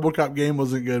way that RoboCop game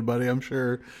wasn't good, buddy. I'm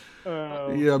sure.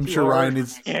 Yeah, I'm sure Ryan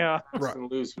needs. Yeah. I'm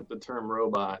loose with the term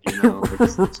robot, you know,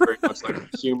 because it's very much like a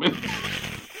human.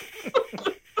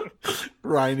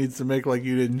 Ryan needs to make like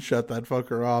you didn't shut that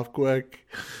fucker off quick.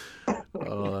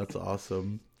 Oh, that's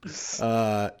awesome.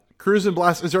 Cruis'n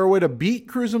Blast. Is there a way to beat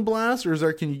Cruis'n Blast,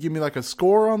 or can you give me like a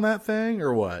score on that thing,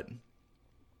 or what?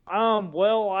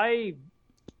 Well, I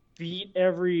beat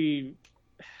every.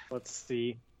 Let's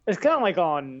see. It's kind of like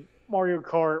on Mario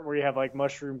Kart where you have like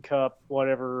Mushroom Cup,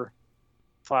 whatever,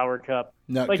 Flower Cup.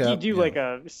 Nut like Cup, you do like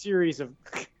a series of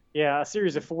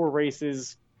 4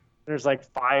 races. There's like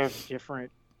 5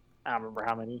 different. I don't remember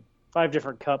how many. 5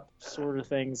 different cup sort of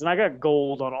things, and I got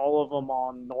gold on all of them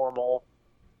on normal.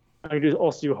 I can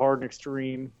also do hard and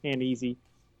extreme and easy.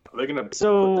 Are they gonna put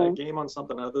that game on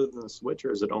something other than Switch,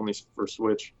 or is it only for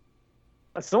Switch?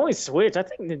 It's only Switch. I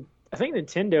think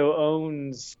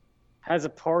Nintendo has a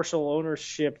partial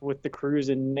ownership with the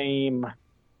Cruis'n name.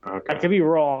 Okay. I could be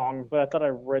wrong, but I thought I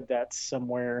read that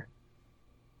somewhere.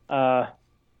 I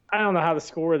don't know how to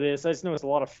score this. I just know it's a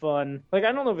lot of fun. Like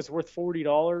I don't know if it's worth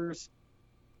 $40.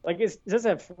 Like it does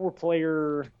have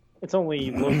 4-player. It's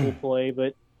only local play,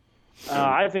 but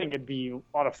I think it'd be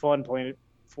a lot of fun playing it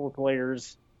 4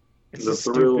 players. It's The just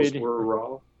thrills stupid. were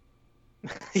raw.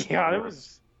 Yeah, it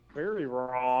was very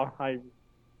raw. I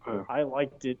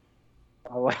liked it.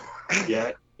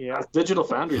 Yeah. Yeah. Digital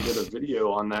Foundry did a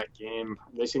video on that game.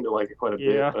 They seem to like it quite a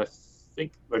bit. Yeah. But I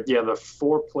think, the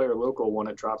 4-player local one,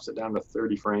 it drops it down to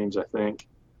 30 frames, I think.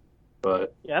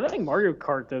 But Yeah, I think Mario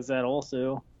Kart does that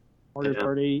also. Mario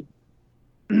Kart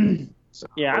 8. so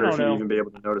Yeah, I wonder don't if you'd know. even be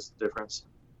able to notice the difference.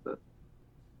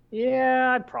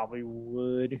 Yeah, I probably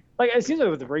would. Like, it seems like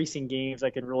with the racing games, I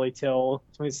can really tell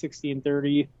between 60 and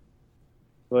 30.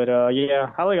 But,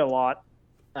 yeah, I like it a lot.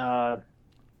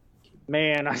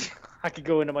 Man, I could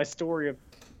go into my story of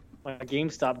my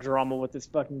GameStop drama with this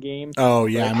fucking game. Oh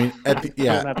yeah, I mean, I don't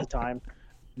have the time.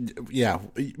 Yeah,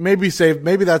 maybe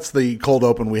that's the cold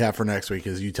open we have for next week.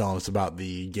 Is you telling us about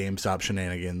the GameStop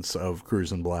shenanigans of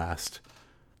Cruis'n Blast?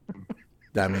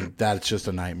 I mean, that's just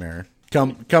a nightmare.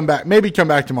 Come back. Maybe come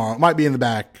back tomorrow. It might be in the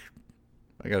back.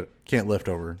 Can't lift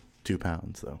over 2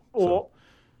 pounds though. Well,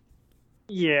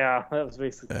 yeah, that was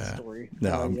basically the story.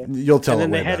 No, Yeah. you'll tell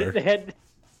And it then way better. they had.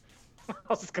 I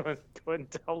was just going to go ahead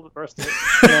and tell the rest of it.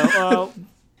 No,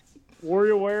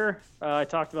 WarioWare, I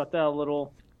talked about that a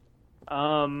little.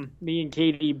 Me and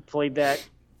Katie played that.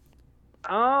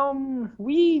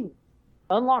 We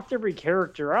unlocked every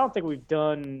character. I don't think we've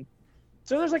done.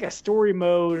 So there's like a story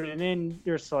mode, and then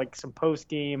there's like some post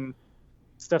game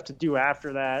stuff to do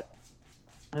after that.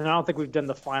 And I don't think we've done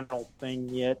the final thing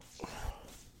yet.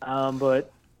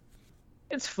 But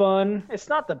it's fun. It's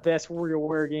not the best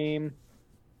WarioWare game,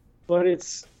 but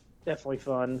it's definitely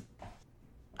fun.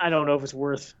 I don't know if it's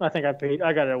worth. I got it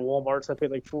at Walmart, so I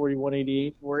paid like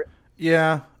 $41.88 for it.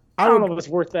 Yeah, I don't know if it's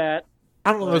worth that.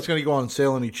 I don't know if it's going to go on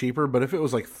sale any cheaper, but if it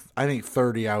was like, I think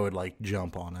 30, I would like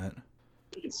jump on it.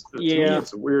 To me,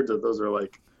 it's weird that those are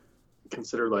like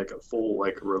considered like a full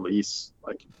like release.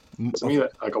 Like to me,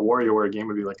 that like a WarioWare game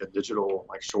would be like a digital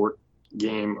like short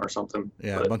game or something.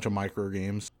 Yeah, but, a bunch of micro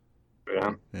games.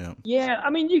 Yeah. Yeah, I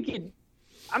mean you could.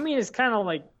 I mean it's kind of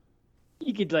like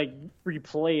you could like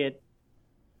replay it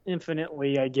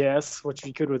infinitely, I guess, which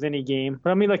you could with any game.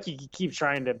 But I mean, like you could keep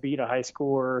trying to beat a high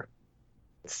score,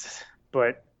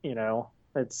 but you know,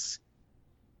 it's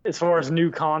as far as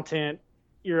new content,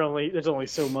 there's only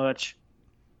so much.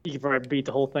 You could probably beat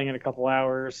the whole thing in a couple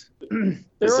hours.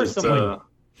 There are some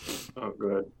oh, go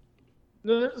ahead.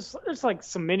 there's like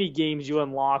some mini games you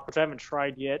unlock, which I haven't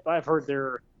tried yet, but I've heard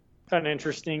they're kind of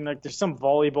interesting. Like there's some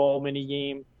volleyball mini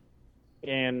game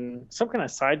and some kind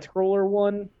of side scroller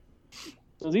one.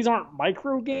 So these aren't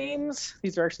micro games;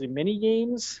 these are actually mini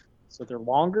games. So they're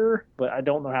longer, but I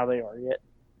don't know how they are yet.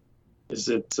 Is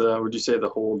it? Would you say the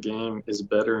whole game is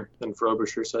better than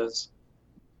Frobisher says?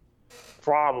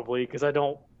 Probably, because I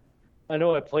know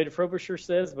I played it, Frobisher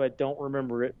says, but I don't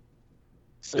remember it.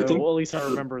 So I think at least I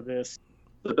remember this.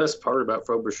 the best part about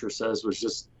Frobisher says was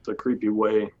just the creepy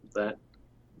way that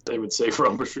they would say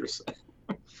Frobisher says.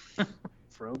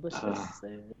 Frobisher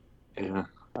says. Yeah,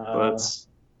 but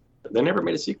they never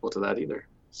made a sequel to that either.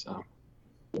 So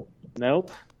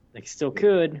Nope, they still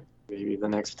could. maybe the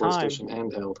next Time. PlayStation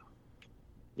handheld.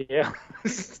 Yeah.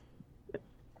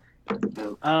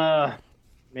 Yeah.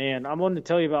 Man, I'm wanting to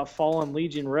tell you about Fallen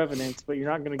Legion Revenants, but you're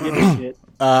not going to give a shit.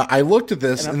 I looked at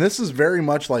this, and this is very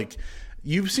much like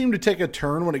you seem to take a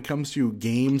turn when it comes to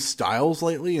game styles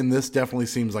lately, and this definitely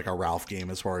seems like a Ralph game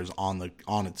as far as on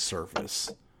its surface.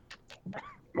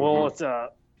 Well,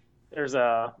 there's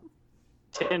a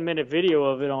 10-minute video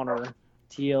of it on our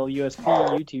TLUSP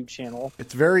YouTube channel.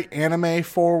 It's very anime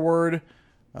forward,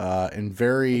 and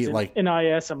very like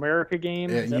NIS America game.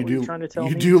 Yeah, Is that what you're trying to tell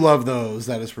me? You do love those,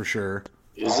 that is for sure.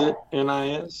 Is it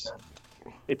NIS?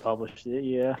 They published it,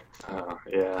 yeah.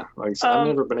 Yeah. Like I said, I've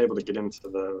never been able to get into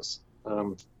those.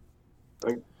 I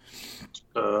think,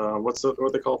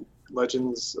 what they call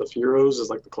Legends of Heroes is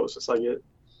like the closest I get.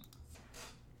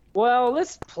 Well,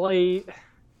 let's play.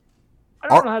 I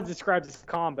don't know how to describe this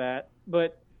combat,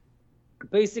 but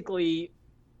basically,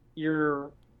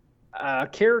 your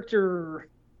character.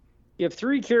 You have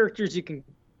 3 characters you can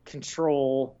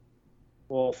control.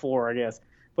 Well, 4, I guess.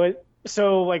 But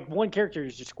so, like, one character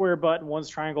is your square button, one's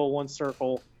triangle, one's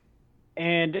circle,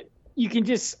 and you can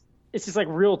just. It's just like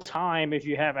real time if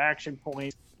you have action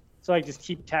points. So I just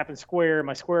keep tapping square.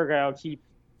 My square guy will keep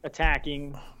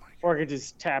attacking. Or I could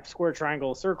just tap square,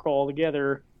 triangle, circle all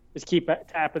together. Just keep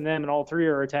tapping them, and all 3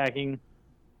 are attacking.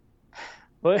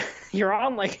 But you're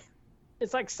on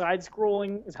it's like side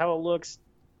scrolling is how it looks.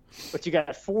 But you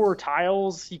got 4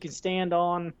 tiles you can stand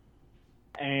on,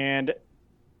 and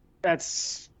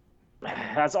that's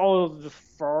all the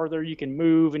farther you can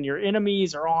move. And your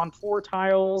enemies are on 4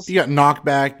 tiles. You got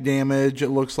knockback damage, it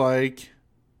looks like.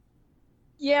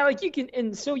 Yeah, like you can,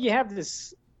 and so you have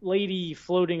this lady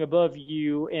floating above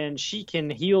you, and she can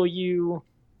heal you,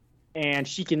 and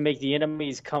she can make the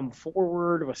enemies come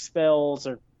forward with spells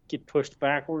or get pushed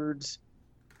backwards.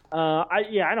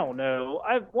 I don't know.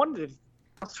 I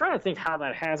was trying to think how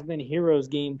that Has Been Heroes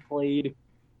game played,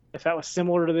 if that was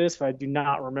similar to this, but I do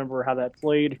not remember how that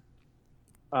played.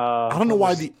 I don't know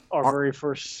why our very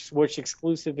first Switch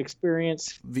exclusive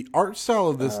experience. The art style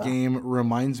of this game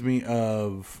reminds me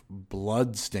of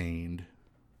Bloodstained.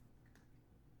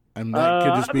 And that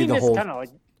could just be the whole. Kind of like,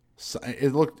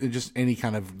 it looked just any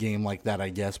kind of game like that, I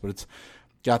guess, but it's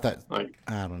got that. Like,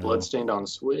 I don't know. Bloodstained on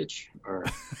Switch, or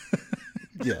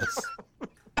yes.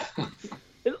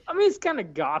 It's kind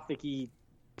of gothic-y,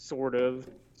 sort of.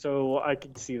 So I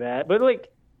could see that, but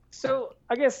so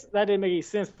I guess that didn't make any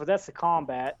sense. But that's the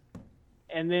combat,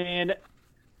 and then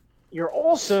you're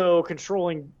also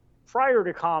controlling. Prior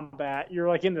to combat, you're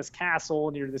like in this castle,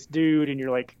 and you're this dude, and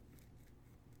you're like.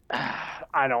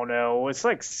 I don't know. It's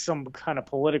like some kind of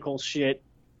political shit.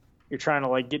 You're trying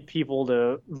to get people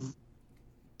to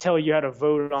tell you how to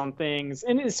vote on things.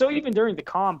 And so even during the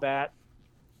combat,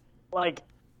 the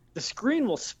screen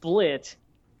will split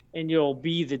and you'll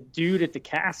be the dude at the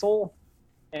castle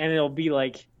and it'll be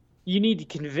you need to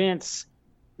convince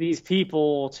these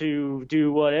people to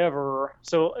do whatever.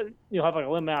 So you'll have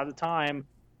a limit out of time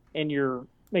and you're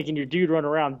making your dude run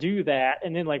around do that.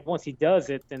 And then once he does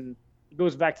it, then it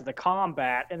goes back to the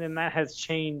combat, and then that has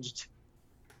changed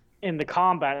in the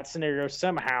combat scenario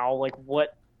somehow,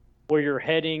 where you're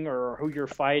heading or who you're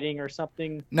fighting or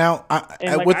something. Now,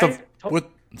 with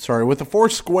the 4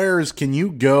 squares, can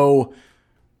you go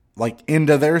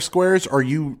into their squares, or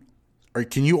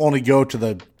can you only go to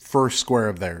the first square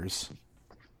of theirs?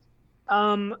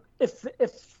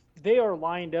 If they are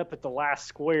lined up at the last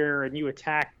square and you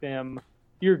attack them,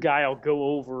 your guy will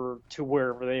go over to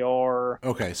wherever they are.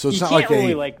 Okay, so it's not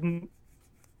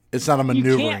it's not a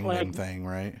maneuvering thing,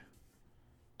 right?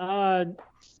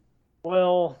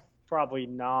 Well, probably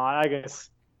not. I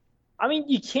guess.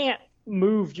 You can't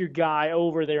move your guy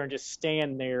over there and just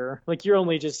stand there. You're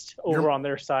only just over on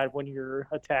their side when you're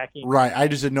attacking. Right. I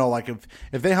just didn't know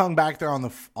if they hung back there on the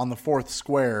 4th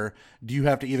square, do you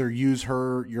have to either use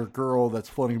your girl that's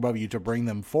floating above you to bring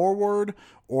them forward,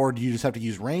 or do you just have to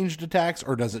use ranged attacks,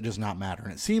 or does it just not matter?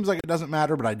 And it seems like it doesn't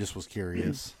matter, but I just was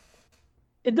curious.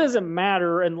 It doesn't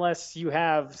matter unless you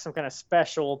have some kind of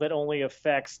special that only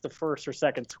affects the first or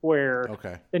second square.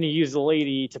 Okay. Then you use the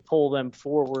lady to pull them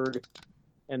forward.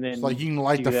 And then you can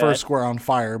light the first square on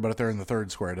fire, but if they're in the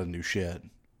 3rd square, it doesn't do shit.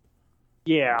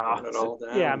 Yeah.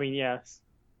 Yes.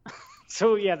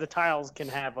 So the tiles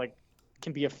can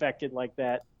be affected like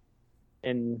that,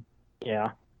 and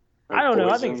Yeah. Like I don't know.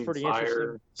 I think it's poison, pretty fire,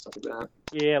 interesting. stuff like that.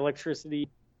 Yeah, electricity.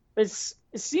 It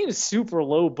seems super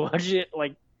low budget.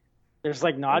 Like there's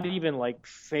like not even like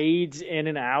fades in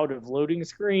and out of loading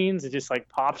screens. It just like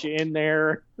pops you in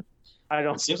there.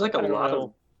 It seems like a I don't lot know.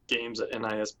 of games that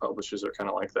NIS publishes are kind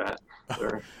of like that.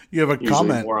 They're You have a usually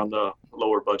comment. more on the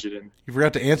lower budget end. You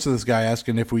forgot to answer this guy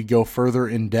asking if we go further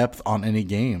in depth on any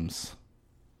games.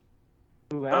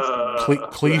 Who asked me?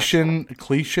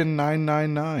 Cletion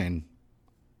 999.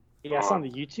 Yeah, it's on the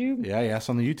YouTube. Yeah, yes,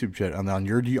 on the YouTube chat, on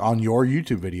your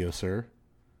YouTube video, sir.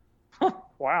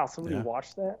 Wow, somebody Yeah.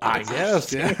 watched that. I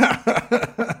guess, yeah.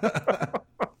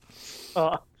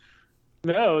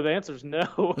 No, the answer's no.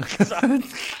 'Cause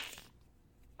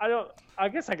I don't. I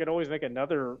guess I could always make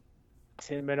another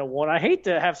 10-minute one. I hate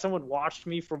to have someone watch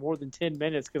me for more than 10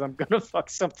 minutes because I'm gonna fuck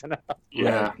something up.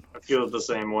 Yeah, I feel the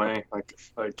same way. Like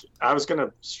I was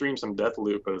gonna stream some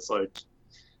Deathloop, but it's like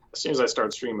as soon as I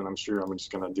start streaming, I'm sure I'm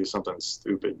just gonna do something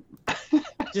stupid.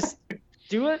 Just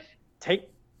do it. Take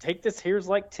this. Here's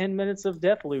like 10 minutes of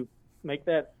Deathloop. Make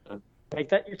that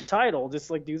your title.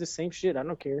 Just like do the same shit. I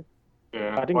don't care.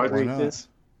 Yeah, I didn't well, create not? this.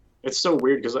 it's so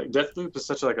weird because like Deathloop is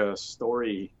such like a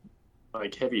story,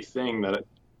 like heavy thing that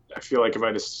I feel like if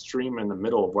I just stream in the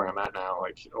middle of where I'm at now,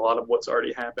 like a lot of what's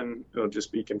already happened, it'll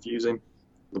just be confusing.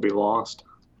 It'll be lost.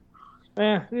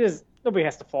 Nobody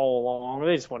has to follow along.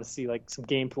 They just want to see like some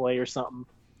gameplay or something.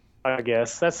 I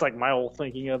guess that's like my old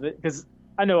thinking of it because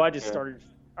I know I just started.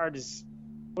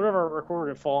 Whatever I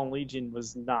recorded at Fallen Legion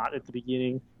was not at the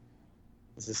beginning.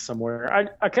 This is somewhere.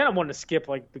 I kind of want to skip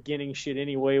like beginning shit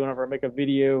anyway whenever I make a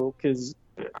video because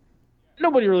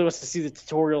nobody really wants to see the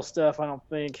tutorial stuff. I don't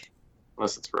think.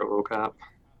 Unless it's RoboCop.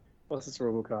 Unless it's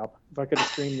RoboCop. If I could have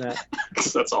streamed that.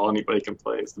 Because that's all anybody can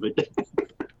play is the beginning.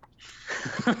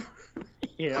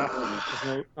 Yeah.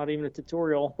 There's not even a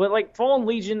tutorial. But like Fallen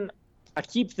Legion, I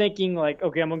keep thinking like,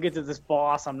 okay, I'm going to get to this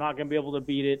boss. I'm not going to be able to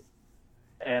beat it.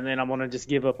 And then I'm going to just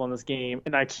give up on this game.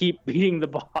 And I keep beating the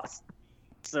boss.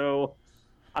 So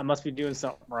I must be doing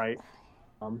something right.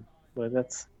 But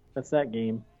that's that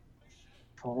game.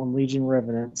 Fallen Legion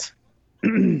Revenants.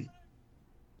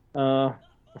 I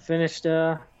finished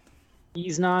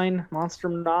Ys 9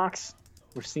 Monstrum Nox,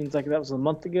 which seems like that was a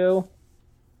month ago.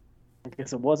 I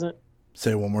guess it wasn't.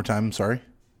 Say it one more time, sorry.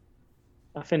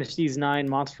 I finished Ys 9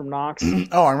 Monstrum Nox.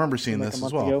 Oh, I remember seeing Like a this as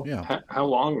month well. ago. Yeah. How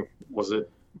long was it?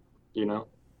 You know?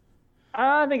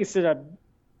 I think it said I'd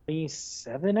be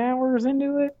 7 hours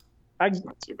into it. It's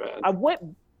not too bad. I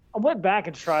went back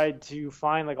and tried to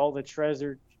find like all the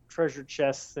treasure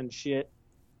chests and shit,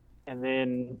 and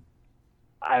then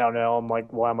I don't know. I'm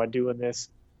like, why am I doing this?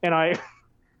 And I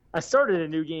started a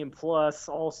new game plus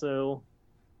also,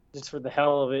 just for the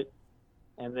hell of it.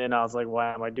 And then I was like,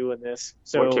 why am I doing this?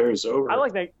 So what carries over? I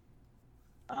like that.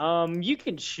 You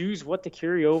can choose what to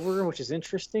carry over, which is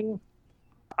interesting.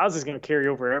 I was just gonna carry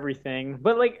over everything,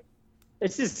 but like,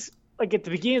 it's just like at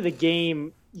the beginning of the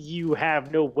game, you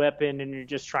have no weapon and you're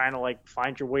just trying to like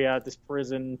find your way out of this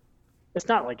prison. It's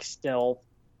not like stealth,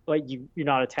 like you're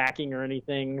not attacking or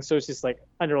anything. So it's just like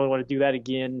I don't really want to do that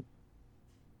again.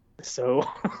 So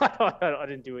I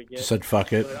didn't do it yet. Just said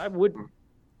fuck it. But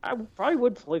I probably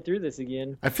would play through this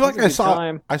again. I feel It like was a good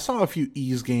time. I saw a few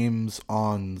Ys games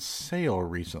on sale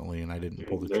recently, and I didn't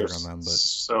pull the trigger There's on them. But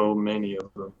so many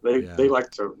of them. They like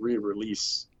to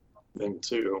re-release them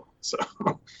too. So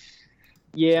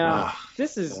Yeah,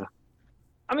 this is. Yeah.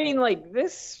 I mean, like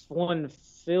this one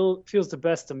feels the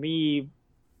best to me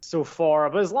so far.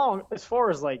 But as far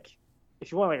as like,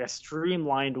 if you want like a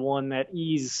streamlined one, that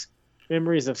Ys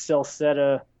Memories of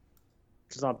Celceta,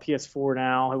 which is on PS4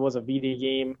 now, it was a Vita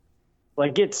game.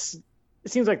 Like it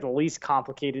seems like the least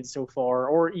complicated so far.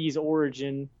 Or Ys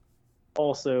Origin,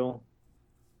 also.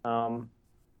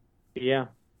 Yeah,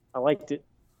 I liked it.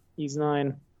 Ys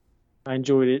 9. I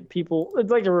enjoyed it.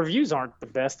 Like the reviews aren't the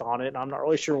best on it, and I'm not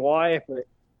really sure why, but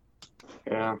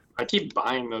yeah, I keep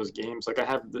buying those games. Like I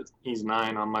have the Ys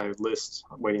 9 on my list,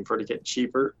 waiting for it to get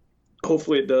cheaper.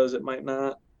 Hopefully it does. It might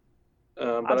not.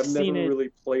 But I've never really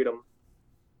played them.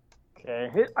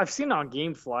 Okay, I've seen it on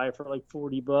GameFly for like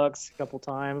 $40 a couple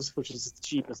times, which is the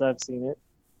cheapest I've seen it.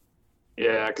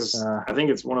 Yeah, because I think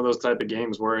it's one of those type of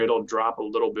games where it'll drop a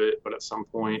little bit, but at some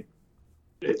point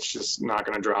it's just not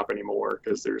going to drop anymore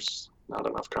because there's not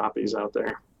enough copies out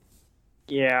there.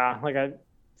 Yeah, like I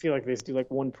feel like they just do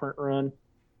like one print run,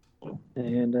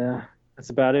 and that's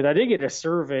about it. I did get a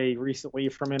survey recently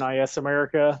from NIS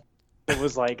America. It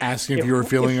was like asking if you were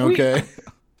feeling okay.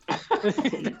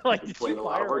 Like you played a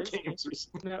lot of our games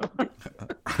recently. No.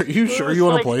 Are you sure you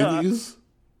want to play these?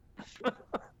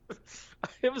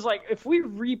 It was like, if we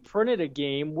reprinted a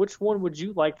game, which one would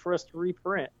you like for us to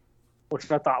reprint? which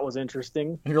I thought was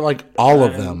interesting. You're like all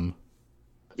of them.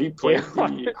 Have you played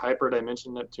the Hyperdimension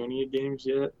Neptunia games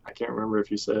yet? I can't remember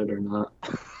if you said or not.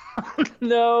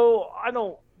 No, I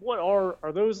don't. What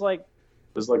are those like?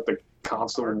 There's like the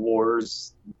console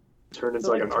wars turned into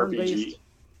like an RPG.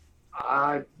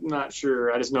 I'm not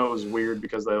sure. I just know it was weird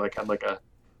because they like had like a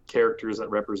characters that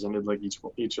represented like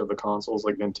each of the consoles,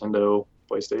 like Nintendo,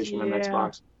 PlayStation, and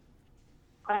Xbox.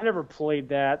 I never played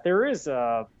that. There is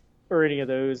or any of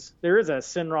those. There is a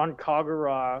Senran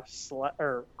Kagura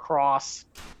cross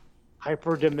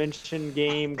hyperdimension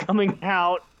game coming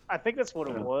out. I think that's what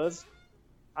it was.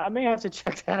 I may have to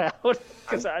check that out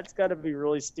because it's got to be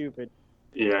really stupid.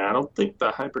 Yeah, I don't think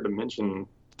the hyperdimension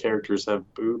characters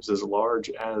have boobs as large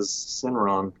as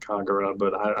Senran Kagura,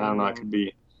 but I don't know. I could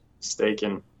be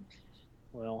mistaken.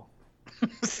 Well,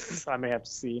 I may have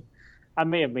to see. I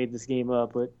may have made this game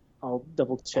up, but I'll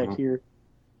double check here.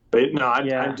 But no,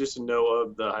 I just know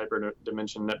of the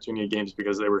Hyperdimension Neptunia games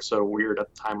because they were so weird at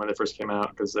the time when they first came out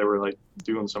because they were like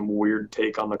doing some weird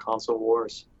take on the console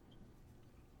wars.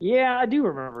 Yeah, I do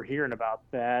remember hearing about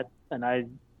that, and I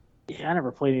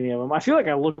never played any of them. I feel like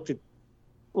I looked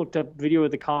up video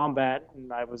of the combat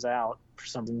and I was out for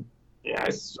something. Yeah,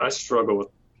 I struggle with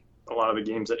a lot of the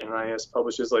games that NIS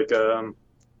publishes. Like,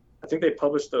 I think they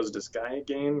published those Disgaea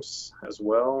games as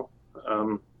well.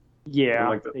 Yeah,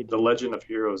 like the Legend of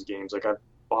Heroes games. Like I've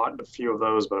bought a few of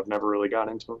those, but I've never really got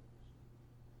into them.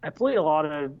 I played a lot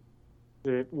of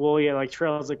like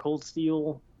Trails of Cold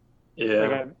Steel. Yeah.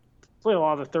 Like I played a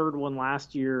lot of the third one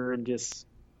last year and just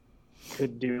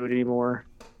couldn't do it anymore.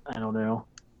 I don't know.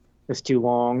 It's too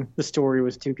long. The story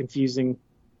was too confusing.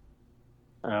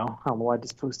 Oh, I don't know why I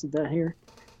just posted that here.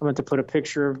 I meant to put a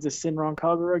picture of the Senran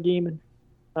Kagura game.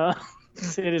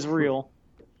 It is real.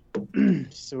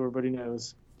 So everybody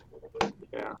knows.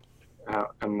 Yeah. How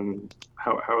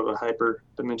are the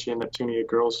Hyperdimension Neptunia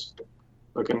girls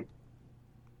looking?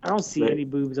 I don't see any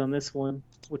boobs on this one,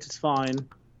 which is fine.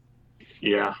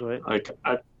 Yeah. But like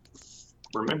I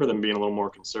remember them being a little more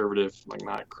conservative, like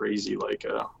not crazy like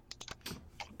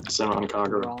Senran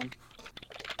Kagura.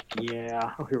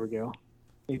 Yeah. Oh, here we go.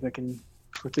 Maybe I can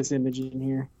put this image in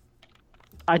here.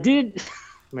 I did.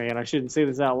 Man, I shouldn't say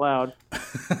this out loud.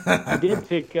 I did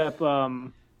pick up.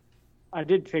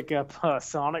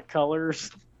 Sonic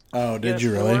Colors. Oh, did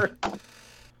you really?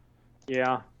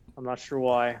 Yeah, I'm not sure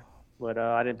why, but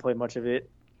I didn't play much of it.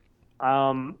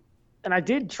 And I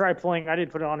did try playing. I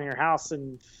did put it on in your house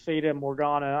and Fata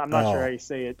Morgana. I'm not sure how you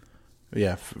say it.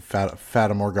 Yeah,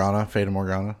 Fata Morgana, Fata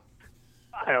Morgana.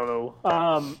 I don't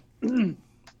know.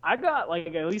 I got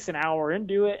like at least an hour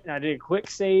into it, and I did a quick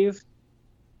save,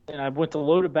 and I went to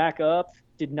load it back up.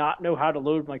 Did not know how to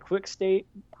load my quick save.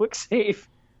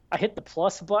 I hit the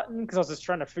plus button because I was just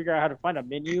trying to figure out how to find a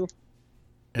menu.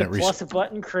 The plus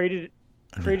button created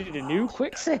a new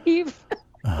quick save.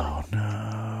 Oh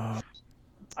no!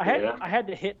 I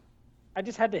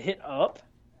just had to hit up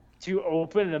to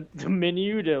open the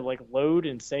menu to like load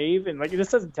and save, and like this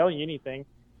doesn't tell you anything.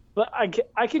 But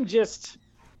I can just.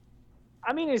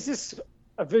 I mean, it's just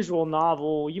a visual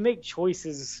novel. You make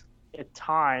choices at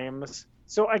times.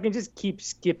 So I can just keep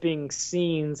skipping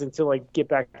scenes until I get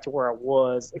back to where I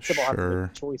was, except I'll have to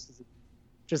make choices,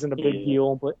 which isn't a big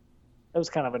deal, but that was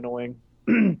kind of annoying.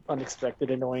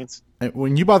 Unexpected annoyance. And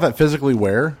when you bought that physically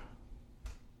where?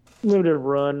 Limited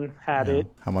Run had it.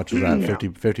 How much was that?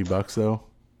 $50 though?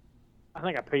 I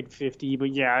think I paid 50,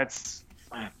 but yeah, it's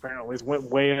apparently it went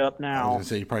way up now. I was going to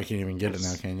say, you probably can't even get it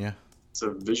now, can you? It's a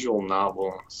visual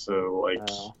novel, so like,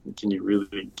 can you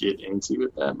really get into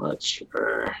it that much?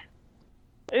 Or...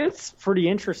 It's pretty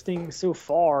interesting so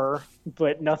far,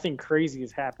 but nothing crazy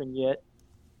has happened yet.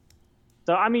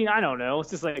 So, I mean, I don't know. It's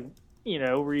just like,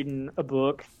 reading a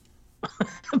book,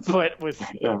 but with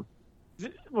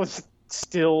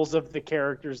stills of the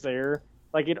characters there.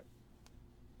 Like,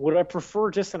 would I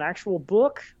prefer just an actual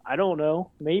book? I don't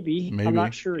know. Maybe. I'm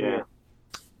not sure yet.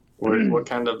 What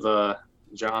kind of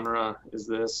genre is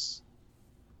this?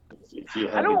 If you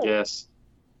had to guess.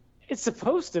 It's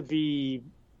supposed to be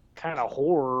kind of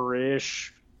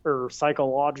horror-ish or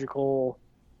psychological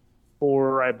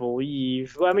horror, I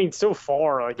believe. I mean, so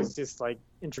far, like, it's just like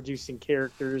introducing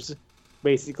characters,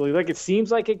 basically. Like, it seems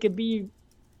like it could be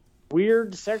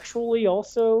weird sexually,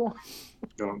 also.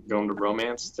 Going to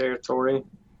romance territory.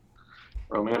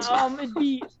 Romance.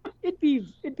 It'd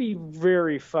be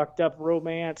very fucked up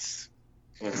romance.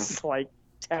 Yeah. It's like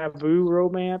taboo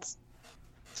romance.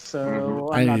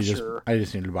 So I'm not sure. I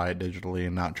just need to buy it digitally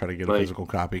and not try to get a physical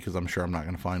copy because I'm sure I'm not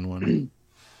going to find one.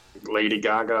 Lady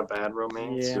Gaga bad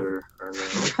romance or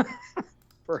no?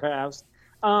 Perhaps.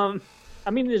 I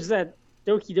mean, there's that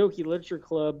Doki Doki Literature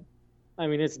Club I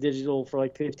mean, it's digital for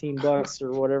like $15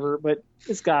 or whatever, but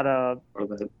it's got a Or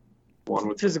the one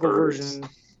with physical the birds. version.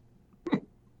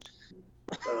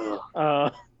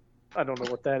 Ugh. I don't know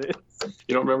what that is.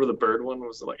 You don't remember the bird one?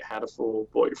 Was it like had a full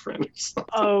boyfriend or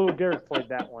something? Oh, Derrick played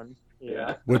that one.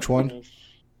 Yeah. Which one?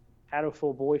 Had a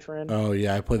full boyfriend. Oh,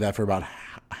 yeah, I played that for about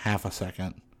half a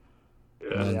second. Yeah,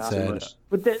 And then Yeah. said,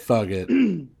 But that fuck it.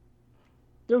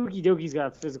 Doki Doki's got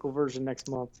a physical version next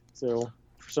month, so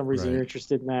for some reason Right. you're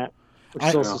interested in that, which I-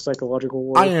 is also psychological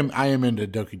work. I am into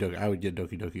Doki Doki. I would get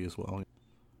Doki Doki as well.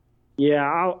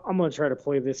 Yeah, I'm gonna try to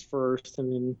play this first,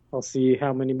 and then I'll see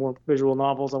how many more visual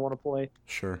novels I want to play.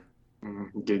 Sure.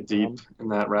 Get deep in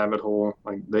that rabbit hole.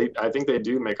 I think they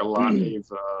do make a lot of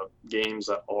games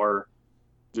that are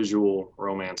visual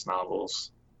romance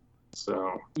novels.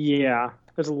 So Yeah,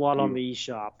 there's a lot on the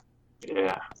eShop.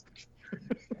 yeah,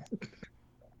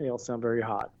 They all sound very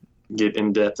hot. get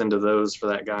in depth into those for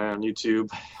that guy on YouTube.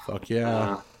 Fuck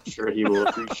yeah. Sure, he will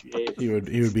appreciate.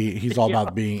 He's all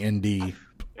about being indie.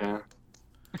 Yeah.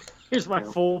 Here's my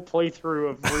full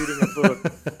playthrough of reading a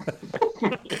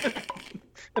book,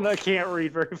 and I can't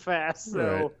read very fast, so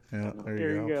Right. Yeah, there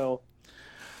here you go.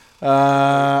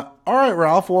 All right,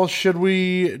 Ralph. Well, should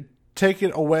we take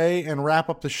it away and wrap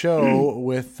up the show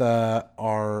with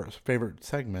our favorite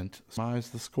segment, Surmise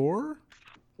the Score?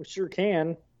 We sure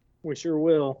can. We sure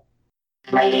will.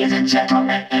 Ladies and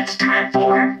gentlemen, it's time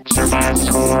for Surmise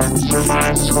Score,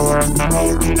 Surmise Score. I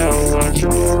hope you know what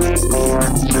you're in for.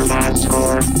 Surmise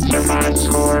Score, Surmise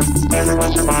Score.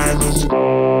 Everyone surmise the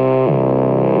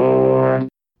score.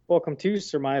 Welcome to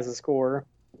Surmise the Score,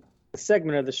 a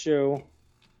segment of the show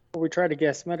where we try to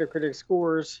guess Metacritic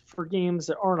scores for games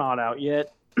that are not out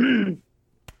yet. During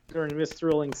this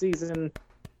thrilling season,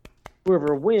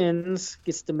 whoever wins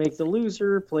gets to make the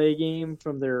loser play a game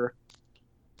from their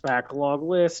backlog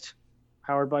list.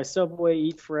 Powered by Subway,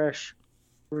 eat fresh,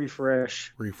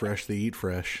 refresh, Refresh the Eat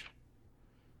Fresh.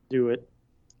 do it.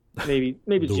 Maybe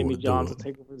Do Jimmy it, do John's it. will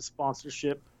take over the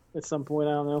sponsorship at some point.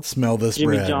 I don't know. Smell this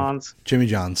Jimmy bread. John's. Jimmy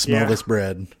John, smell Yeah. this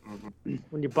bread.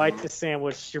 When you bite the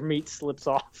sandwich, your meat slips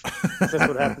off. That's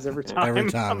what happens every time. Every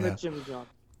time, I'm yeah. at Jimmy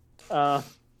John.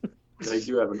 They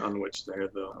do have an unwitch there,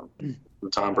 though.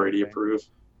 Would Tom Brady approve?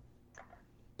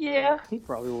 Yeah, he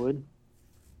probably would.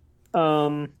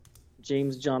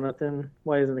 James Jonathan.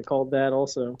 Why isn't it called that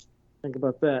also? Think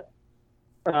about that.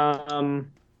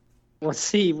 Let's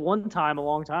see. One time, a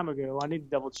long time ago, I need to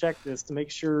double check this to make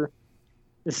sure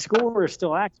the score is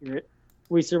still accurate.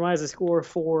 We surmise the score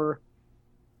for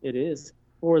The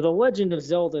Legend of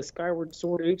Zelda Skyward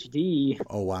Sword HD.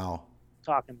 Oh, wow.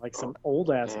 Talking like some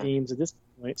old ass Yeah. games at this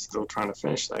point. Still trying to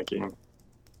finish that game.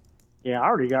 Yeah, I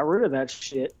already got rid of that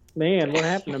shit. Man, what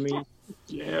happened to me?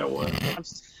 Yeah, what? I'm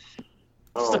still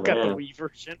Oh, got the man. Wii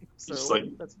version. So Just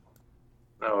like- that's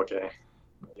Oh, okay.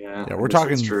 Yeah, Yeah, we're I guess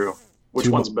talking that's true. Which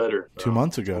 2 one's better? 2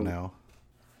 months ago now.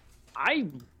 I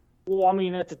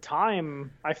mean, at the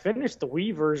time, I finished the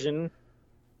Wii version,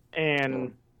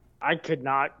 and I could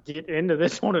not get into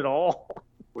this one at all.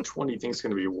 Which one do you think is going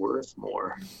to be worth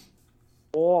more?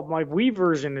 Well, my Wii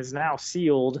version is now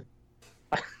sealed.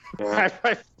 Yeah.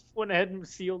 I went ahead and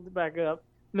sealed it back up.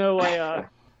 No,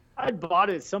 I bought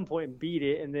it at some point and beat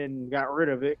it, and then got rid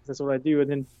of it. 'Cause that's what I do, and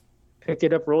then picked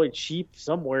it up really cheap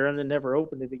somewhere, and then never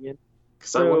opened it again.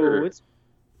 'Cause I wonder, it's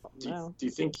do now. you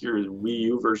think your Wii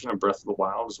U version of Breath of the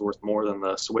Wild is worth more than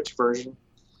the Switch version?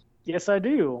 Yes, I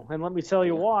do, and let me tell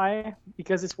you why.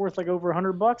 Because it's worth like over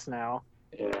 $100 now.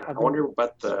 Yeah, I I've wonder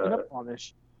about Been the up on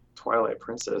this. Twilight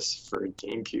Princess for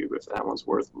GameCube, if that one's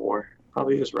worth more.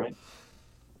 Probably is, right?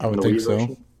 I would The think Wii so.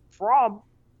 version?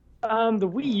 The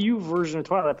Wii U version of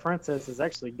Twilight Princess has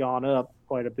actually gone up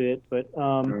quite a bit, but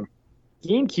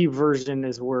GameCube version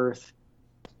is worth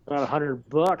about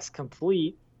 $100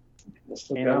 complete, I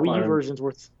still and the got Wii U mine. version's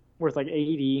worth like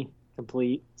 $80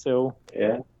 complete. So,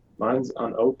 Yeah, mine's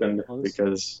unopened Close.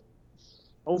 because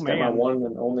oh it's got my man, one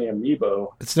and only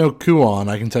amiibo. It's no Kuon,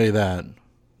 I can tell you that.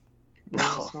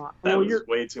 No, it's not. that Well, was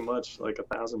way too much. Like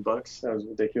 $1,000. That was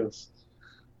ridiculous.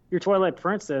 your Twilight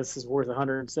Princess is worth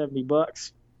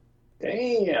 $170.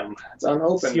 Damn, it's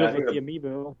unopened. Sealed I think with the the,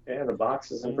 amiibo. yeah, the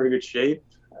box is in pretty good shape.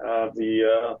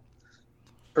 The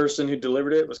person who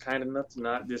delivered it was kind enough to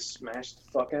not just smash the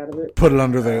fuck out of it. Put it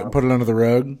under the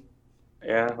rug.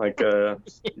 Yeah, like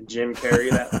Jim Carrey,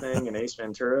 that thing, and Ace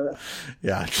Ventura.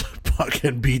 Yeah, just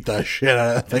fucking beat the shit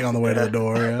out of that thing on the way to the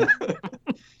door. Yeah.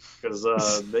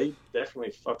 Because they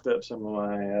definitely fucked up some of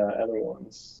my other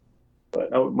ones.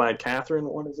 But my Catherine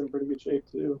one is in pretty good shape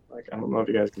too. Like, I don't know if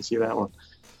you guys can see that one,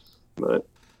 but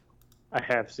I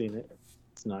have seen it.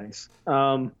 It's nice.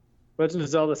 Legend of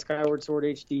Zelda Skyward Sword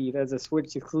HD. That's a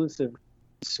Switch exclusive.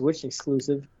 Switch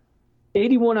exclusive.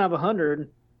 81 out of 100.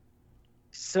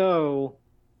 So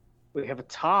we have a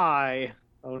tie.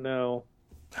 Oh no.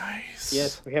 Nice.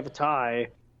 Yes, we have a tie.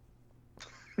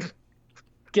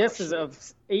 Guesses of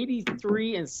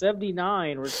 83 and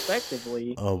 79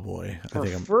 respectively. Oh boy. For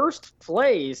first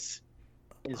place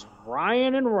is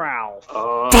Ryan and Ralph.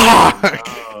 Oh, Fuck!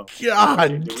 no.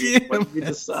 God Did damn we it.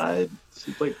 decide? Should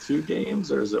we play 2 games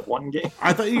or is it 1 game?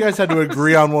 I thought you guys had to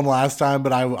agree on one last time,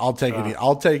 but I'll take it.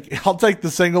 I'll take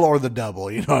the single or the double.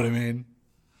 You know what I mean?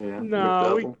 Yeah.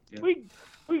 No, we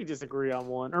can just agree on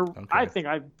one. Or Okay. I think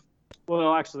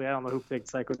well, actually, I don't know who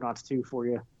picked Psychonauts 2 for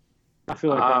you. I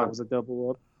feel like that was a double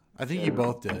up. I think you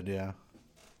both did. Yeah.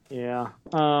 Yeah.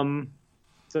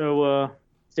 So,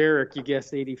 Derrick, you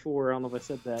guessed 84. I don't know if I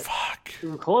said that. Fuck.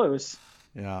 You were close.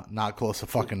 Yeah, not close to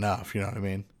fucking enough. You know what I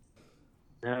mean?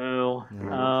 No.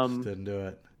 Just didn't do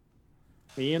it.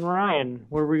 Me and Ryan,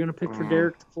 what are we gonna pick for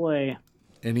Derrick to play?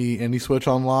 Any Switch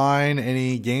Online,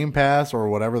 any Game Pass, or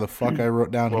whatever the fuck I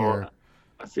wrote down here.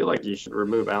 I feel like you should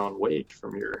remove Alan Wake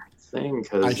from your thing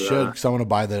because I should, because I'm gonna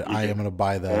buy the. I am gonna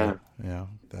buy the. Yeah.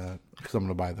 That because I'm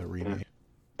gonna buy the remake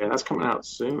Yeah, that's coming out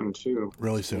soon too.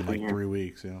 really soon, like 3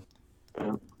 weeks. Yeah.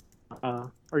 Yeah.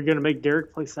 Are you gonna make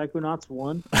Derrick play Psychonauts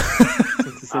 1?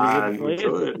 We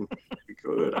could. We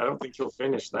could. I don't think he'll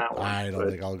finish that one. I don't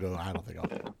think I'll go. I don't think I'll.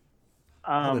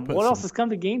 Yeah. What else has come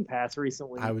to Game Pass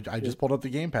recently? I just pulled up the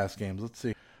Game Pass games. Let's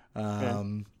see.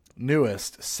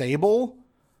 Newest Sable,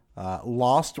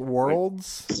 Lost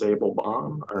Worlds, Sable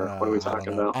Bomb, or what are we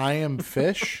talking about? I Am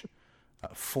Fish,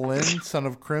 Flynn, Son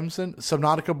of Crimson,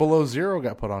 Subnautica Below Zero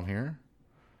got put on here.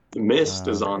 Mist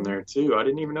is on there too. I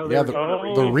didn't even know. Yeah,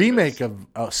 the remake of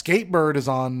Skatebird is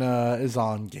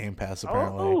on Game Pass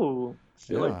apparently. Oh, I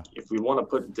feel like if we want to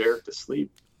put Derrick to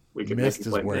sleep, we could Mist make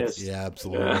him is play where Mist. yeah,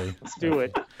 absolutely. Yeah. let's do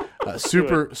it.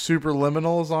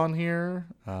 Superliminal is on here.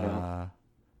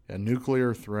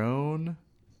 Nuclear Throne.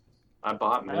 I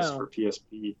bought Mist for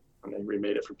PSP when they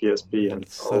remade it for PSP, and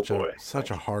It's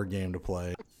such a hard game to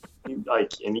play. and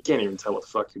you can't even tell what the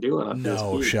fuck you're doing on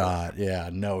No PSP. shot. Yeah,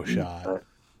 no shot.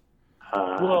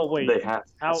 Well, wait. They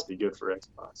has to be good for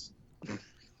Xbox.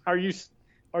 Are you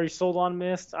sold on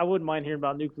Mist? I wouldn't mind hearing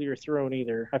about Nuclear Throne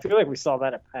either. I feel like we saw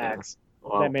that at PAX.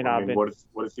 Well, That may not have been.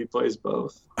 What if he plays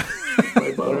both?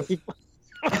 Play both.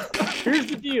 Here's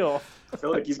the deal. I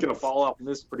feel like he's gonna fall off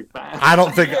Mist pretty fast. I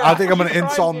think I'm going to you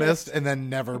install tried Mist and then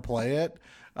never play it.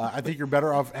 I think you're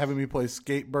better off having me play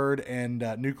Skatebird and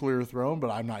Nuclear Throne, but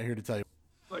I'm not here to tell you.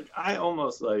 Like I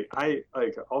almost I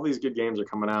all these good games are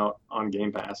coming out on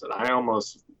Game Pass, and I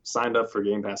almost signed up for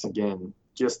Game Pass again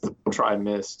just to try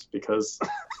Mist because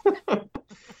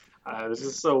it's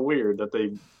just so weird that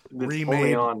they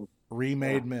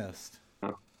remade Mist. I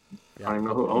don't even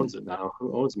know who owns it now.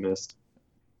 Who owns Mist?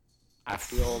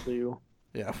 We all do.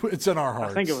 Yeah, it's in our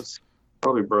hearts. I think it was.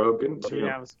 Probably broken. But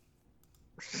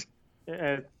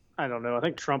Yeah, I don't know. I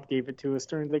think Trump gave it to us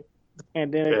during the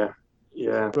pandemic.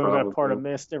 Yeah. We got part of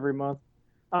Mist every month.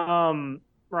 Ryan,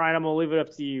 I'm gonna leave it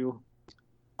up to you.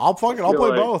 I'll play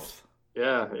both.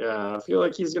 Yeah. I feel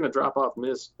like he's gonna drop off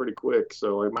Mist pretty quick,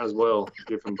 so I might as well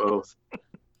give him both.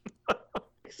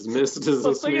 Because Mist is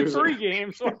Let's a play snoozer. 3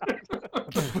 games.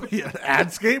 Yeah, add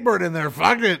Skatebird in there.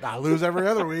 Fuck it. I lose every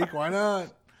other week. Why not?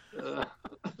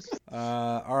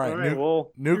 All right.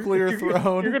 Well, Nuclear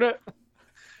Throne.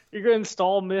 You're gonna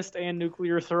install Mist and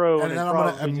Nuclear Throne, and then I'm going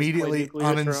to probably just immediately play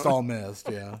Nuclear uninstall Throne. Mist.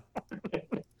 Yeah.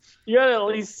 You gotta at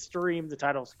least stream the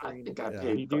title I screen. think I Yeah.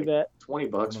 paid You do like that?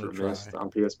 $20 I'm for gonna Mist try. on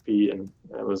PSP, and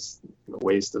that was a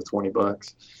waste of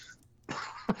 $20. I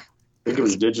think it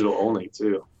was digital only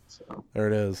too. So There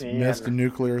it is. Man. Mist and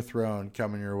Nuclear Throne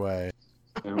coming your way.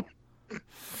 yeah.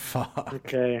 Fuck.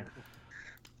 Okay.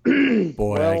 Boy,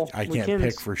 Well, I we can't can-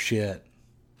 pick for shit.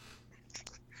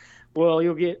 Well,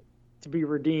 you'll get to be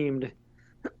redeemed.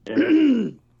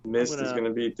 Mist is going to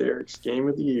be Derrick's game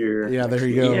of the year. Yeah, there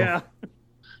you go. Yeah,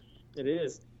 it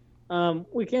is.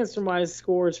 We can surmise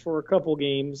scores for a couple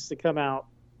games to come out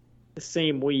the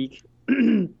same week.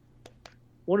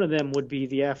 One of them would be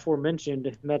the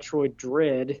aforementioned Metroid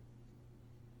Dread.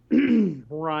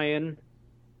 Ryan,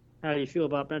 how do you feel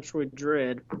about Metroid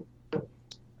Dread?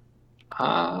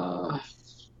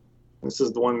 This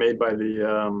is the one made by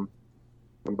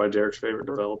by Derrick's favorite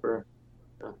developer.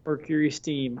 Mercury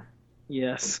Steam.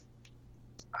 Yes.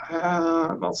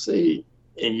 I'll say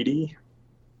 80.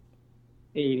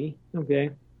 80.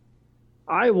 Okay.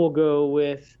 I will go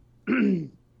with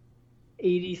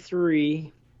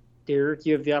 83. Derrick,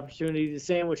 you have the opportunity to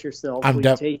sandwich yourself. I'm Will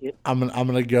def- you take it? I'm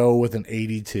gonna go with an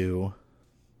 82.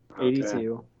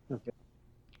 82. Okay.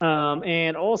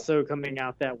 And also coming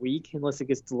out that week, unless it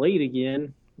gets delayed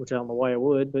again, which I don't know why I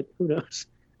would, but who knows.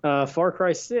 Far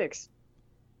Cry 6.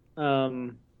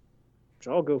 Which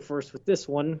I'll go first with this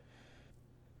one.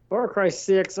 Far Cry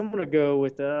 6, I'm going to go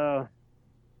with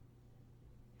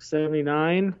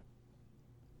 79.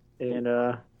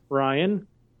 And Ryan,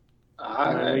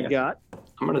 we got?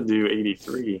 I'm going to do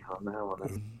 83 on that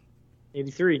one.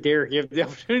 83. Derrick, you have the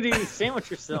opportunity to sandwich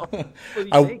yourself.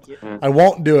 Take it? I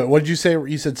won't do it. What did you say?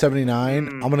 You said 79?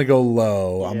 I'm going to go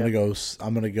low. Yeah. I'm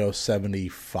going to go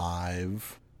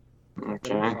 75.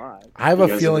 Okay. I have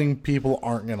a feeling people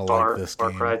aren't going to like this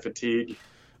game. Far Cry fatigue.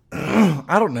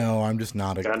 I don't know. I'm just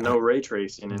not. Got no ray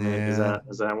tracing in it.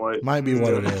 Is that what? Might be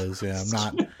what it is. Yeah,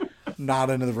 I'm not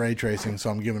into the ray tracing, so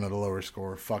I'm giving it a lower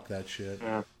score. Fuck that shit.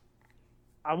 Yeah.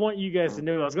 I want you guys to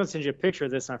know. I was going to send you a picture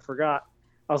of this, and I forgot.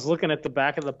 I was looking at the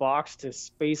back of the box to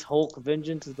Space Hulk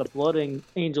Vengeance of the Blood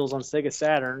Angels on Sega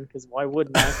Saturn, because why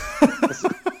wouldn't I?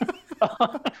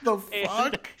 The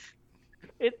fuck?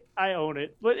 I own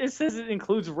it, but it says it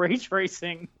includes ray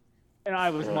tracing, and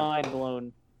I was mind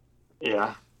blown.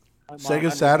 Yeah.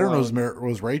 Sega Saturn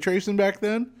was ray tracing back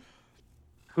then?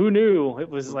 Who knew? It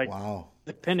was like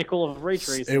the pinnacle of ray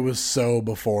tracing. It was so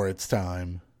before its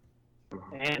time.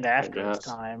 And after its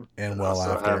time. And well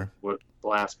after. What,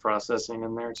 blast processing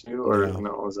in there too? Or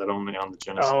no, is that only on the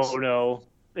Genesis? Oh, no.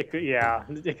 It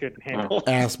couldn't handle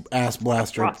ass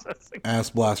blaster processing. Ass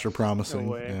blaster promising.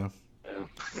 No way.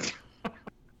 Yeah.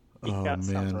 Oh,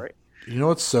 man. Right. You know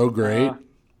what's so great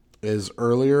is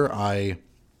earlier I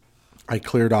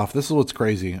cleared off. This is what's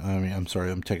crazy. I mean, I'm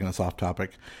sorry, I'm taking us off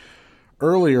topic.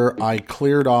 Earlier, I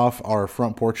cleared off our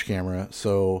front porch camera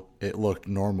so it looked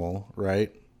normal,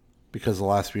 right? Because the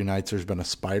last few nights there's been a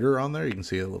spider on there. You can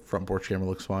see the front porch camera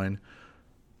looks fine.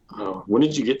 Oh, when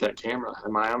did you get that camera?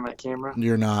 Am I on that camera?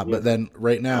 You're not, but then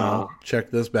right now, check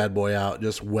this bad boy out.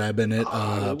 Just webbing it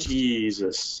up.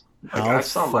 Jesus. How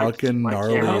fucking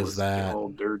gnarly is that? All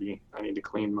dirty. I need to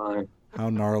clean mine. How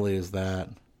gnarly is that?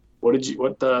 What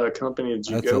company did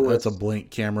you go with? That's a Blink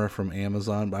camera from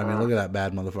Amazon. But I mean, look at that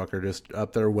bad motherfucker just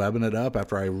up there webbing it up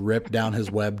after I ripped down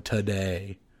his web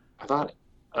today. I thought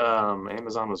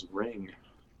Amazon was Ring.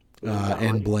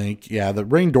 And Blink. Yeah, the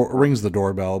Ring's the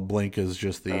doorbell. Blink is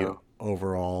just the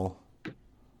overall.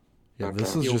 Yeah, okay.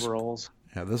 This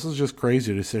is just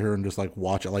crazy to sit here and just like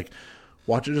watch it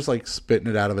just like spitting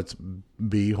it out of its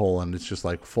beehole, and it's just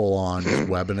like full on just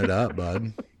webbing it up,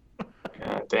 bud.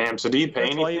 God damn. So do you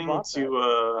pay anything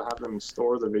to have them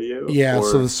store the video? Yeah,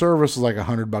 so the service is like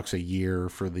 $100 a year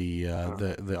for the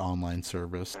online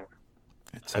service.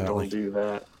 I don't do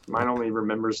that. Mine only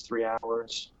remembers 3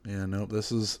 hours. Yeah, no,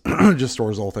 this is just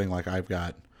stores the whole thing. Like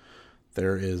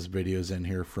there is videos in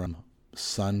here from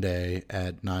Sunday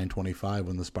at 9:25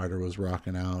 when the spider was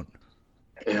rocking out.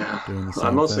 Yeah,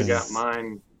 I mostly got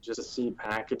mine just to see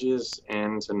packages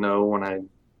and to know when I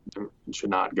should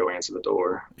not go answer the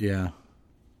door. Yeah.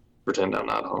 Pretend I'm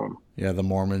not home. Yeah, the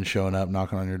Mormon showing up,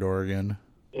 knocking on your door again.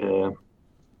 Yeah.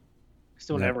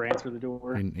 Still never answer the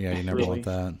door. You never want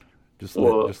that. Just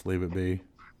leave it be.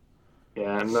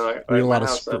 Yeah, no. We had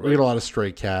a lot of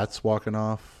stray cats walking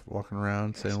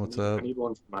around, saying what's up. I need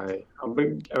one for my. I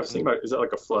was thinking about, is that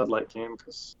like a floodlight cam?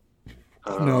 Because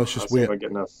no, it's just we have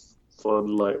getting a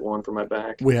floodlight one for my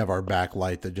back. We have our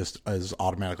backlight that just is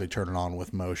automatically turning on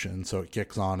with motion, so it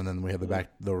kicks on, and then we have the back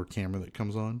door camera that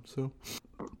comes on. So,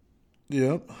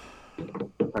 yep.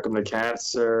 How come the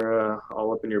cats are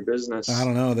all up in your business? I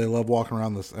don't know. They love walking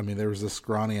around this. I mean, there was this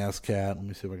scrawny ass cat. Let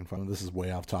me see if I can find it. This is way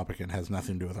off topic and has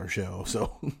nothing to do with our show.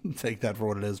 So take that for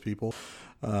what it is, people.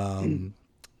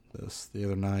 This the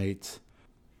other night.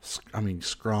 I mean,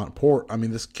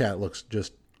 this cat looks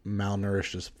just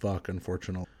malnourished as fuck.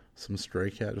 Unfortunately, some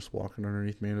stray cat just walking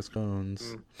underneath me and his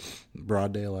cones.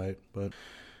 Broad daylight, but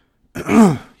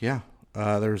yeah.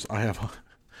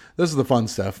 This is the fun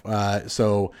stuff.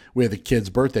 So we had the kids'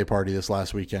 birthday party this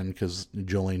last weekend because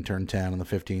Jolene turned 10 on the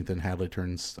 15th and Hadley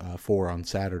turns 4 on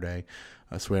Saturday.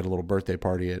 So we had a little birthday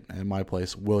party at my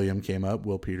place. William came up,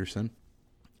 Will Peterson,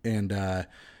 and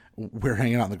we were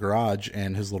hanging out in the garage,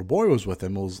 and his little boy was with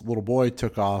him. His little boy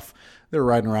took off. They were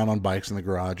riding around on bikes in the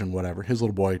garage and whatever. His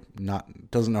little boy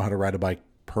doesn't know how to ride a bike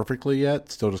perfectly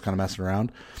yet, still just kind of messing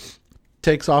around.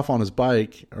 Takes off on his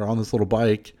bike, or on this little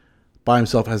bike, by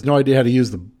himself, has no idea how to use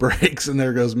the brakes, and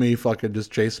there goes me fucking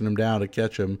just chasing him down to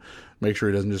catch him, make sure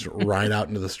he doesn't just ride out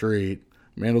into the street.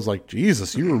 Man was like,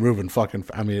 Jesus, you were moving fucking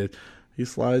he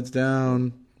slides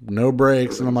down, no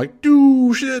brakes, and I'm like,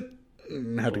 dude, shit.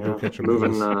 And I had to go catch him.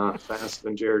 Moving faster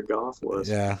than Jared Goff was.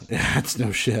 Yeah, it's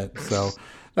no shit. So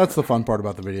that's the fun part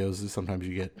about the videos is sometimes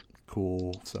you get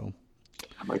cool. So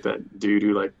I'm like that dude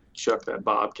who like chucked that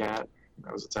bobcat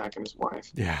that was attacking his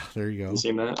wife. Yeah, there you go. You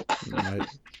seen that? Right.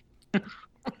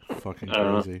 Fucking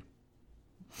crazy.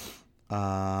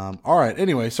 All right.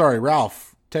 Anyway, sorry,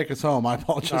 Ralph. Take us home. I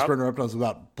apologize for interrupting us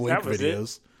about Blink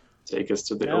videos. Take us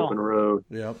to the open road.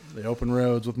 Yep, the open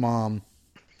roads with Mom.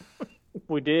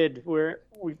 We did.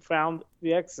 We found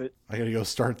the exit. I gotta go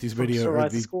start these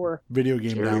Surmise the Score. video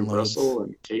game Jerry downloads. Russell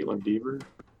and Caitlin Deaver.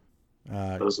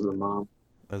 Those are the mom.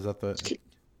 Is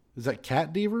that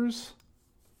Cat Devers?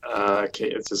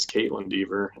 It says Caitlin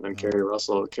Deaver, and then Carrie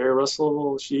Russell. Carrie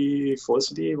Russell, she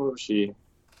Felicity? What was she?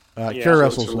 Carrie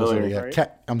Russell's familiar, yeah.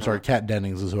 right? Kat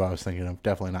Dennings is who I was thinking of.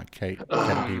 Definitely not Cat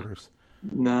Devers.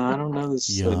 No, I don't know this.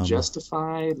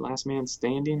 Justified, Last Man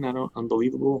Standing.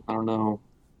 Unbelievable. I don't know.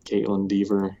 Caitlin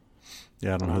Deaver.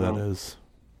 Yeah, I don't know who that is.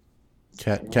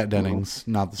 Kat Dennings,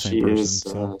 not the same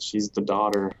person. She's the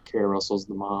daughter. Carrie Russell's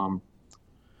the mom.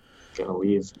 Gonna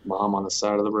leave Mom on the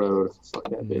side of the road. Fuck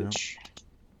that bitch.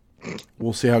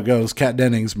 We'll see how it goes. Kat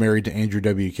Dennings married to Andrew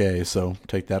WK, so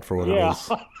take that for what it is.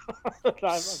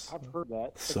 I've heard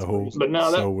that.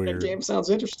 That game sounds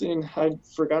interesting. I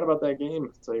forgot about that game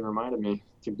until you reminded me.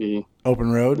 It could be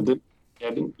Open Road.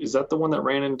 Is that the one that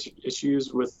ran into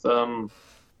issues with? No,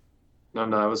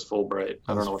 it was Fulbright.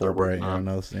 I don't know what Fulbright. Yeah,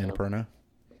 no, it's Annapurna.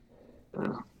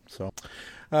 Yeah. So,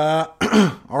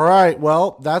 all right.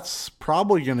 Well, that's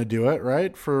probably going to do it,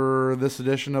 right, for this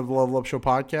edition of the Level Up Show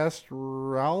podcast,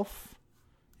 Ralph?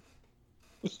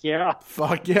 Yeah.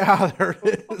 Fuck yeah, there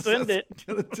it is. Send it.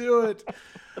 Gonna do it.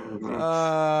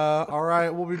 All right,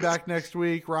 we'll be back next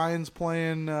week. Ryan's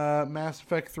playing Mass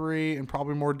Effect 3 and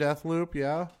probably more Deathloop,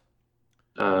 yeah?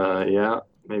 Yeah.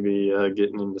 Maybe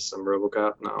getting into some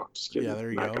RoboCop. No, just kidding. Yeah, there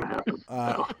you Not go. gonna happen.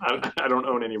 No, I don't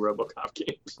own any RoboCop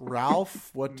games. Ralph,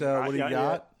 what do you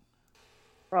got?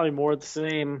 Probably more of the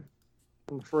same,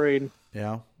 I'm afraid.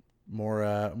 Yeah, more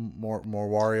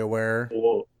WarioWare.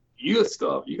 Well, you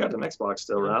got an Xbox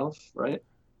still, Ralph, right?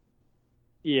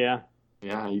 Yeah.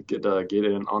 Yeah, you could get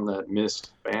in on that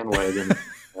Myst bandwagon.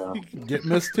 Get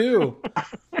Myst 2.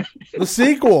 The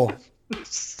sequel.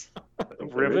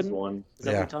 Riven? One. Is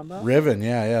that what you're talking about? Riven,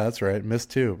 yeah, that's right. Myst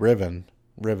 2. Riven,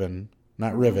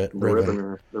 not Rivet.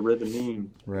 The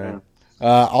Rivening. Right.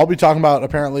 Yeah. I'll be talking about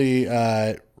apparently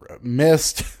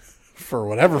Myst for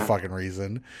whatever fucking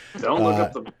reason. Don't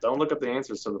look up the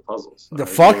answers to the puzzles.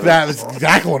 Fuck that. That's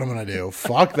exactly what I'm gonna do.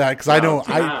 Fuck that, because I know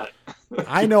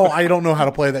I don't know how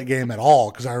to play that game at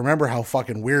all, because I remember how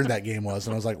fucking weird that game was,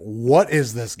 and I was like, what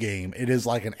is this game? It is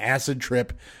like an acid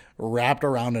trip wrapped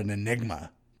around an enigma.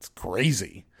 It's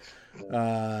crazy.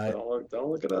 Don't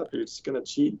look it up. You're just gonna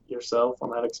cheat yourself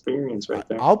on that experience right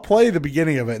there. I'll play the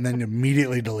beginning of it and then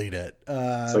immediately delete it.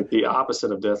 It's like the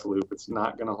opposite of Deathloop. It's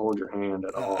not gonna hold your hand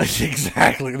at all.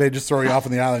 Exactly. They just throw you off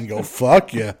on the island and go,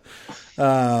 fuck you.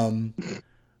 Playing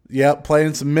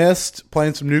some Myst,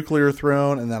 playing some Nuclear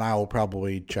Throne, and then I will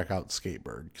probably check out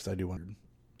Skatebird, because I do want to.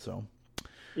 So,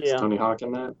 yeah. Is Tony Hawk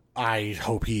in that? I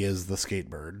hope he is the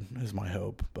Skatebird, is my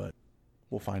hope, but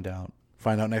we'll find out.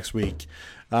 Find out next week.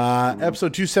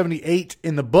 Episode 278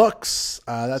 in the books.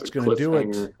 That's going to do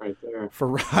it right there. For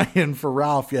Ryan. For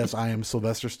Ralph, yes, I am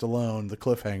Sylvester Stallone, the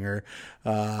cliffhanger.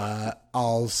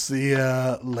 I'll see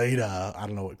you later. I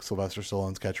don't know what Sylvester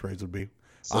Stallone's catchphrase would be.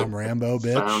 So I'm Rambo,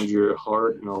 bitch. Found your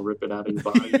heart and I'll rip it out of your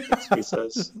body. That's what he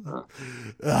says.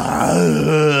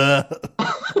 I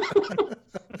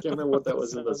can't remember what that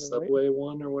was in the subway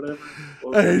one or whatever.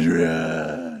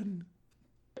 Adrian.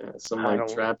 Yeah,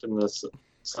 trapped in the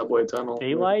subway tunnel.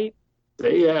 Daylight?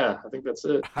 Yeah, I think that's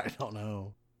it. I don't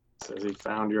know. It says he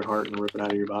found your heart and rip it out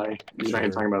of your body. He's not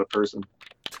even talking about a person.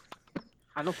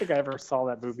 I don't think I ever saw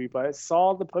that movie, but I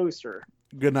saw the poster.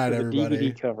 Good night,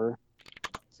 everybody. DVD cover.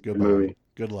 Good movie.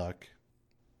 Good luck.